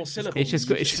 that's more syllables.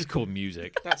 It's just called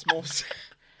music. That's more.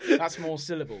 That's more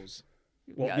syllables.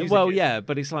 What Yeah, music well, is. yeah,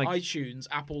 but it's like iTunes,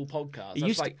 Apple Podcasts. It That's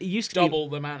used to- like it used to be- double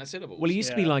the amount of syllables. well, it used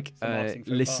to be Yeah, like it's a marketing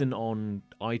faux listen on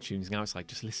iTunes. Now it's like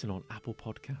just listen on Apple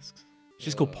Podcasts. It's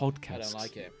just called I podcasts. don't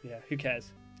like it. Yeah, who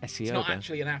cares? SEO. It's not then.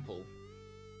 actually an apple.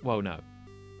 Well, no.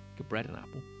 Good bread and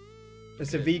apple.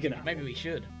 It's a vegan apple. Maybe we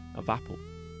should. Of apple.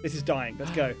 This is dying.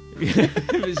 Let's go.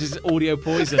 This is audio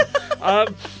poison.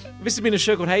 This has been A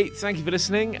Show Called Hate. Thank you for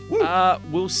listening.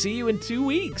 We'll see you in 2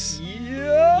 weeks.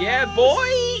 Yeah. Yeah, boy!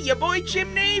 Your boy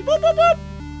Chimney! Boop, boop, boop!